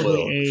probably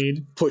will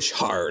aid. Push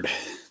hard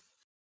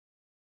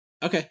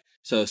Okay,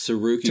 so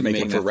Saruk, to you make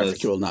can up make for an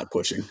athletics. Reficule not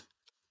pushing.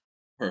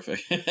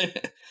 Perfect.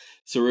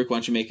 Saruk, why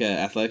don't you make an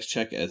athletics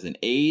check as an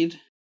aid?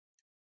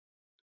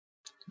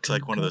 It's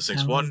like one of those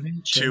things.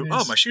 1, 2.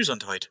 Oh, my shoe's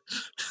untied.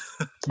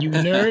 You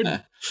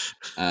nerd.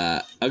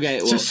 Okay,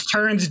 well, Just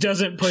turns,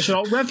 doesn't push at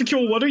all.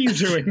 Reficule, what are you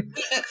doing?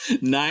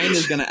 9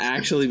 is going to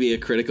actually be a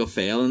critical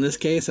fail in this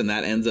case, and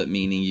that ends up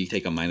meaning you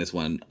take a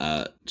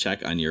 -1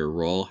 check on your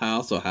roll,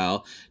 Hal. So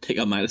Hal, take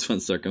a -1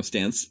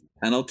 circumstance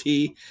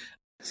penalty.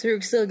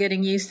 Saruk's still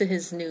getting used to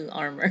his new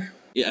armor.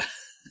 Yeah.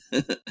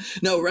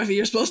 No, Refi,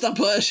 you're supposed to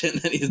push. And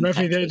then he's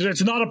Refi,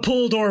 it's not a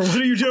pull door. What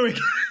are you doing?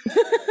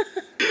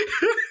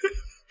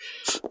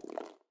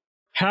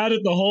 Had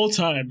it the whole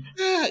time.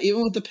 Yeah,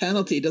 even with the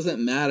penalty, it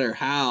doesn't matter.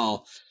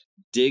 Hal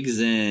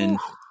digs in.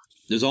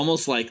 There's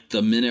almost like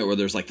the minute where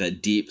there's like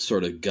that deep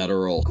sort of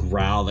guttural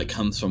growl that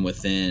comes from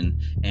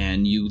within,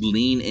 and you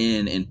lean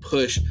in and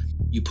push.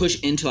 You push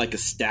into like a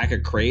stack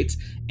of crates,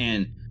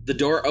 and the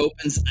door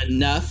opens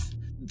enough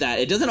that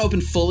it doesn't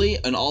open fully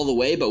and all the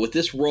way, but with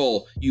this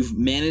roll, you've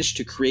managed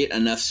to create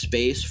enough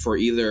space for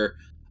either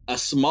a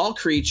small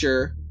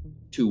creature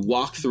to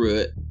walk through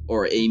it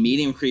or a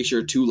medium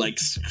creature to like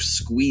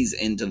squeeze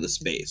into the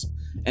space.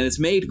 And it's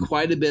made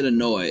quite a bit of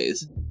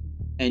noise,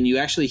 and you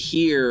actually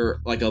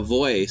hear like a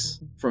voice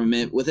from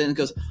within. It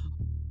goes,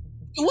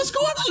 "What's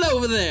going on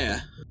over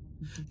there?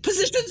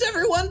 Positions,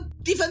 everyone!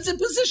 Defensive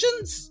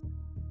positions!"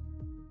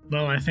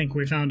 Well, I think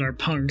we found our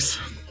punks.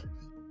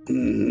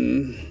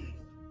 Mm-hmm.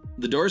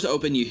 The doors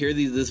open, you hear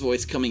this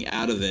voice coming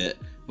out of it.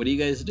 What do you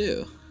guys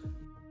do?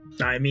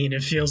 I mean,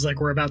 it feels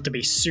like we're about to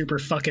be super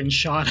fucking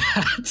shot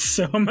at,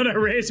 so I'm gonna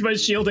raise my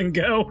shield and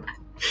go.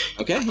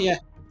 Okay, yeah.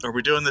 Are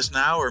we doing this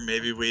now, or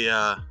maybe we,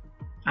 I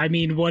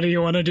mean, what do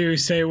you want to do?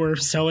 Say we're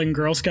selling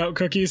Girl Scout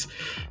cookies?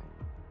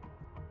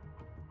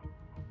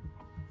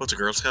 What's a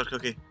Girl Scout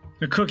cookie?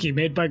 A cookie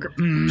made by... I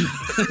mean,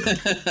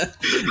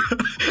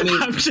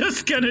 I'm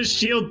just gonna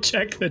shield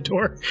check the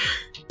door.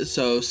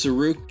 so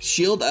Saruk,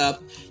 shield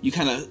up, you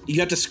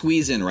have to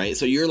squeeze in, right?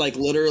 So you're like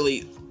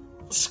literally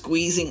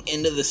squeezing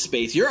into the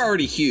space. You're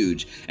already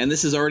huge, and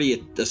this is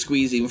already a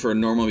squeeze even for a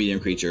normal medium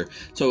creature.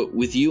 So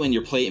with you and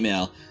your plate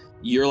mail,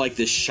 you're like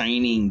this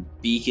shining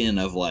beacon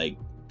of like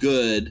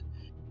good.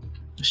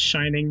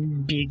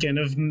 Shining beacon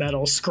of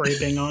metal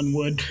scraping on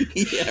wood.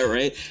 Yeah,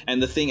 right.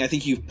 And the thing, I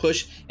think you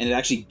push and it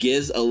actually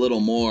gives a little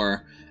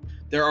more.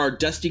 There are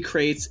dusty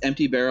crates,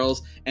 empty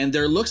barrels, and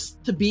there looks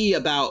to be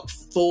about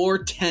 4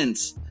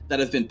 tents that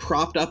have been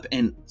propped up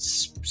and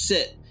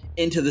sit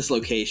into this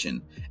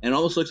location. And it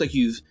almost looks like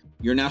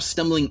you're now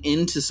stumbling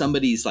into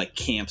somebody's like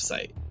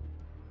campsite.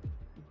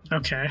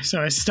 Okay,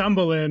 so I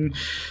stumble in.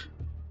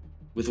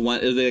 With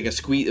one, like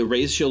a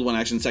raise shield, one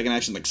action, second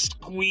action, like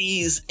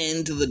squeeze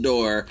into the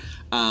door,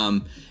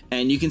 and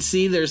you can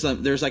see there's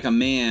like a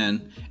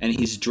man, and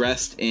he's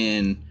dressed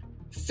in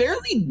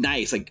fairly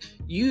nice. Like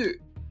you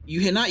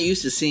had not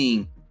used to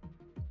seeing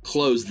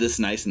clothes this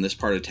nice in this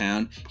part of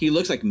town. He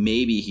looks like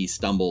maybe he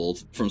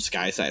stumbled from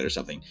Skyside or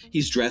something.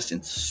 He's dressed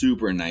in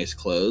super nice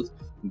clothes,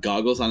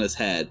 goggles on his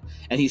head,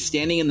 and he's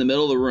standing in the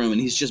middle of the room,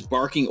 and he's just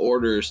barking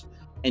orders.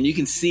 And you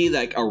can see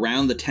like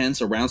around the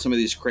tents, around some of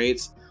these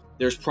crates,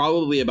 there's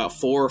probably about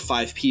 4 or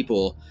 5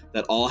 people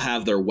that all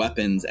have their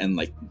weapons and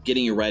like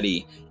getting it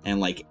ready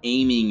and like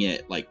aiming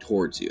it like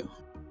towards you.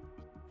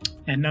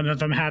 And none of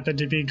them happen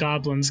to be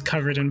goblins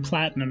covered in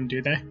platinum,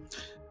 do they?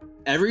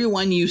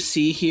 Everyone you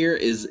see here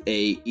is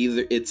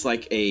either it's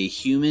like a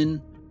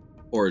human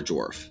or a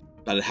dwarf,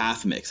 about a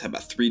half mix,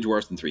 about 3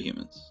 dwarfs and 3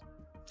 humans.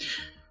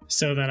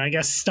 So then I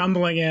guess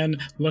stumbling in,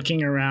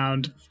 looking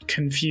around,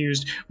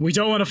 confused. We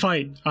don't want to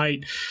fight.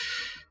 You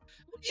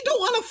don't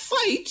want to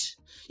fight?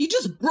 You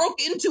just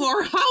broke into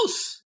our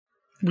house.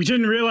 We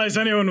didn't realize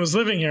anyone was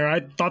living here.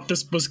 I thought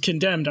this was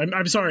condemned.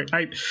 I'm sorry.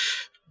 I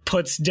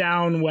puts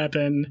down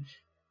weapon.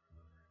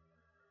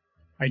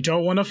 I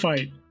don't want to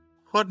fight.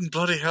 What in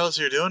bloody hell is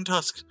you doing,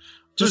 Tusk?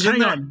 Just Who's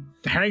in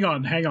hang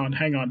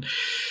on.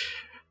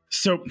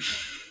 So,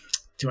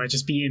 do I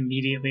just be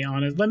immediately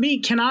honest?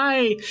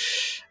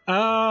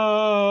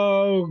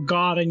 Oh,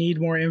 God, I need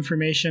more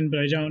information, but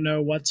I don't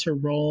know what to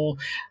roll.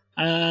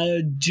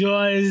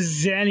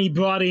 Does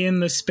anybody in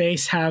the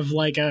space have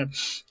like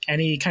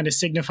any kind of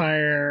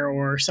signifier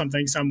or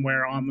something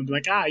somewhere on them?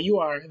 Like, you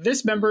are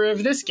this member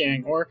of this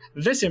gang, or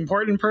this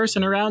important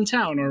person around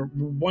town, or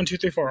 1, 2,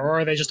 3, 4, or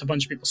are they just a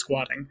bunch of people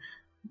squatting?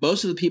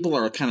 Most of the people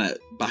are kind of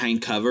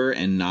behind cover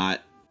and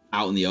not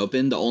out in the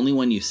open. The only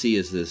one you see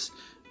is this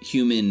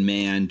human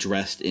man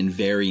dressed in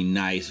very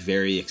nice,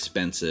 very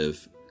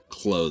expensive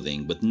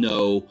clothing with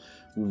no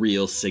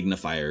real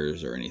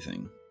signifiers or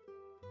anything.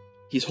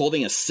 He's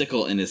holding a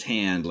sickle in his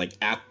hand, like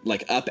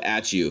up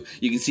at you.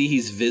 You can see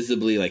he's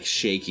visibly like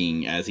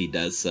shaking as he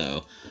does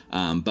so.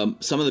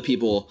 But some of the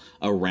people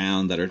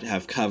around that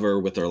have cover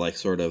with their like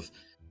sort of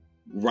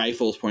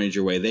rifles pointed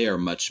your way, they are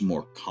much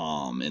more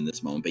calm in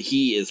this moment. But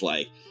he is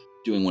like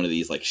doing one of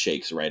these like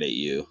shakes right at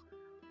you.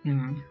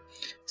 Mm.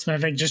 So I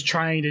think just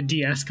trying to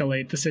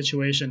de-escalate the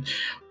situation.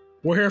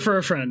 We're here for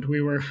a friend. We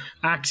were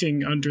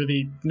acting under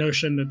the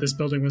notion that this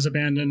building was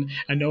abandoned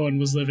and no one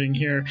was living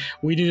here.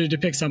 We needed to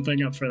pick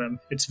something up for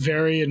them. It's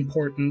very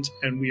important,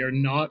 and we are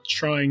not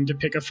trying to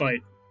pick a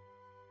fight.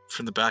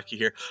 From the back you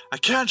hear, I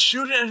can't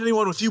shoot at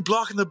anyone with you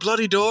blocking the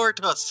bloody door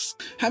to us.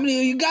 How many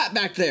of you got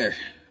back there?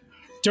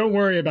 Don't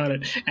worry about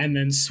it. And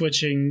then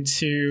switching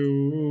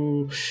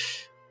to...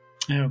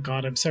 Oh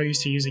god, I'm so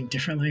used to using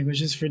different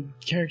languages for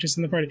characters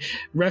in the party.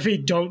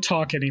 Refi, don't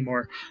talk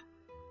anymore.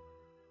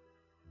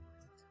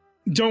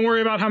 Don't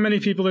worry about how many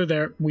people are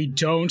there. We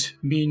don't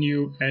mean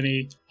you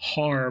any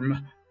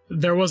harm.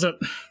 There was a...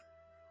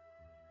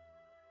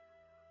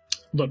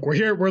 Look, we're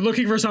here. We're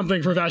looking for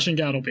something for Vashin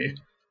Gattleby.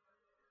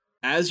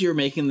 As you're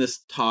making this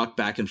talk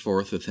back and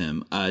forth with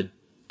him,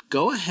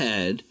 go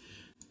ahead,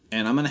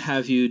 and I'm going to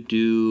have you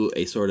do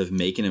a sort of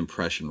make an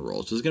impression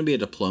roll. So it's going to be a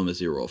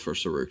diplomacy roll for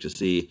Saruk to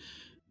see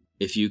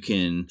if you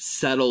can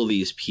settle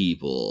these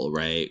people,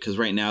 right? Because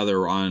right now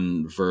they're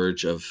on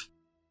verge of...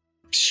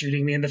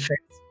 Shooting me in the face.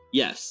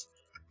 Yes.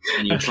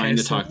 And you're trying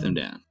to talk them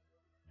down.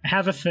 I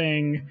have a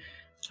thing.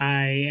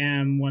 I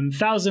am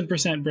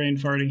 1000% brain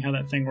farting how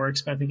that thing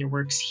works, but I think it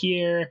works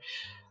here.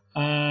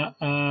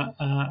 Saruk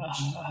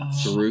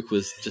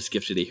was just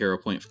gifted a hero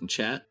point from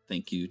chat.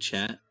 Thank you,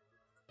 chat.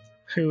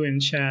 Who in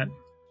chat?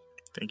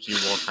 Thank you,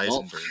 Walt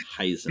Heisenberg.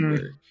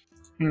 Heisenberg.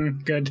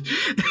 Good.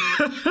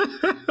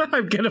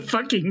 I'm gonna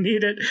fucking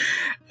need it.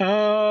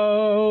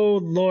 Oh,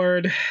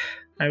 Lord.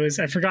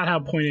 I forgot how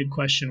pointed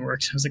question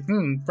works. I was like,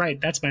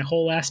 right, that's my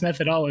whole ass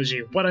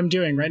methodology, what I'm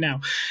doing right now.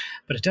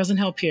 But it doesn't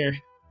help here.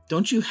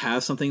 Don't you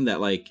have something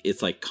that, like,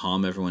 it's like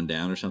calm everyone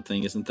down or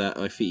something? Isn't that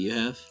a feat you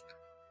have?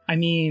 I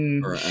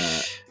mean... Or,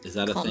 is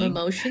that a calm thing?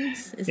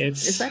 Emotions?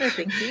 Is that a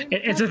thing?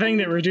 It's a thing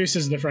that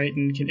reduces the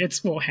frightened...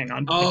 Well, hang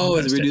on. Oh,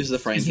 it reduces the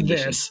frightened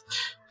condition. This.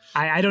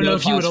 I don't know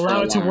if you would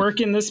allow it to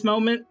work in this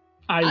moment.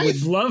 I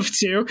would love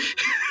to.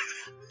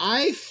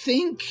 I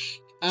think...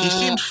 he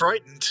seemed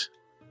frightened.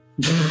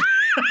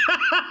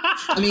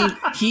 I mean,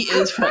 he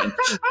is frightened.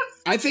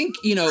 I think,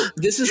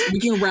 we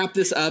can wrap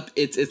this up.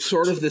 It's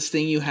sort of this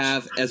thing you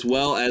have as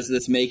well as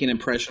this make an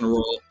impression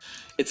roll.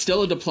 It's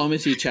still a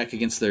diplomacy check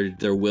against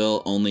their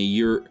will, only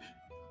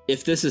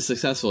if this is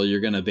successful,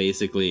 you're going to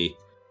basically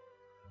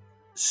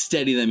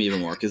steady them even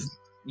more because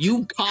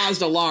you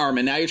caused alarm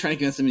and now you're trying to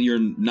convince them you're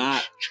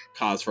not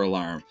cause for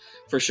alarm.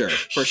 For sure.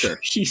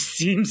 He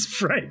seems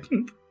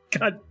frightened.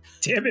 God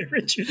damn it,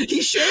 Richard.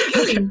 He's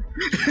shaking.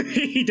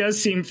 He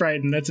does seem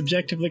frightened. That's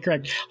objectively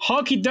correct.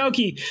 Honky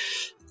dokie.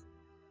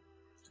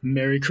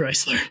 Merry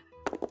Chrysler.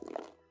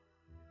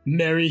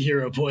 Merry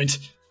hero point.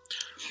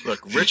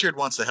 Look, Richard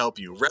wants to help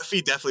you.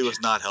 Refi definitely was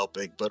not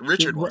helping, but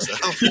Richard wants to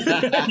help you.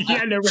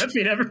 Yeah, no,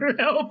 Refi never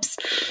helps.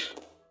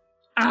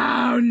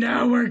 Oh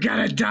no, we're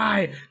gonna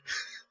die.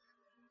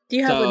 Do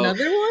you have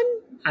another one?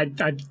 I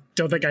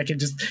don't think I can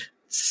just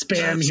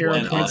spam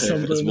hero points.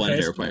 It's one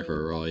hero point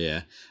per roll,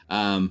 yeah.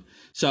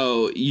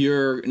 So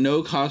your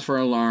no cause for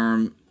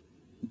alarm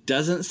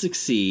doesn't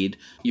succeed.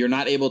 You're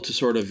not able to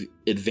sort of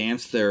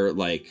advance their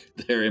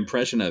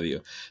impression of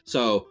you.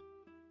 So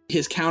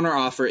his counter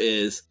offer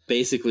is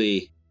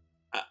basically,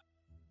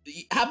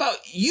 how about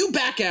you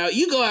back out,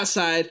 you go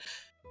outside,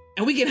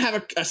 and we can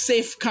have a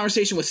safe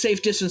conversation with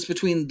safe distance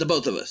between the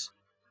both of us.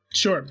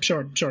 Sure.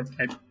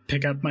 I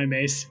pick up my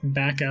mace,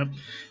 back up,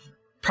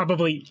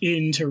 probably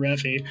into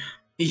Refi.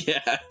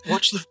 Yeah.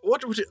 What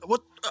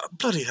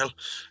bloody hell.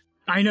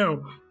 I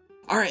know.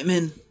 All right,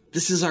 men,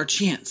 this is our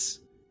chance.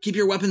 Keep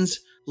your weapons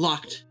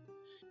locked.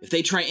 If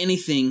they try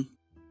anything,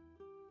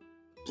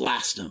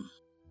 blast them.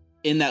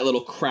 In that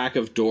little crack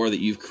of door that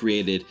you've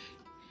created,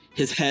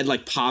 his head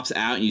pops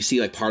out and you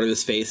see part of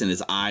his face and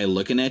his eye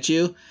looking at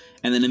you,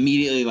 and then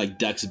immediately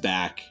ducks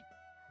back,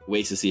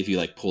 waits to see if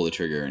you pull the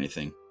trigger or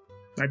anything.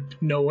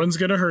 No one's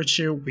gonna hurt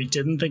you. We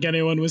didn't think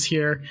anyone was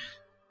here.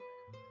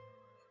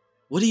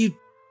 What are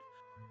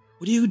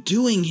you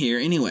doing here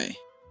anyway?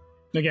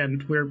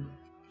 Again, we're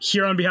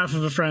here on behalf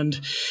of a friend,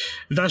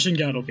 Vashin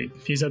Gattleby.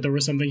 He said there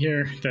was something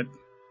here that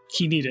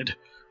he needed.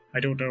 I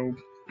don't know.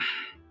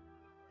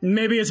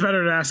 Maybe it's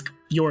better to ask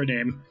your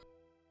name.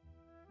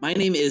 My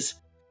name is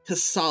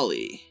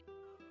Kasali.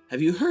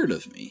 Have you heard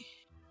of me?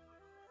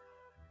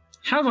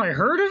 Have I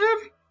heard of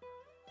him?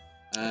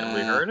 Have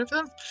we heard of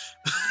him?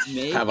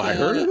 Have I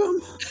heard of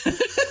him?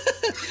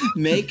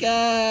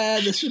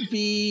 This would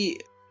be...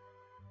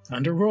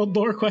 Underworld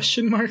lore,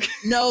 question mark?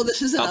 No,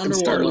 this isn't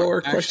Underworld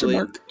lore, question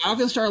mark?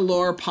 Alkenstar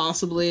lore,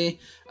 possibly.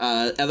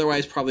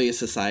 Otherwise, probably a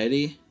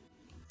society.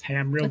 Hey,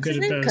 I'm real What's good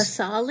his at name? those.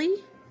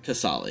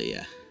 Kasali,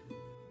 yeah.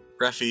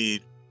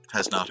 Refi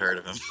has not heard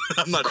of him.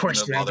 I'm not going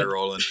to bother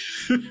rolling.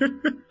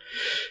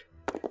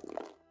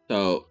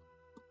 So,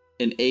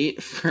 An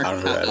 8 for I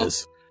don't know who that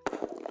is.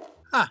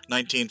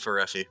 19 for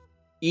Reffy.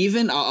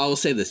 Even, I'll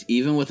say this,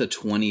 even with a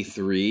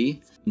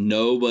 23,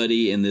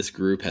 nobody in this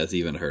group has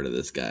even heard of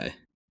this guy.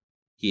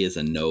 He is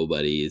a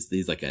nobody.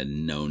 He's like a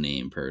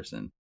no-name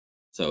person.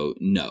 So,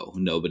 no,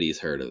 nobody's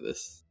heard of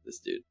this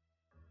dude.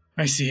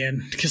 I see.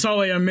 And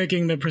Kasali, I'm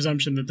making the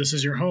presumption that this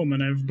is your home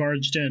and I've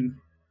barged in.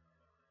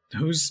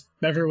 Who's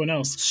everyone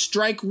else?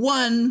 Strike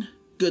one,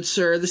 good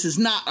sir. This is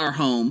not our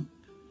home.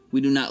 We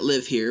do not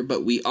live here,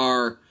 but we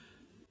are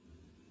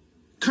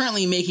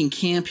currently making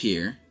camp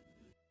here.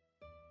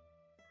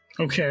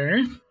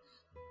 Okay.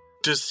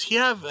 Does he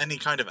have any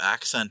kind of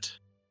accent?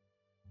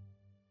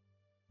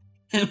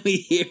 And we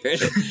hear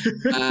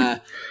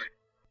it.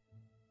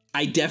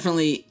 I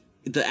definitely,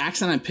 the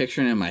accent I'm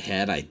picturing in my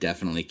head, I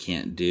definitely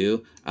can't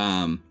do.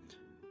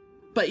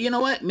 But you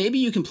know what? Maybe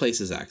you can place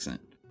his accent.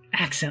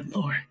 Accent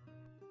lore.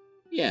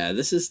 Yeah,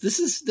 this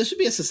would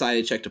be a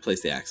society check to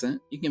place the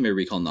accent. You can give me a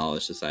recall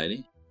knowledge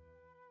society.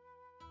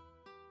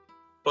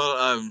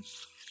 Well,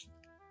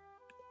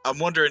 I'm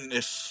wondering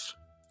if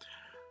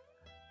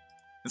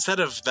instead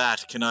of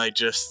that, can I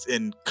just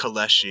in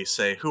Kaleshi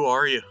say, "Who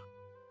are you?"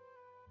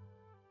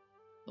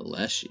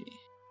 Kaleshi.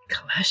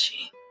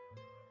 Kaleshi.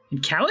 In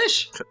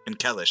Kalish? In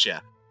Kalish,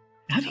 yeah.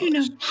 How do you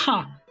know?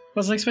 Huh.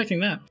 Wasn't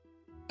expecting that.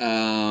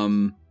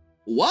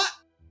 What?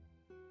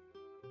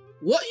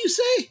 What you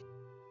say?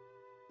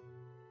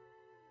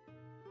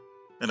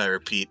 And I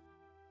repeat,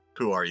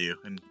 "Who are you?"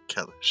 in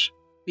Kalish.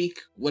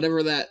 Speak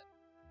whatever that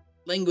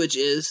language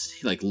is.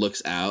 He like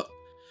looks out.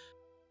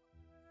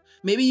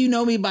 Maybe you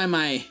know me by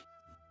my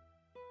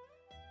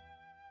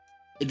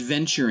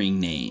adventuring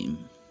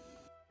name.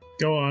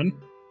 Go on.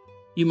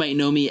 You might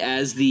know me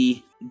as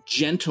the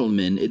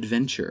Gentleman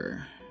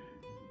Adventurer.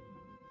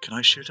 Can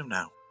I shoot him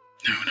now?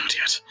 No, not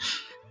yet.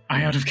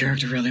 I, out of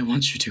character, really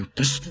want you to,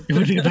 but it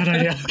would be a bad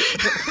idea.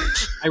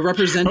 I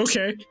represent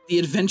Okay. the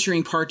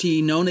adventuring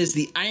party known as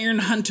the Iron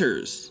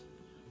Hunters.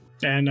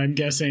 And I'm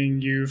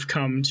guessing you've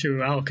come to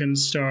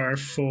Alkenstar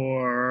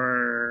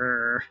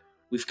for...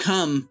 We've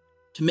come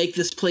to make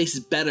this place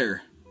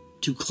better,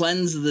 to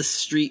cleanse the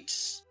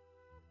streets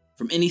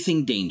from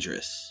anything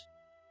dangerous.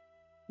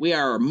 We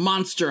are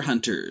monster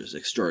hunters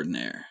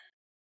extraordinaire.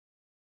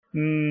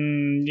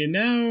 You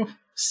know,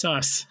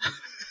 sus.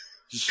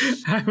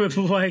 I would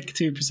like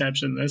to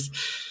perception this.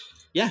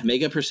 Yeah,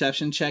 make a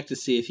perception check to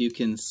see if you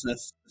can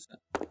suss this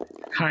out.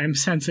 I'm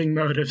sensing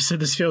motive, so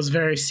this feels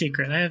very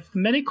secret. I have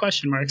many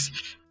question marks.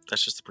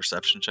 That's just a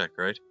perception check,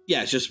 right?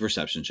 Yeah, it's just a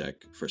perception check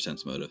for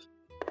sense motive.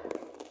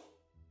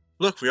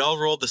 Look, we all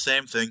rolled the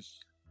same thing.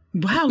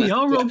 Wow, we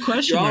all rolled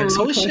question You all marks.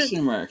 roll Holy shit.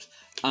 question marks.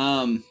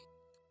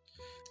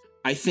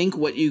 I think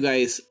what you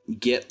guys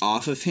get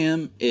off of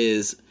him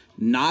is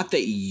not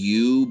that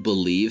you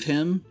believe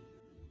him,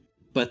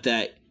 but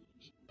that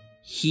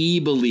he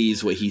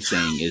believes what he's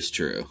saying is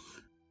true.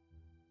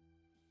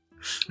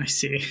 I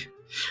see.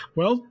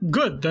 Well,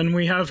 good. Then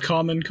we have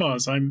common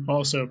cause. I'm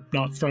also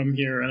not from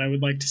here, and I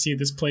would like to see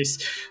this place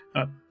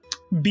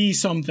be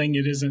something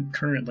it isn't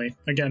currently.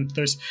 Again,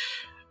 there's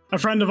a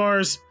friend of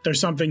ours.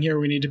 There's something here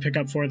we need to pick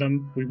up for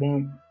them. We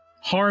won't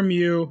harm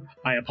you.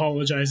 I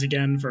apologize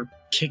again for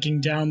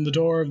kicking down the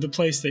door of the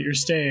place that you're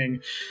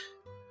staying.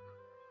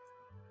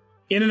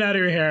 In and out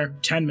of your hair,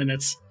 10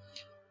 minutes.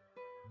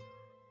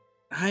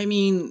 I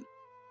mean,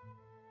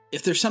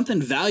 if there's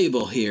something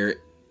valuable here,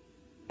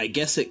 I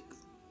guess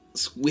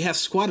we have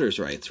squatters'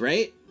 rights,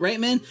 right? Right,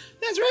 man?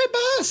 That's right,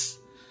 boss!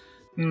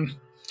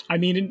 I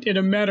mean, in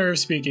a matter of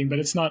speaking, but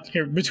it's not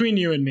here. Between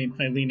you and me,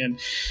 I lean in.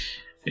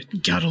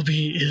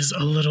 Gattleby is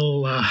a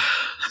little,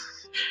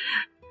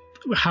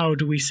 how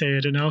do we say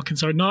it in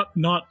Alkenstar?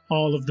 Not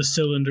all of the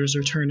cylinders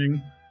are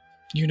turning.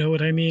 You know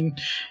what I mean?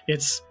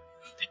 It's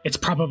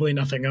probably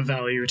nothing of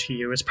value to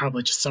you. It's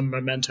probably just some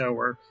memento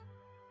or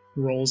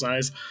rolls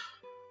eyes.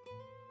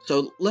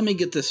 So let me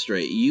get this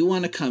straight. You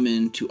want to come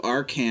into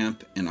our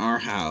camp and our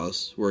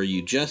house where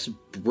you just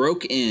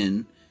broke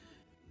in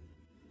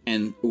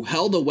and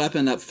held a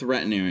weapon up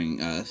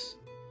threatening us,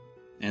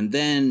 and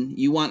then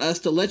you want us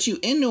to let you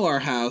into our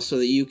house so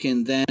that you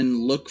can then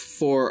look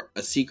for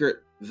a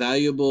secret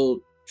valuable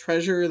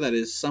treasure that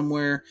is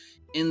somewhere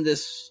in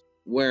this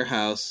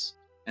warehouse,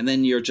 and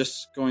then you're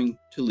just going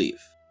to leave.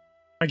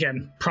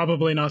 Again,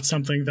 probably not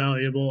something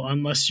valuable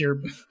unless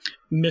you're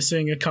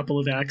missing a couple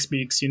of axe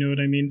beaks, you know what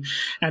I mean?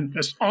 And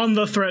on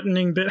the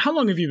threatening bit, how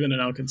long have you been in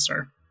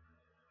Alkenstar?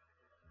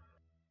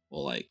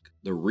 Well, like,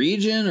 the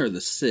region or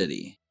the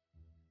city?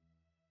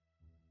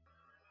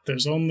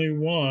 There's only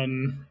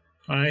one.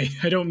 I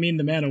don't mean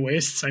the Mana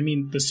Wastes, I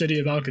mean the city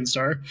of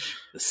Alkenstar.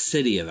 The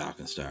city of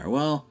Alkenstar.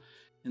 Well,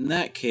 in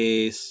that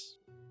case,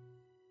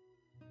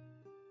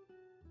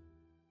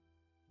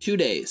 2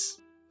 days.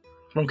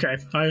 Okay,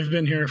 I've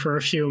been here for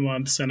a few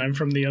months, and I'm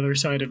from the other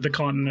side of the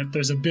continent.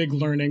 There's a big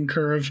learning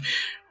curve.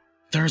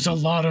 There's a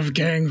lot of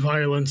gang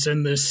violence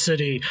in this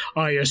city.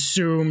 I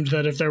assumed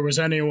that if there was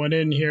anyone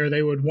in here,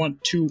 they would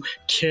want to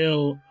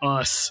kill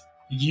us.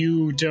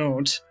 You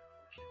don't.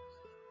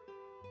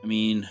 I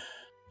mean,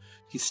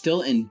 he's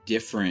still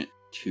indifferent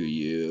to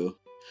you.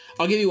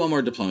 I'll give you one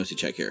more diplomacy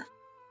check here.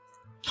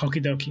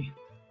 Okie dokie.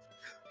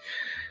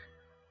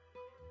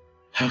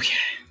 Okay.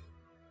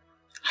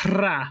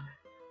 Hurrah.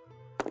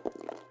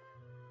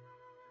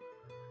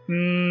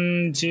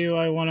 Do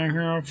I want to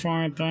hero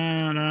point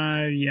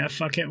that? Yeah,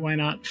 fuck it, why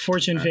not?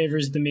 Fortune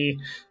favors the me.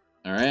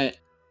 All right.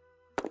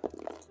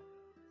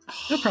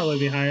 It'll probably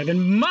be higher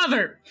than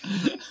mother!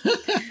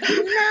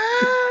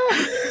 No!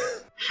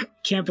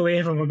 Can't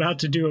believe I'm about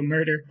to do a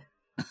murder.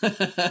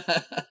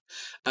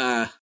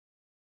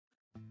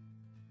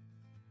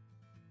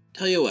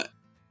 Tell you what.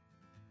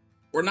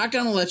 We're not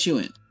going to let you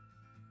in.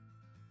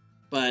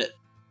 But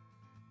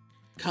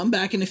come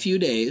back in a few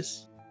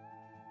days.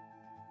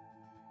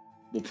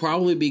 We'll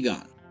probably be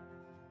gone.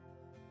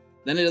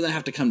 Then it doesn't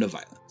have to come to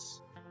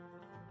violence.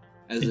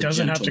 It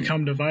doesn't have to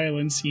come to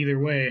violence either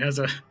way. As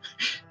a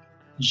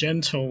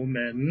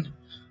gentleman,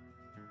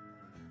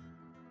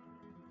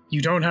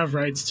 you don't have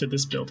rights to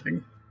this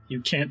building.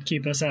 You can't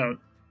keep us out.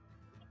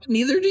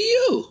 Neither do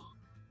you.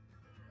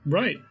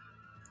 Right.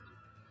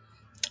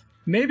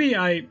 Maybe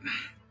I...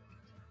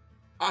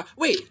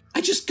 Wait,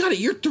 I just got it.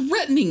 You're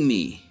threatening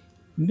me.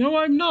 No,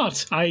 I'm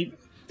not.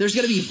 There's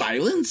gonna be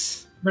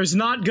violence? There's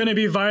not gonna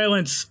be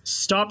violence.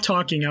 Stop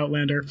talking,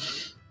 Outlander.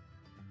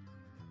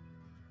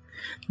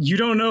 You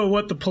don't know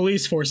what the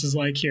police force is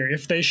like here.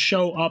 If they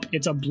show up,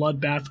 it's a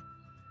bloodbath.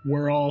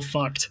 We're all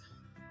fucked.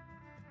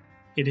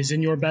 It is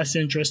in your best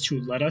interest to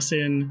let us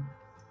in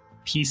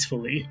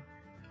peacefully.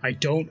 I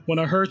don't want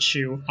to hurt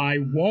you. I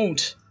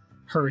won't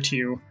hurt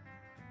you.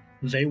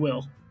 They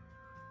will.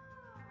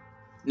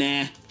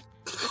 Nah.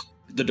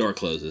 The door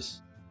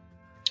closes.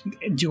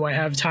 Do I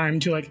have time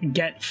to, like,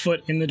 get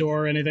foot in the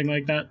door or anything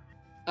like that?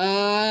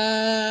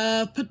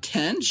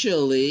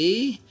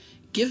 Potentially.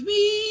 Give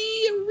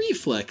me a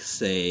reflex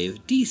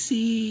save.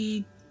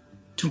 DC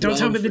 12. Don't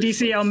tell me the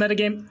DC, I'll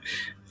metagame.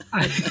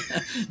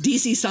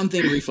 DC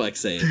something reflex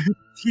save.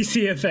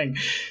 DC a thing.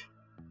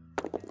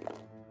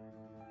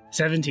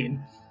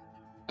 17.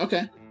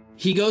 Okay.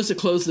 He goes to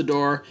close the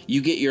door.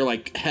 You get your,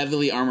 like,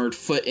 heavily armored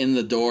foot in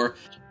the door.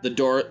 The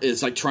door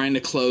is, like, trying to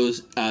close,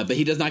 but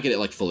he does not get it,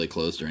 like, fully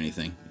closed or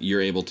anything.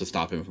 You're able to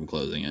stop him from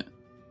closing it.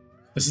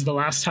 This is the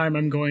last time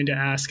I'm going to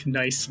ask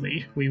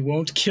nicely. We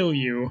won't kill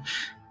you,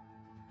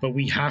 but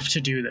we have to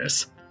do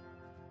this.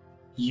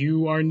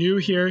 You are new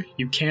here.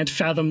 You can't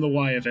fathom the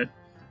why of it.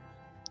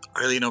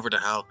 I lean over to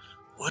Hal.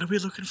 What are we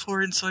looking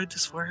for inside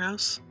this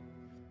warehouse?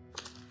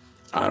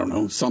 I don't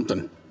know,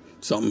 something,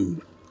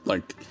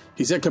 like,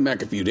 he said come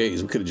back a few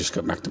days. We could have just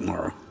come back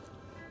tomorrow.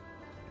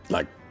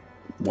 Like,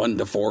 1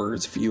 to 4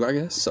 is a few, I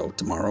guess, so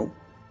tomorrow.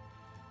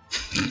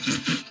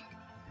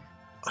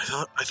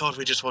 I thought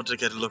we just wanted to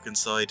get a look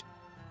inside.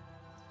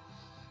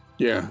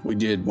 Yeah, we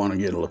did want to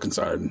get a look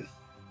inside.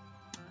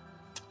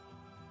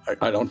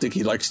 I don't think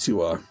he likes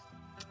to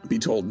be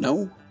told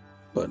no,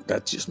 but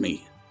that's just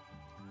me.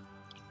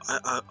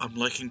 I'm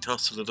liking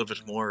Tuss a little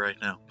bit more right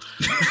now.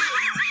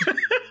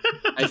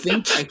 I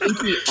think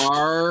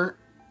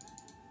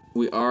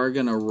we are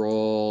gonna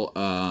roll.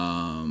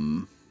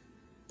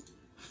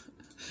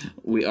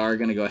 We are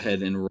gonna go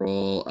ahead and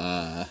roll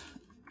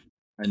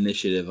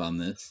initiative on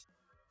this.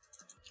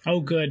 Oh,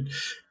 good.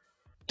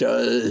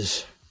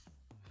 Does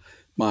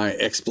my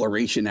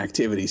exploration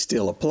activity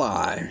still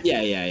apply?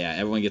 Yeah.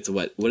 Everyone gets a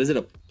what? What is it?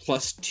 A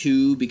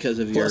 +2 because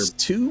of your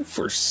 +2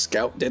 for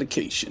scout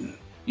dedication.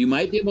 You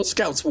might be able to...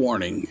 Scout's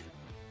warning.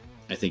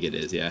 I think it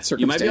is, yeah.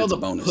 You might be able to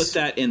put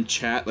that in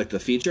chat, like the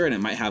feature, and it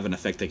might have an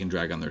effect they can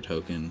drag on their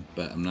token,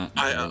 but I'm not...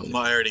 I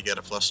already get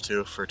a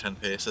 +2 for 10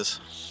 paces.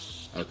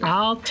 Okay.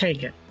 I'll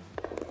take it.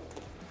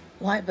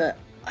 Why, but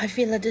I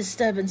feel a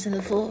disturbance in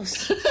the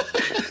force.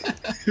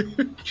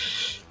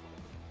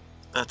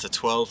 That's a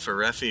 12 for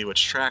Refi,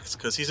 which tracks,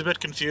 because he's a bit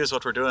confused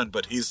what we're doing,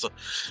 but he's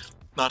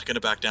not going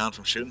to back down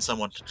from shooting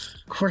someone.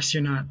 Of course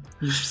you're not,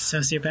 you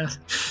sociopath.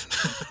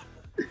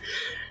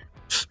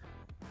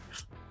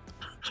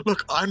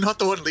 Look, I'm not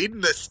the one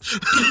leading this.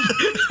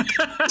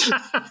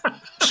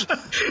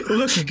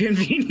 Look, a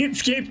convenient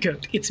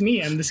scapegoat. It's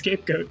me, I'm the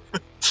scapegoat.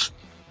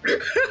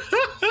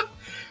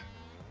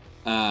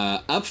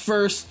 Up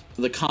first,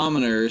 the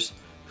commoners,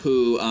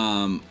 who,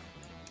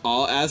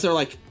 all as they're,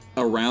 like,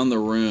 around the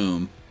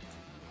room,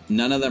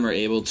 none of them are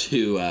able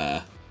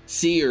to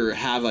see or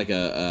have, like,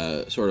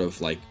 a sort of,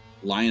 like,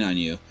 line on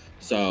you.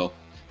 So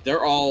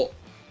they're all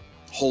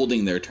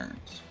holding their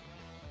turns.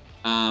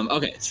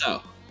 Okay,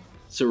 so...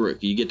 Saruk,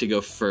 you get to go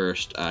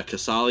first.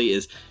 Kasali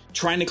is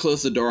trying to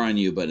close the door on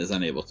you, but is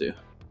unable to.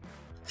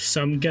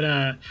 So I'm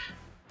gonna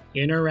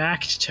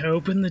interact to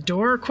open the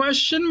door, ?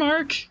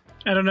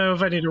 I don't know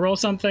if I need to roll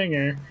something,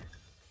 or...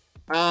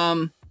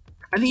 I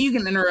think you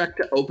can interact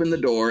to open the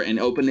door and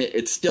open it.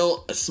 It's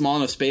still a small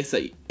enough space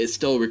that it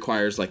still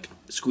requires, like,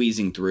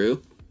 squeezing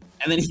through.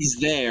 And then he's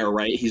there,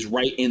 right? He's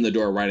right in the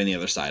door, right on the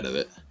other side of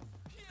it.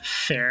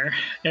 Fair.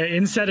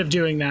 Instead of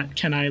doing that,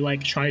 can I,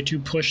 like, try to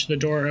push the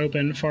door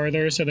open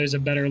farther so there's a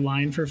better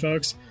line for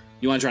folks?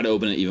 You want to try to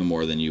open it even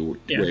more than you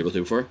were able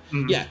to before?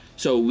 Mm-hmm. Yeah.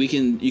 So you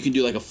can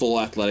do, like, a full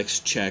athletics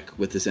check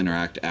with this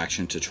interact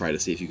action to try to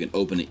see if you can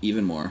open it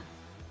even more.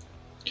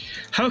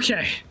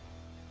 Okay.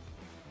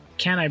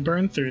 Can I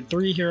burn through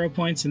 3 hero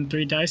points in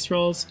 3 dice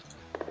rolls?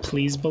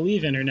 Please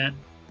believe, internet.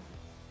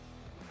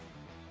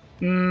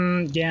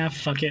 Yeah,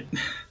 fuck it.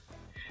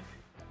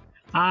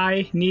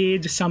 I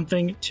need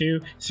something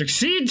to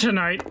succeed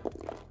tonight.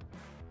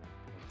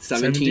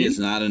 17 is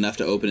not enough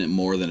to open it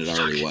more than it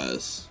already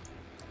was.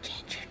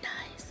 Change your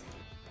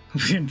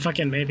dice.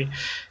 Fucking maybe.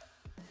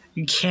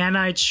 Can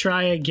I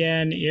try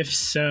again? If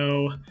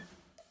so,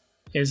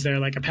 is there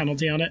like a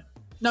penalty on it?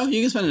 No,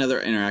 you can spend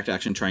another interact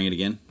action trying it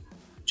again.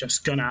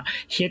 Just gonna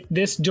hit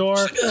this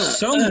door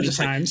so many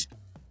times.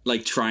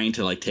 Like trying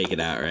to like take it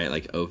out, right?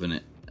 Like open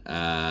it.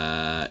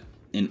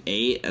 An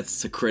 8,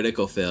 that's a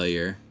critical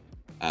failure.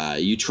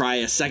 You try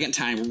a second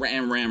time,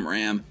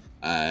 ram.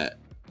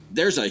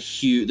 There's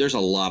a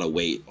lot of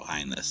weight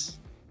behind this.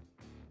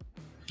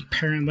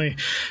 Apparently.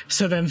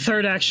 So then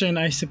third action,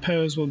 I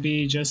suppose, will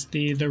be just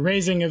the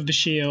raising of the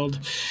shield.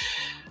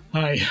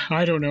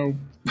 I don't know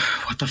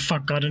what the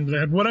fuck got into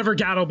that. Whatever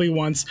Gattleby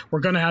wants, we're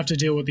gonna have to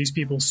deal with these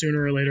people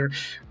sooner or later.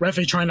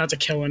 Refi, try not to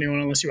kill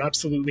anyone unless you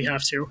absolutely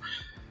have to.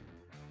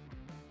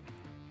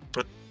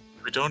 But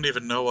we don't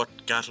even know what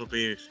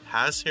Gattleby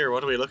has here.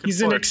 What are we looking for?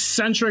 He's an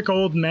eccentric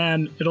old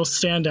man. It'll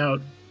stand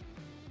out.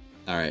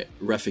 Alright,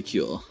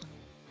 Reficule.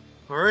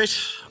 Alright,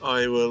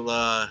 I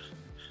will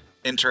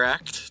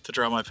interact to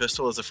draw my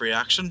pistol as a free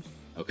action.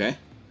 Okay.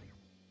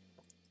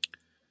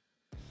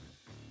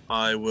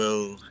 I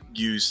will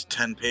use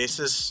 10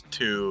 paces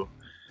to...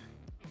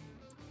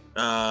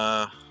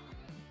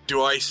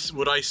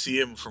 would I see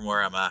him from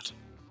where I'm at?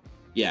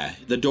 Yeah,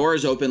 the door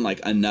is open like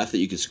enough that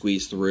you could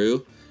squeeze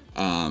through,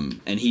 and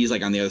he's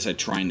like on the other side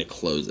trying to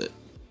close it.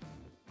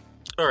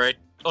 Alright,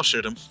 I'll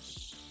shoot him.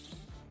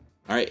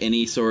 Alright,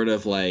 any sort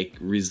of like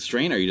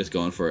restraint, or are you just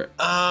going for it?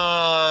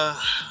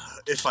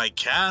 If I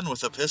can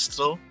with a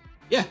pistol.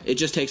 Yeah, it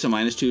just takes a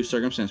 -2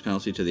 circumstance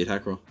penalty to the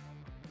attack roll.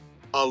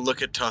 I'll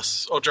look at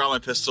Tuss. I'll draw my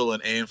pistol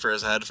and aim for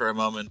his head for a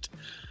moment.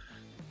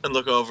 And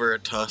look over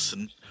at Tuss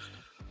and...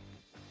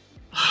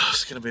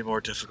 it's gonna be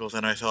more difficult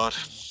than I thought.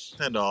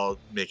 And I'll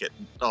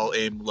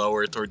aim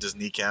lower towards his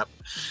kneecap.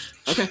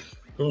 Okay.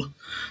 Cool.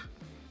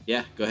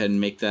 Yeah, go ahead and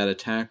make that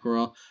attack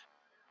roll.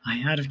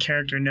 I, out of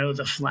character, know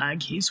the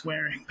flag he's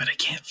wearing, but I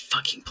can't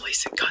fucking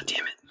place it,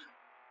 goddammit.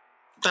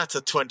 That's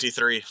a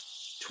 23.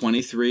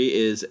 23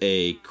 is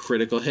a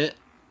critical hit.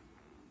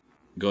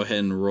 Go ahead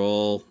and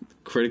roll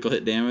critical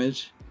hit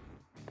damage.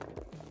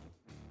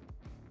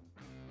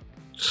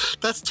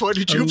 That's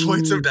 22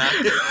 points of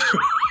damage.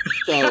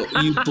 So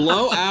you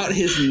blow out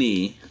his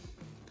knee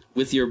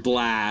with your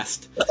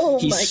blast. Oh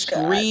he my God.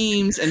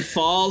 screams and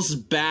falls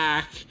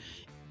back,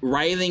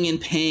 writhing in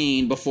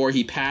pain before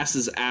he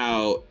passes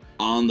out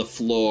on the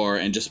floor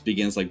and just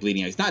begins like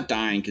bleeding out. He's not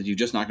dying because you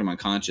just knocked him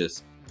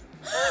unconscious.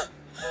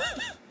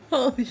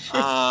 Oh shit.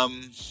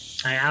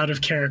 I, out of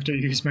character,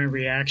 used my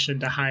reaction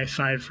to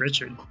high-five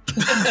Richard.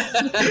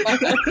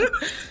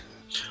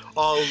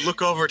 I'll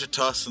look over to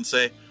Tuss and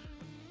say,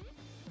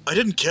 I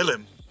didn't kill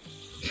him.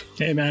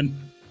 Hey,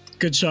 man.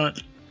 Good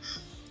shot.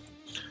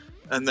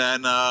 And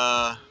then,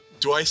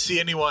 do I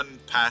see anyone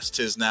past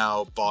his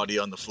now body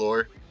on the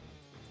floor?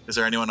 Is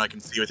there anyone I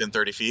can see within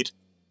 30 feet?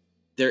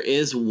 There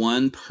is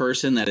one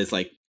person that is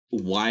like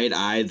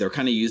wide-eyed. They're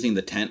kind of using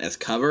the tent as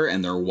cover,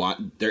 and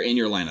they're in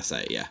your line of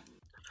sight, yeah.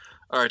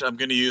 Alright, I'm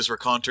going to use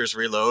Raconteur's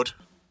Reload.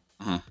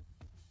 Uh-huh.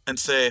 And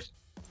say,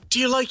 do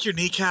you like your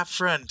kneecap,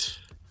 friend?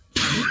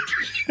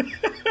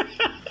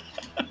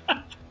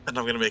 And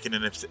I'm going to make an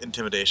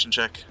intimidation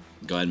check.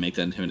 Go ahead and make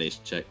that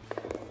intimidation check.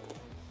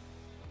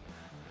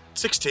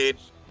 16.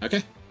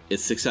 Okay.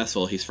 It's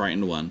successful. He's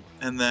frightened 1.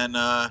 And then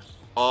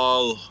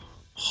I'll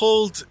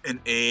hold an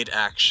aid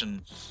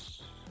action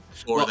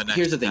for the next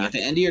here's the thing. attack. At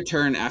the end of your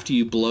turn, after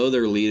you blow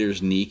their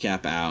leader's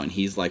kneecap out and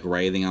he's like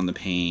writhing on the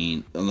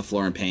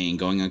floor in pain,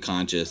 going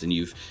unconscious, and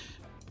you've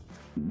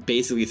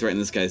basically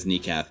threatened this guy's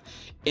kneecap,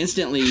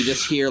 instantly you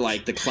just hear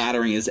like the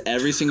clattering as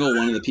every single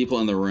one of the people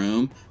in the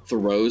room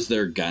throws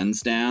their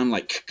guns down,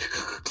 like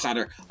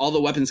clatter. All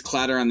the weapons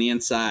clatter on the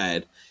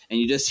inside, and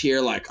you just hear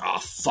like, oh,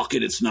 fuck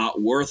it, it's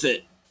not worth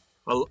it.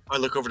 Well, I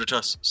look over to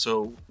Tuss,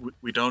 so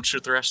we don't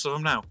shoot the rest of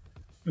them now.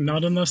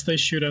 Not unless they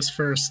shoot us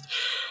first.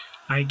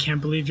 I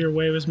can't believe your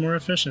way was more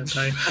efficient.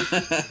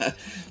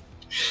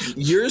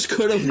 Yours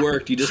could have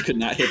worked. You just could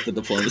not hit the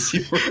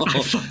diplomacy roll.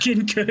 I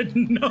fucking could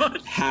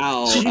not.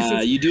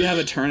 Hal, you do have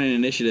a turn in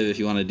initiative if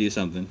you want to do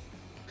something.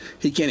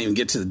 He can't even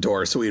get to the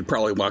door, so he'd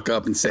probably walk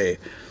up and say,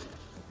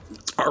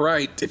 all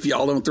right, if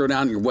y'all don't throw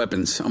down your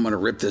weapons, I'm going to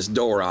rip this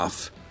door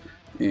off,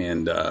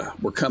 and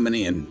we're coming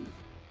in.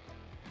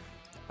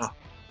 Oh,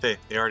 they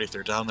already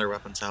threw down their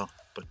weapons, Hal,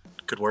 but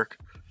good work.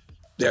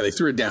 Yeah, they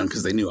threw it down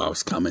because they knew I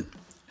was coming.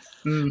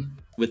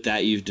 With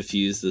that, you've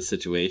diffused the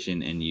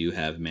situation, and you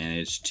have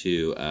managed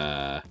to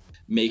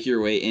make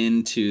your way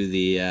into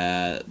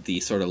the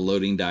sort of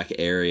loading dock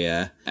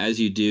area. As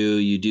you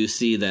do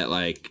see that,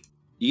 like,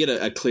 you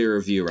get a clearer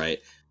view,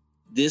 right?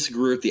 This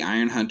group, the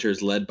Iron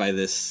Hunters, led by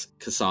this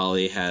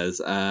Kasali, has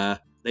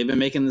they've been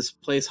making this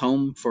place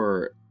home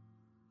for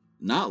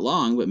not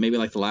long, but maybe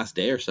like the last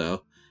day or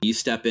so. You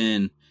step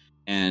in,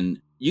 and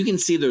you can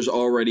see there's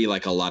already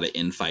like a lot of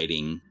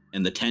infighting,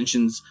 and the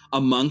tensions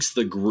amongst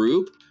the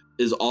group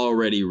is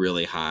already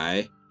really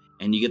high.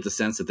 And you get the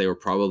sense that they were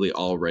probably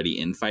already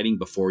infighting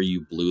before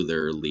you blew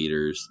their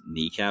leader's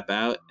kneecap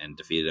out and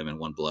defeated him in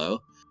one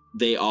blow.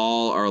 They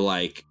all are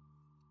like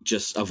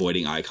just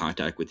avoiding eye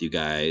contact with you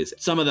guys.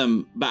 Some of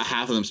them, about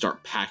half of them,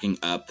 start packing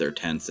up their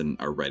tents and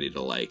are ready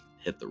to like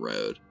hit the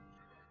road.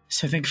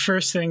 So I think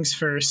first things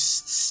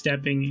first,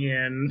 stepping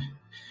in.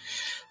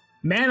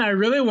 Man, I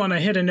really want to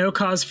hit a no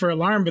cause for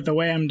alarm, but the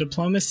way I'm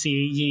diplomacy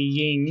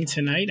ying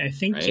tonight, I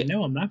think, Right.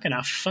 I'm not going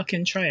to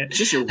fucking try it. It's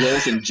just your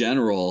roles in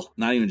general,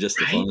 not even just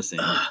diplomacy.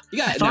 You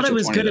got I thought I natural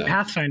was 20, good at though.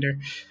 Pathfinder.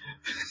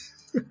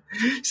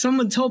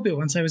 Someone told me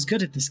once I was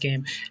good at this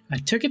game. I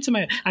took it to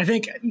my... I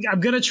think I'm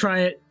going to try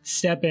it,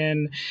 step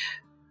in,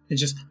 and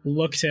just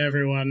look to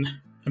everyone.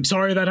 I'm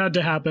sorry that had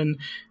to happen.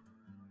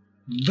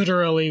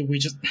 Literally, we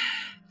just...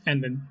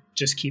 And then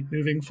just keep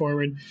moving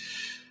forward.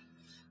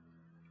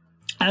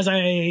 As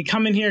I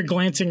come in here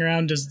glancing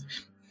around,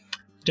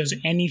 does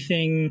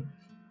anything...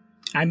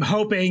 I'm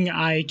hoping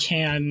I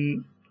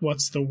can...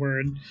 What's the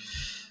word?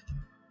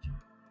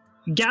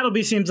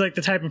 Gattleby seems like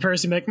the type of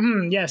person like,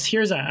 yes,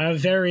 here's a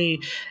very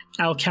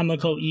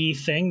alchemical-y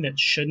thing that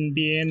shouldn't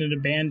be in an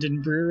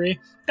abandoned brewery.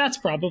 That's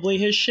probably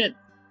his shit.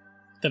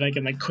 That I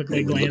can like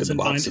quickly Maybe look at glance the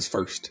and find. boxes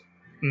first.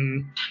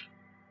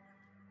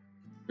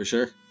 For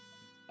sure.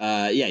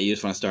 Yeah, you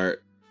just want to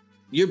start...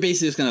 You're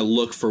basically just going to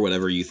look for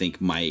whatever you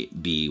think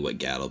might be what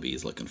Gattleby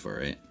is looking for,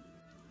 right?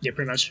 Yeah,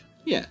 pretty much.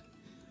 Yeah.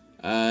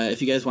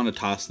 If you guys want to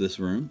toss this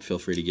room, feel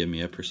free to give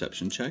me a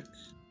perception check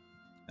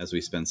as we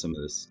spend some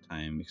of this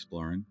time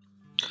exploring.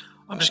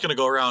 I'm just going to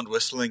go around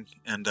whistling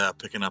and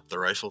picking up the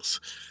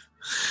rifles.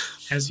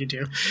 As you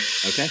do.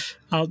 Okay.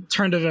 I'll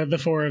turn to the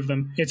four of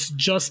them. It's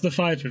just the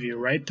five of you,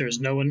 right? There's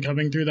no one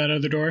coming through that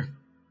other door?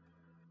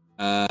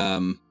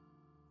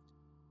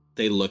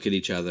 They look at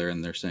each other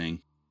and they're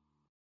saying,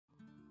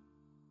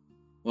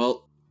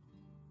 well,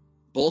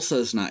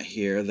 Bolsa's not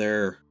here.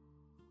 They're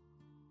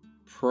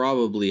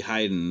probably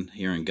hiding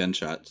hearing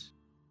gunshots.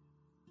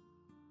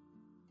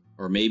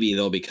 Or maybe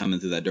they'll be coming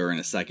through that door in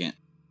a second.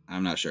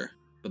 I'm not sure.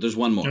 But there's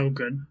one more. Oh,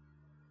 good.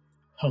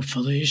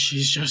 Hopefully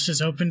she's just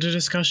as open to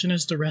discussion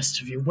as the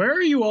rest of you. Where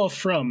are you all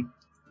from?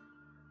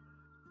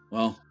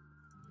 Well,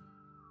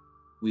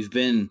 we've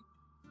been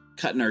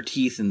cutting our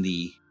teeth in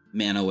the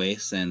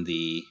Manowace and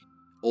the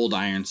Old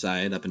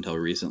Ironside up until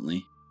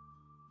recently.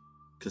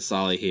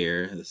 Casali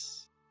here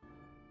is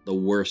the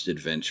worst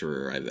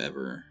adventurer I've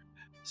ever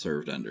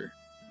served under.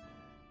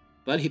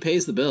 But he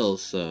pays the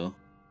bills, so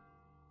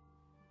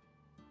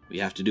we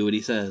have to do what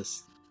he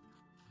says.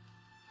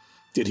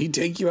 Did he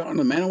take you out on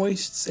the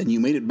Manawastes and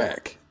you made it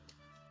back?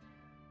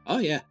 Oh,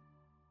 yeah.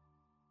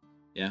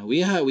 Yeah,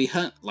 we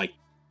hunt, like,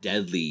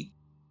 deadly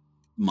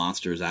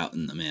monsters out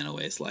in the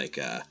Manowace, like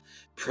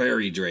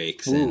prairie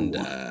drakes. Ooh. And...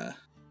 Got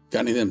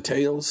any of them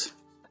tails?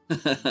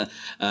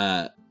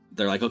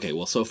 They're like, okay,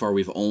 well, so far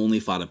we've only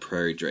fought a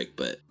prairie drake,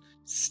 but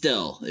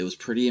still, it was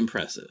pretty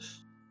impressive.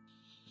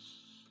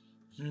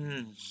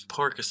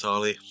 Poor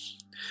Casali.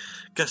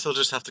 Guess he'll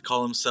just have to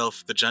call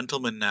himself the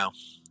gentleman now.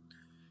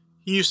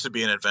 He used to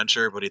be an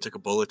adventurer, but he took a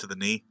bullet to the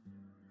knee.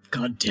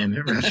 God damn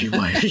it, Rafi,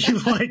 why are you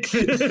like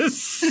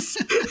this?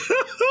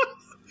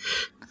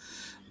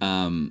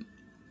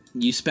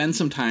 You spend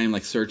some time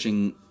like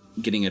searching,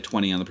 getting a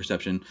 20 on the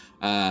perception.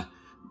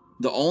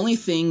 The only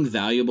thing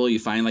valuable you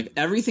find, like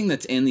everything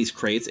that's in these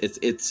crates,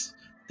 it's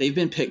they've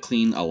been picked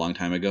clean a long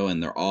time ago,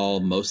 and they're all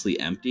mostly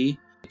empty.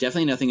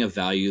 Definitely nothing of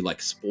value,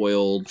 like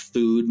spoiled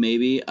food,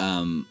 maybe.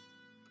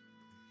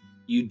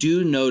 You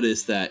do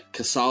notice that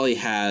Casali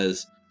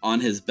has on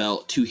his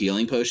belt 2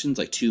 healing potions,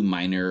 like 2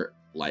 minor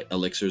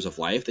elixirs of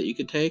life that you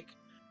could take,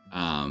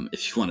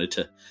 if you wanted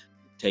to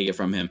take it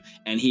from him.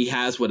 And he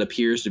has what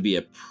appears to be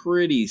a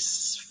pretty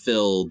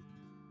filled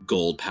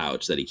gold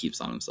pouch that he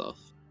keeps on himself.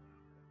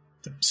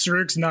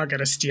 Saruk's not going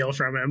to steal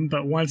from him,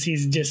 but once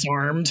he's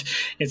disarmed,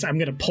 I'm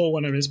going to pull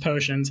one of his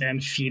potions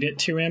and feed it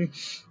to him.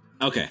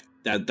 Okay,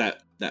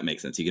 that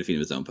makes sense. You can feed him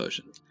his own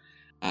potions.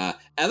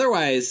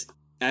 Otherwise,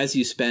 as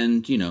you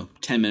spend,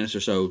 10 minutes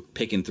or so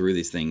picking through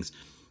these things,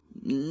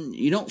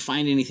 you don't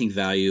find anything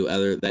value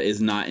other that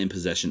is not in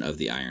possession of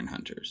the Iron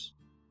Hunters.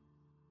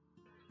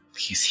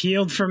 He's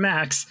healed for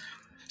Max.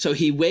 So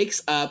he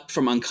wakes up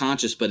from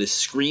unconscious, but is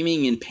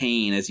screaming in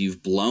pain as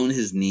you've blown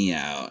his knee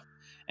out.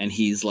 And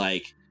he's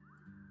like,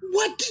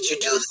 what did you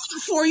do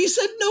that for? You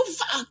said no.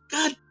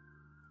 God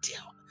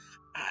damn.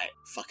 I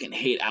fucking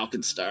hate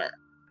Alkenstar.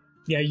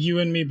 Yeah, you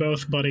and me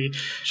both, buddy.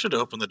 Should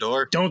have opened the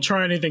door. Don't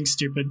try anything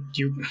stupid.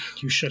 You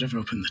should have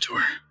opened the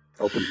door.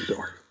 Open the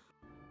door.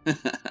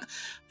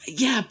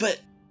 Yeah,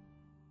 but...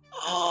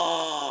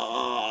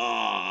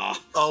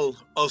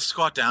 I'll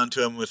squat down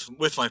to him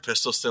with my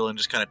pistol still and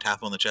just kind of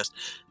tap him on the chest.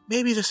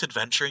 Maybe this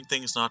adventuring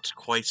thing is not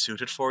quite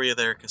suited for you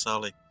there,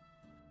 Casali.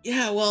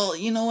 Yeah, well,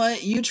 you know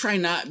what? You try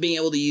not being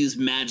able to use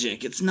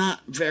magic. It's not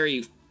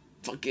very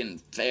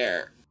fucking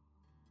fair.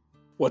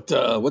 What's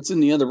in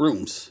the other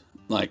rooms?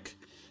 Like,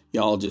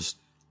 y'all just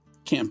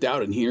camped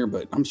out in here,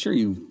 but I'm sure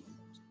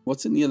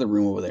what's in the other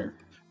room over there?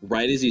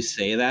 right as you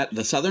say that,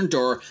 the southern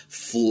door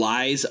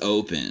flies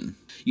open.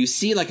 You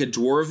see like a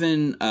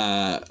dwarven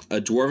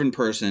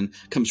person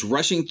comes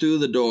rushing through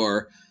the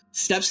door,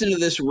 steps into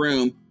this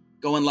room,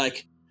 going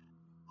like,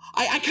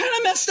 I kind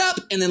of messed up,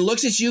 and then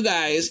looks at you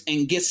guys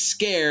and gets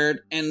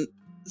scared and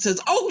says,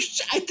 oh,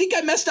 I think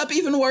I messed up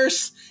even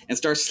worse, and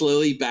starts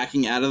slowly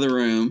backing out of the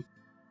room.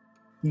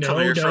 No,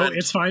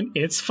 it's fine.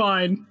 It's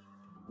fine.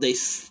 They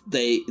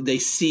see,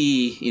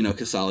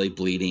 Kasali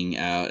bleeding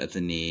out at the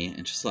knee,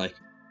 and just like,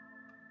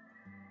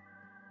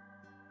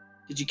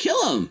 did you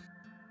kill him?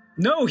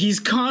 No, he's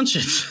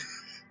conscious.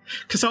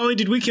 Kasali,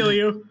 did we kill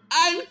you?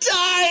 I'm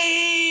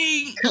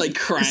dying! Like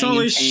crying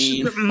Kasali,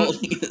 in pain,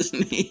 holding his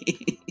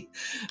knee.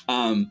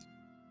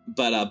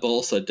 But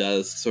Bolsa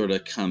does sort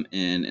of come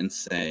in and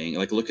saying,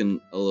 like,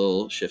 looking a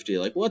little shifty,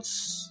 like,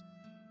 was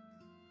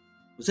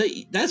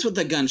that? That's what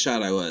the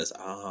gunshot I was.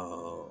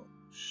 Oh,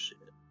 shit.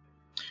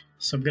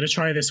 So I'm going to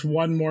try this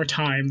one more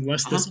time,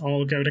 lest this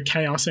all go to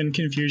chaos and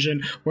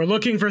confusion. We're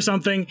looking for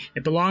something.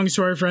 It belongs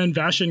to our friend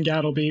Vashin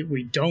Gattleby.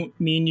 We don't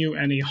mean you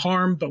any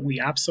harm, but we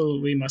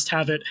absolutely must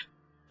have it.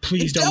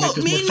 Please don't make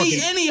this more fucking... me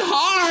any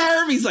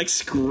harm! He's like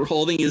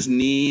holding his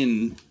knee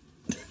and...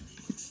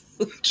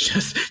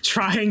 just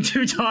trying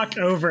to talk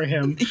over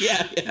him.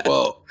 Yeah.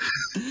 Well,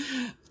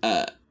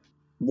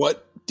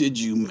 what did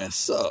you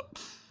mess up?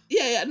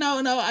 Yeah,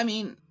 no, I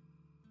mean...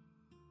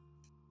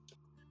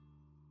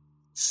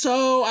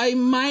 So I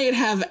might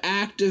have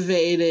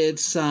activated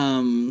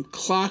some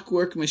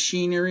clockwork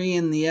machinery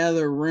in the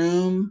other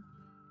room,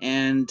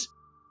 and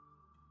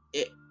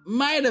it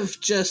might have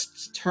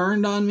just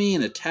turned on me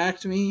and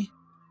attacked me.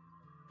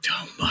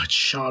 Don't much,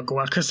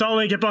 Shagwa.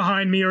 Kasali, get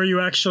behind me or you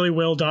actually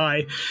will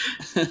die.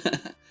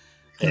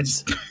 I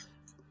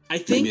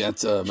think maybe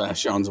that's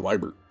Vashon's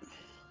Wybert.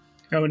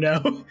 Oh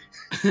no.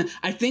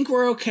 I think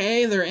we're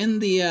okay. They're in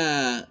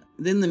the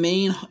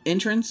main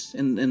entrance,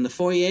 in the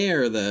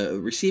foyer or the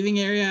receiving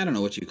area. I don't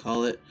know what you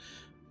call it,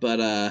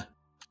 but I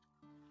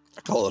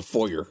call it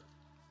foyer.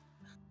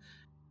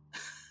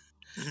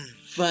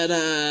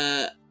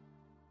 But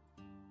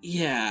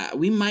yeah,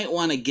 we might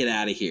want to get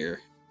out of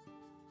here.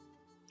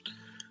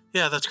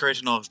 Yeah, that's great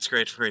and all. It's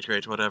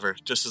great, whatever.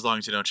 Just as long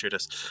as you don't shoot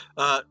us.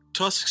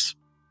 Tusks,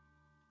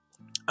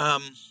 no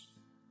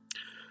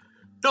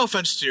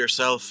offense to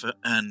yourself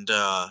and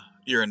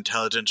your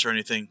intelligence or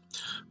anything,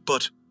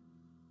 but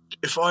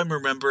if I'm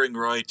remembering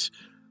right,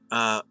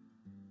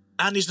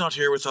 Annie's not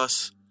here with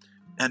us,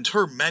 and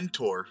her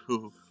mentor,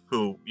 who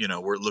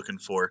we're looking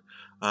for,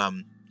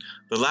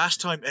 the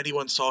last time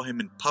anyone saw him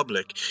in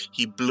public,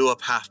 he blew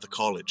up half the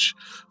college.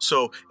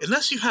 So,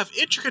 unless you have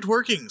intricate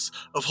workings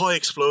of high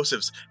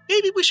explosives,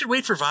 maybe we should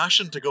wait for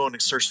Vashin to go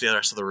and search the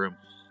rest of the room.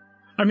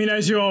 I mean,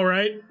 as you all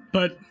right,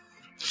 but...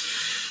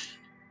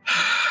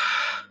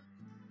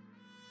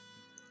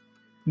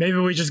 maybe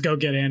we just go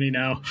get Annie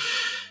now.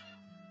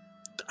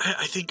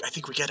 I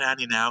think we get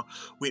Annie now.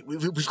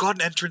 We've got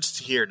an entrance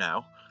to here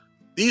now.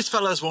 These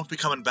fellas won't be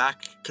coming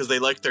back because they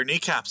like their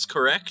kneecaps,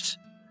 correct?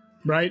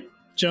 Right,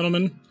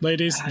 gentlemen,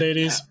 ladies,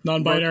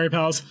 non-binary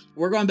pals.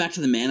 We're going back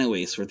to the mana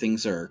waste where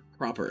things are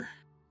proper.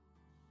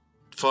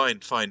 Fine.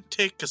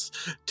 Take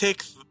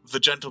the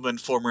gentleman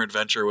former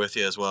adventurer with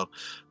you as well.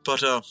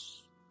 But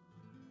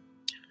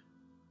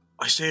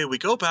I say we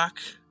go back,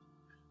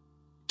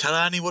 tell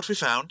Annie what we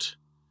found,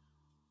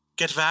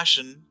 get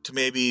Vashin to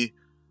maybe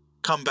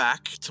come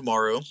back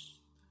tomorrow,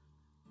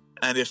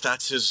 and if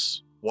that's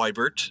his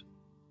Wybert,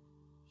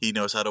 he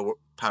knows how to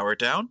power it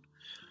down.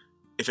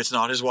 If it's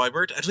not his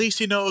Wybert, at least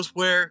he knows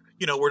where,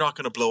 we're not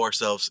going to blow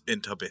ourselves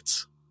into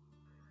bits.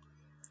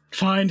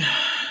 Fine.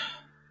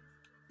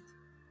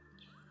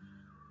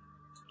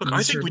 Look,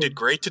 I think we did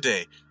great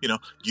today.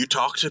 You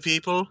talked to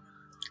people,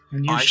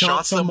 and you I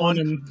shot someone,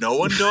 and no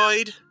one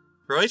died,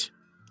 right?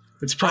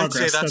 It's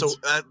progress. I'd say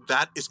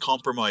that is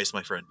compromise,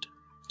 my friend.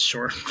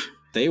 Sure.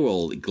 They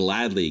will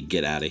gladly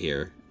get out of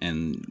here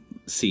and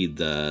cede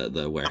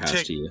the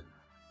warehouse to you.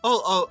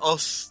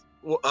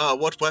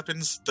 What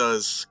weapons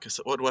does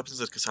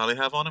Kasali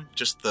have on him?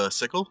 Just the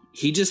sickle?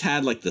 He just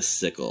had like the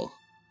sickle,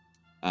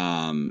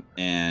 and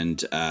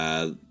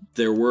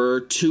there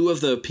were two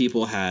of the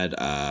people had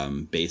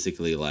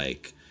basically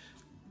like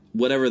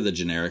whatever the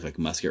generic like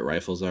musket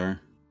rifles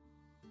are,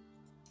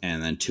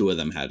 and then two of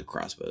them had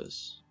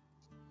crossbows.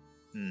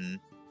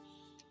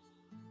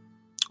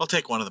 I'll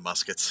take one of the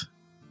muskets.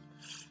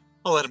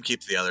 I'll let him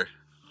keep the other.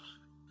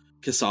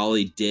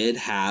 Kasali did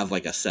have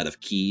like a set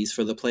of keys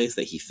for the place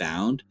that he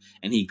found,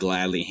 and he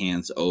gladly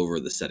hands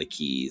over the set of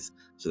keys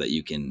so that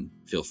you can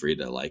feel free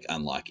to like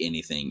unlock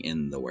anything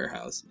in the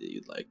warehouse that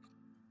you'd like.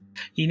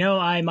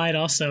 I might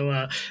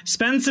also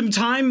spend some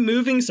time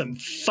moving some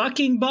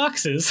fucking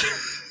boxes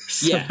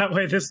so that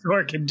way this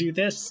door can do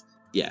this.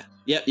 Yeah.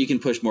 Yep, you can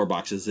push more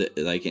boxes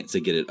to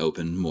get it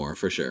open more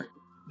for sure.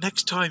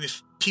 Next time,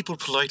 if people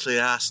politely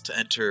ask to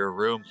enter a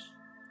room,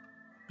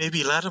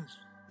 maybe let them.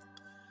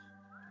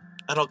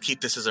 And I'll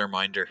keep this as a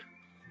reminder.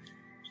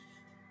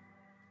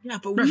 Yeah,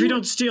 but if we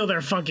don't steal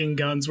their fucking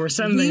guns, we're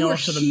sending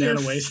off to the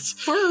mana wastes.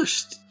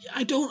 First,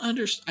 I don't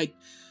understand.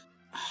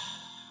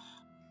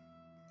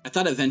 I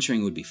thought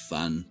adventuring would be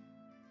fun.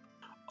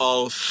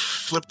 I'll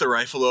flip the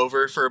rifle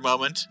over for a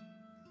moment.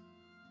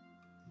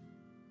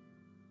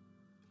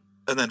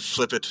 And then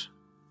flip it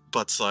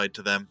butt side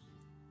to them.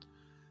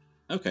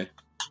 Okay.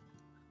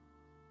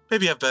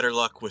 Maybe have better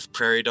luck with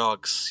prairie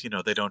dogs. You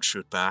know, they don't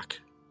shoot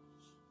back.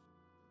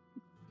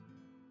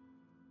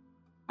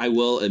 I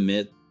will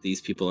admit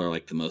these people are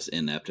like the most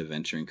inept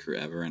adventuring crew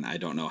ever, and I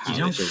don't know how You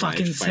they don't survived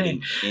fucking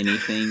fighting say.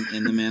 anything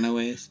in the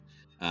Manaways.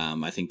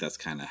 I think that's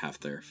kind of half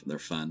their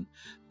fun.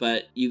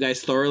 But you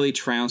guys thoroughly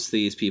trounce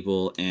these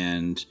people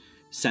and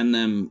send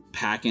them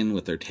packing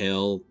with their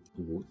tail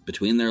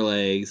between their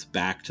legs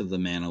back to the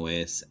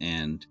Manaways,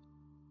 and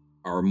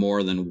are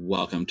more than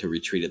welcome to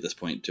retreat at this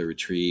point to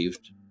retrieve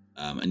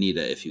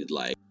Anita if you'd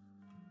like.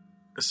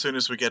 As soon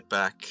as we get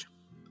back...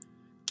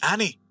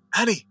 Annie!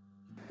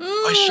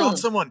 I shot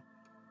someone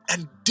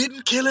and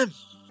didn't kill him!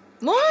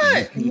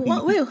 What?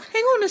 What? Wait,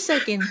 hang on a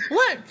second.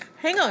 What?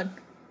 Hang on.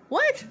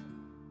 What?